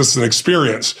this is. This is an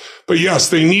experience. But yes,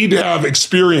 they need to have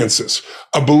experiences.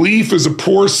 A belief is a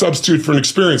poor substitute for an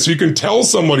experience. So you can tell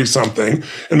somebody something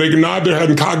and they can nod their head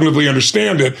and cognitively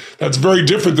understand it. That's very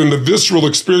different than the visceral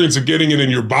experience of getting it in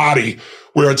your body,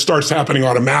 where it starts happening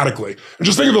automatically. And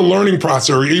just think of the learning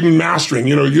process or even mastering.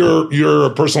 You're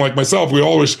a person like myself. We're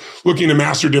always looking to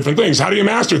master different things. How do you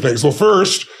master things? Well,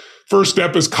 first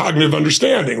step is cognitive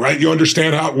understanding, right? You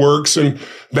understand how it works, and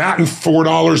that and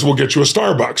 $4 will get you a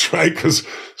Starbucks, right? Because,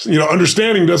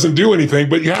 understanding doesn't do anything,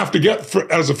 but you have to get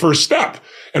as a first step.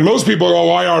 And most people go, oh,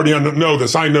 I already know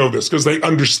this. I know this, because they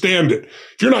understand it.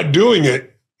 If you're not doing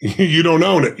it, you don't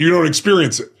own it. You don't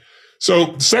experience it.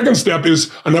 So second step is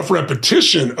enough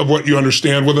repetition of what you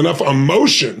understand with enough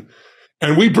emotion.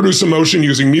 And we produce emotion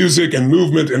using music and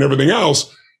movement and everything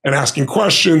else, and asking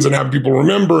questions and having people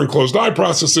remember and closed eye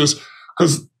processes.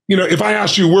 Because, if I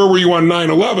asked you, where were you on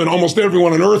 9/11? Almost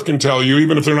everyone on earth can tell you,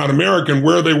 even if they're not American,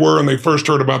 where they were when they first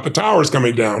heard about the towers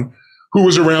coming down, who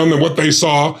was around and what they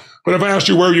saw. But if I asked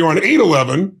you, where were you on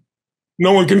 8/11?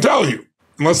 No one can tell you,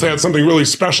 unless they had something really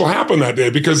special happen that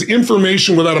day, because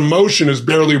information without emotion is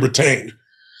barely retained.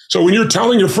 So when you're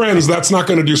telling your friends, that's not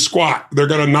going to do squat. They're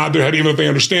going to nod their head, even if they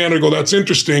understand, and go, that's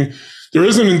interesting. There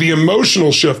isn't the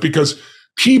emotional shift, because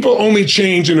people only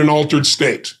change in an altered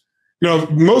state.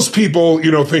 Most people,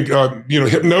 think,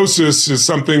 hypnosis is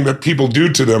something that people do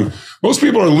to them. Most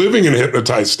people are living in a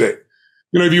hypnotized state.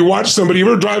 If you watch somebody, you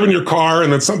ever drive in your car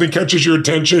and then something catches your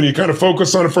attention, you kind of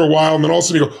focus on it for a while, and then all of a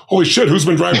sudden you go, holy shit, who's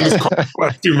been driving this car for the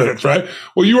last 2 minutes, right?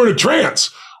 Well, you were in a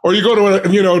trance. Or you go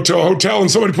to a hotel and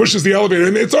somebody pushes the elevator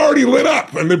and it's already lit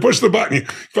up and they push the button.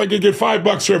 If I could get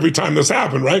 $5 for every time this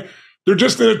happened, right? They're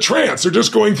just in a trance. They're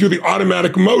just going through the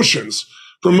automatic motions.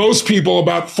 For most people,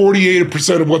 about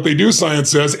 48% of what they do, science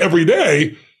says, every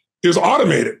day is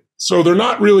automated. So they're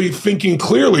not really thinking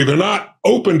clearly. They're not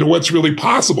open to what's really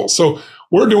possible. So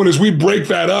what we're doing is we break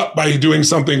that up by doing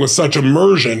something with such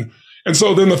immersion. And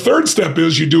so then the third step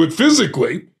is you do it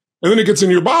physically, and then it gets in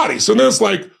your body. So then it's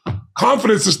like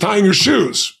confidence is tying your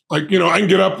shoes. Like, I can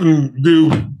get up and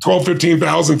do 12,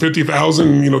 15,000,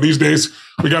 50,000. These days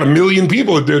we got 1 million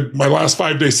people that did my last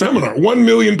 5-day seminar. 1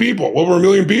 million people, over 1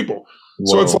 million people.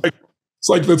 Whoa. So it's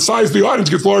like the size of the audience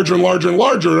gets larger and larger and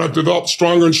larger, and I've developed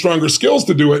stronger and stronger skills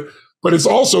to do it. But it's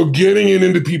also getting it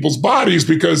into people's bodies,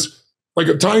 because like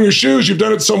tying your shoes, you've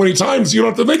done it so many times, you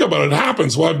don't have to think about it. It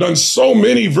happens. Well, I've done so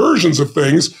many versions of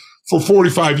things for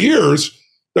 45 years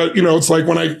that, it's like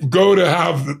when I go to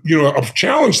have, a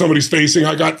challenge somebody's facing,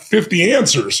 I got 50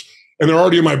 answers and they're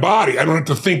already in my body. I don't have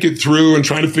to think it through and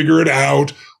try to figure it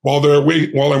out while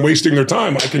I'm wasting their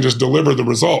time. I can just deliver the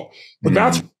result. But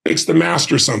that's what it takes to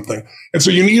master something. And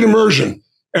so you need immersion.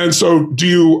 And so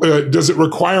does it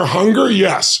require hunger?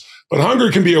 Yes. But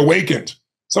hunger can be awakened.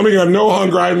 Somebody can have no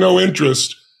hunger, I have no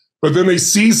interest, but then they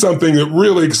see something that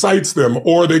really excites them,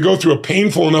 or they go through a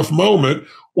painful enough moment,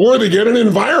 or they get an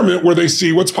environment where they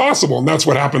see what's possible. And that's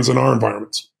what happens in our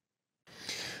environments.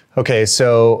 Okay,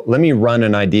 so let me run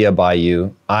an idea by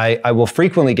you. I will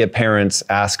frequently get parents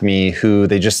ask me who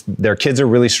their kids are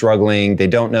really struggling, they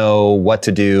don't know what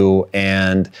to do,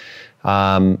 and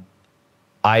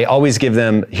I always give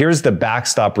them, here's the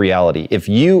backstop reality. If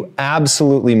you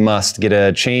absolutely must get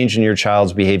a change in your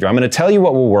child's behavior, I'm going to tell you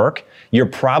what will work. You're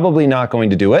probably not going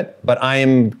to do it, but I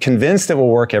am convinced it will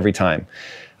work every time.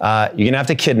 You're going to have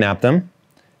to kidnap them.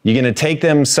 You're going to take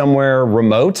them somewhere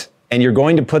remote, and you're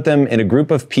going to put them in a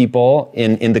group of people,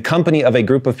 in the company of a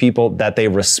group of people that they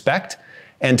respect.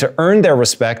 And to earn their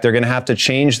respect, they're going to have to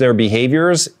change their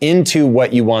behaviors into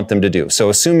what you want them to do. So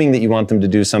assuming that you want them to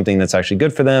do something that's actually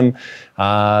good for them,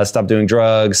 stop doing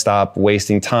drugs, stop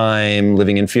wasting time,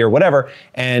 living in fear, whatever.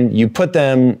 And you put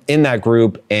them in that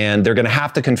group, and they're going to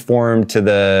have to conform to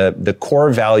the core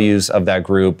values of that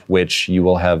group, which you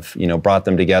will have, brought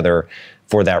them together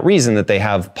for that reason, that they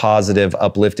have positive,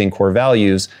 uplifting core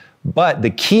values. But the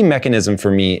key mechanism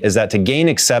for me is that to gain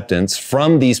acceptance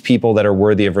from these people that are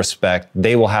worthy of respect,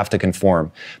 they will have to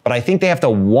conform. But I think they have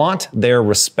to want their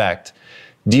respect.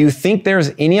 Do you think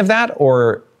there's any of that,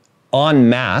 or en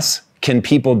masse can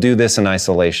people do this in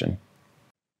isolation?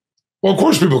 Well, of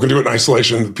course, people can do it in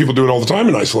isolation. People do it all the time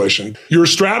in isolation. Your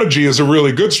strategy is a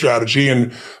really good strategy.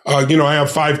 And, I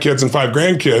have 5 kids and 5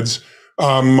 grandkids.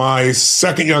 My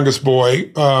second youngest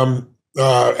boy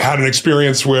had an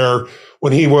experience where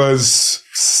when he was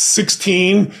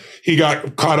 16, he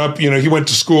got caught up, he went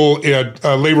to school at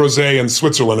Les Rosés in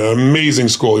Switzerland, an amazing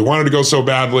school. He wanted to go so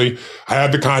badly. I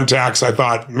had the contacts. I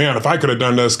thought, man, if I could have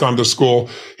done this, gone to school.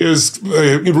 His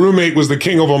roommate was the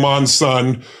King of Oman's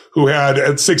son, who had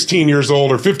at 16 years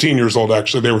old, or 15 years old,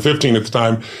 actually, they were 15 at the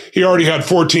time. He already had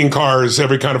 14 cars,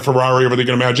 every kind of Ferrari, everything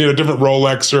you can imagine. He had a different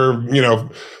Rolex or,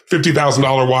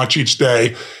 $50,000 watch each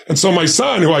day. And so my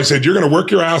son, who I said, you're going to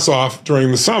work your ass off during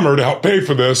the summer to help pay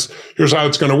for this. Here's how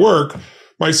it's going to work.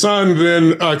 My son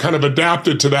then kind of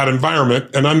adapted to that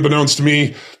environment. And unbeknownst to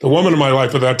me, the woman in my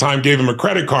life at that time gave him a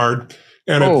credit card.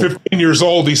 And at 15 years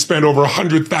old, he spent over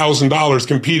 $100,000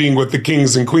 competing with the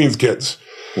kings and queens kids.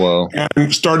 Whoa.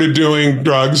 And started doing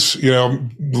drugs,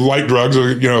 light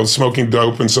drugs, smoking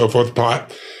dope and so forth,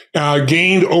 pot.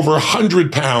 Gained over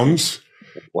 100 pounds.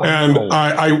 Wow.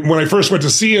 And when I first went to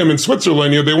see him in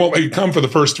Switzerland, they won't let you come for the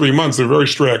first 3 months. They're very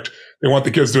strict. They want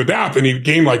the kids to adapt. And he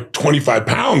gained like 25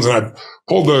 pounds. And I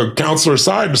pulled the counselor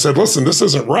aside and said, listen, this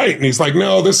isn't right. And he's like,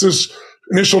 no, this is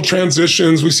initial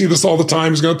transitions. We see this all the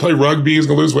time. He's going to play rugby. He's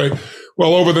going to lose weight.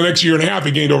 Well, over the next year and a half,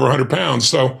 he gained over 100 pounds.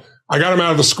 So I got him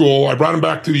out of the school. I brought him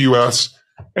back to the U.S.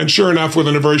 And sure enough,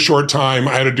 within a very short time,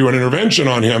 I had to do an intervention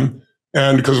on him.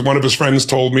 And because one of his friends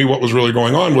told me what was really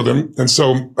going on with him. And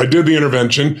so I did the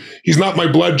intervention. He's not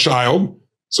my blood child.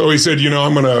 So he said,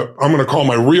 I'm going to call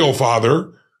my real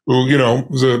father, who,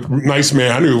 was a nice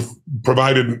man who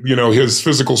provided, his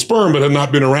physical sperm, but had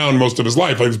not been around most of his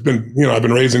life. I've been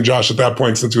raising Josh at that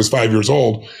point since he was 5 years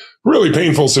old. Really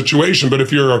painful situation. But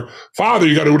if you're a father,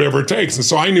 you got to do whatever it takes. And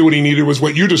so I knew what he needed was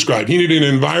what you described. He needed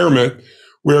an environment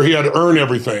where he had to earn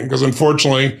everything, because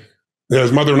unfortunately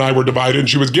his mother and I were divided and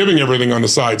she was giving everything on the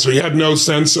side. So he had no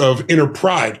sense of inner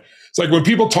pride. It's like when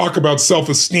people talk about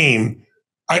self-esteem,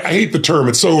 I hate the term.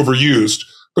 It's so overused,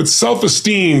 but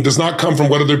self-esteem does not come from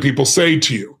what other people say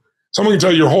to you. Someone can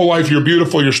tell you your whole life you're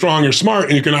beautiful, you're strong, you're smart,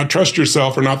 and you cannot trust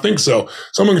yourself or not think so.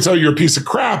 Someone can tell you you're a piece of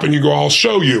crap and you go, I'll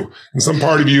show you. And some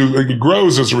part of you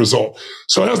grows as a result.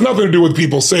 So it has nothing to do with what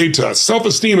people say to us.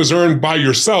 Self-esteem is earned by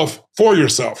yourself for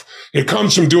yourself. It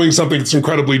comes from doing something that's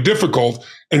incredibly difficult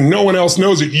and no one else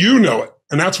knows it. You know it.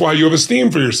 And that's why you have esteem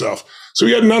for yourself. So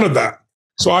he had none of that.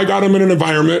 So I got him in an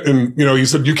environment and, he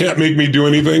said, you can't make me do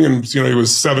anything. And, he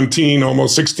was 17,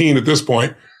 almost 16 at this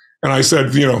point. And I said,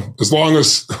 as long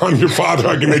as I'm your father,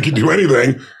 I can make you do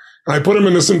anything. And I put him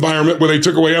in this environment where they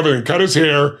took away everything, cut his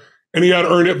hair, and he had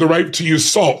to earn the right to use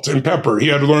salt and pepper. He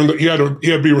had to learn that he had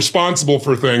to be responsible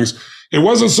for things. It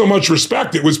wasn't so much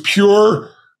respect. It was pure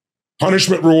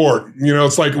punishment reward.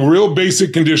 It's like real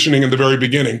basic conditioning in the very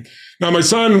beginning. Now, my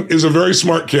son is a very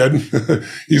smart kid.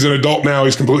 He's an adult now.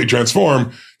 He's completely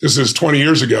transformed. This is 20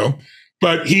 years ago.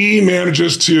 But he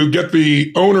manages to get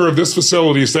the owner of this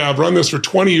facility to say, I've run this for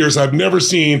 20 years. I've never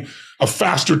seen a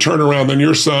faster turnaround than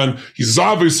your son. He's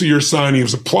obviously your son. He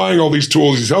was applying all these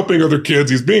tools. He's helping other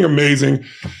kids. He's being amazing.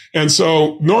 And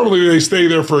so normally they stay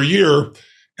there for a year,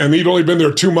 and he'd only been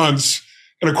there 2 months.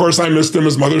 And of course, I missed him.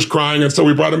 His mother's crying. And so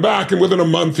we brought him back. And within a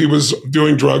month, he was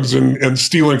doing drugs and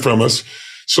stealing from us.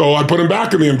 So I put him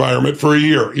back in the environment for a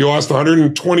year. He lost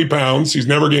 120 pounds. He's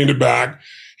never gained it back.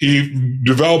 He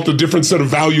developed a different set of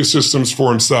value systems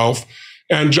for himself.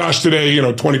 And Josh today,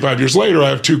 25 years later, I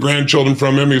have 2 grandchildren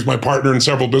from him. He's my partner in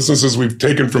several businesses. We've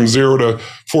taken from 0 to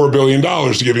 $4 billion,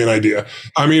 to give you an idea.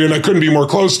 And I couldn't be more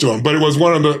close to him, but it was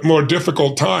one of the more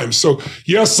difficult times. So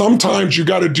yes, sometimes you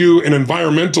got to do an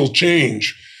environmental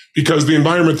change because the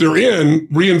environment they're in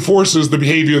reinforces the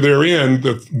behavior they're in,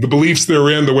 the beliefs they're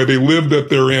in, the way they live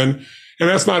that they're in. And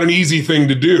that's not an easy thing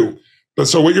to do. But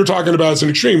so what you're talking about is an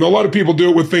extreme. A lot of people do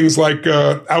it with things like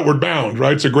Outward Bound,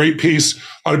 right? It's a great piece.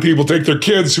 A lot of people take their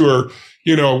kids who are,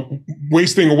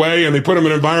 wasting away and they put them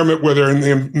in an environment where they're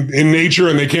in nature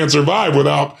and they can't survive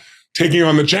without taking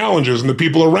on the challenges and the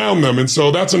people around them. And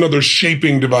so that's another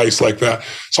shaping device like that.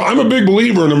 So I'm a big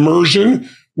believer in immersion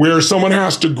where someone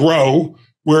has to grow,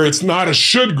 where it's not a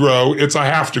should grow, it's a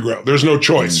have to grow. There's no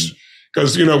choice.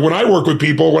 Because, when I work with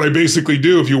people, what I basically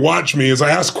do, if you watch me, is I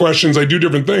ask questions, I do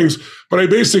different things, but I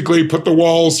basically put the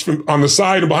walls on the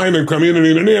side and behind them, come in,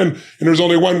 and there's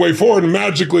only one way forward, and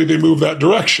magically they move that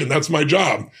direction. That's my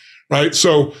job, right?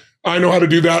 So I know how to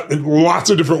do that in lots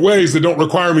of different ways that don't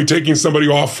require me taking somebody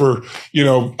off for,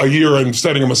 a year and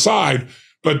setting them aside.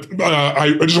 But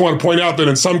I just want to point out that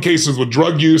in some cases with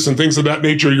drug use and things of that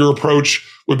nature, your approach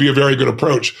would be a very good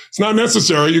approach. It's not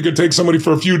necessary. You could take somebody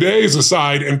for a few days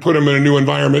aside and put them in a new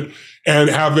environment and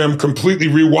have them completely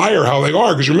rewire how they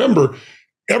are. Because remember,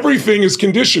 everything is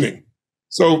conditioning.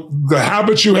 So the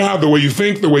habits you have, the way you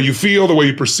think, the way you feel, the way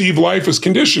you perceive life is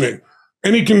conditioning.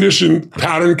 Any condition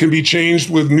pattern can be changed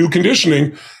with new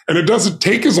conditioning, and it doesn't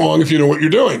take as long if you know what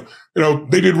you're doing. You know,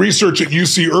 they did research at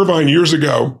UC Irvine years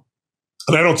ago,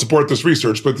 and I don't support this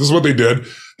research, but this is what they did.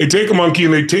 They take a monkey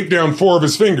and they take down 4 of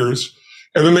his fingers,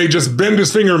 and then they just bend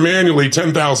his finger manually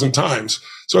 10,000 times.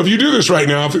 So if you do this right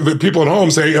now, if the people at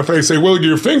home say, if they say, well,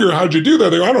 your finger, how'd you do that?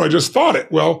 They go, I don't know, I just thought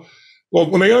it. Well,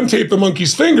 when they untape the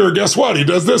monkey's finger, guess what? He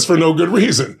does this for no good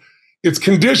reason. It's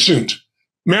conditioned.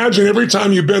 Imagine every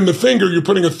time you bend the finger, you're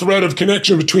putting a thread of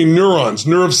connection between neurons,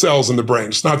 nerve cells in the brain.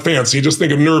 It's not fancy. Just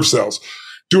think of nerve cells.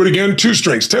 Do it again, 2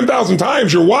 strings. 10,000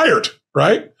 times, you're wired,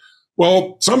 right?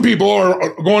 Well, some people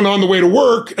are going on the way to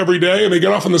work every day and they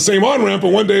get off on the same on-ramp,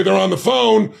 and one day they're on the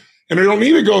phone and they don't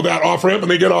need to go that off-ramp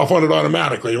and they get off on it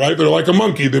automatically, right? They're like a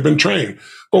monkey. They've been trained.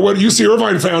 But what UC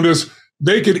Irvine found is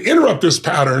they could interrupt this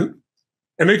pattern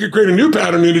and they could create a new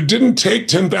pattern, and it didn't take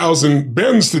 10,000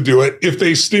 bends to do it if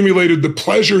they stimulated the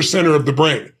pleasure center of the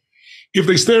brain. If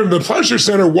they stimulated the pleasure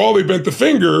center while they bent the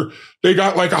finger, they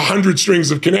got like 100 strings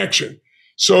of connection.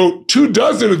 So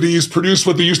 24 of these produce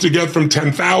what they used to get from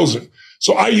 10,000.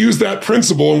 So I use that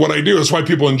principle in what I do. That's why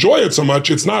people enjoy it so much.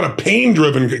 It's not a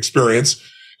pain-driven experience.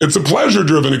 It's a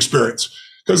pleasure-driven experience.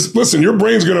 Because listen, your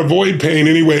brain's going to avoid pain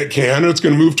any way it can, and it's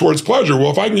going to move towards pleasure.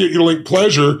 Well, if I can get you to link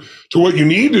pleasure to what you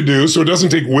need to do so it doesn't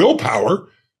take willpower,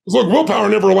 because look, willpower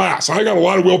never lasts. I got a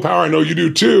lot of willpower. I know you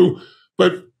do too,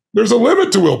 but there's a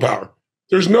limit to willpower.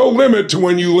 There's no limit to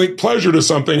when you link pleasure to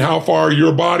something, how far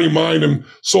your body, mind, and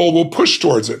soul will push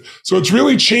towards it. So it's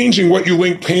really changing what you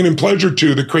link pain and pleasure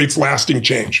to that creates lasting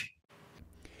change.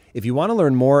 If you want to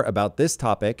learn more about this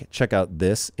topic, check out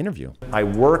this interview. I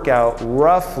work out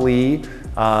roughly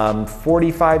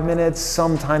 45 minutes,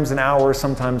 sometimes an hour.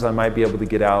 Sometimes I might be able to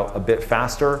get out a bit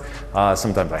faster.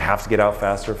 Sometimes I have to get out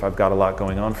faster if I've got a lot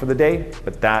going on for the day,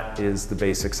 but that is the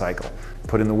basic cycle.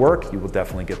 Put in the work, you will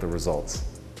definitely get the results.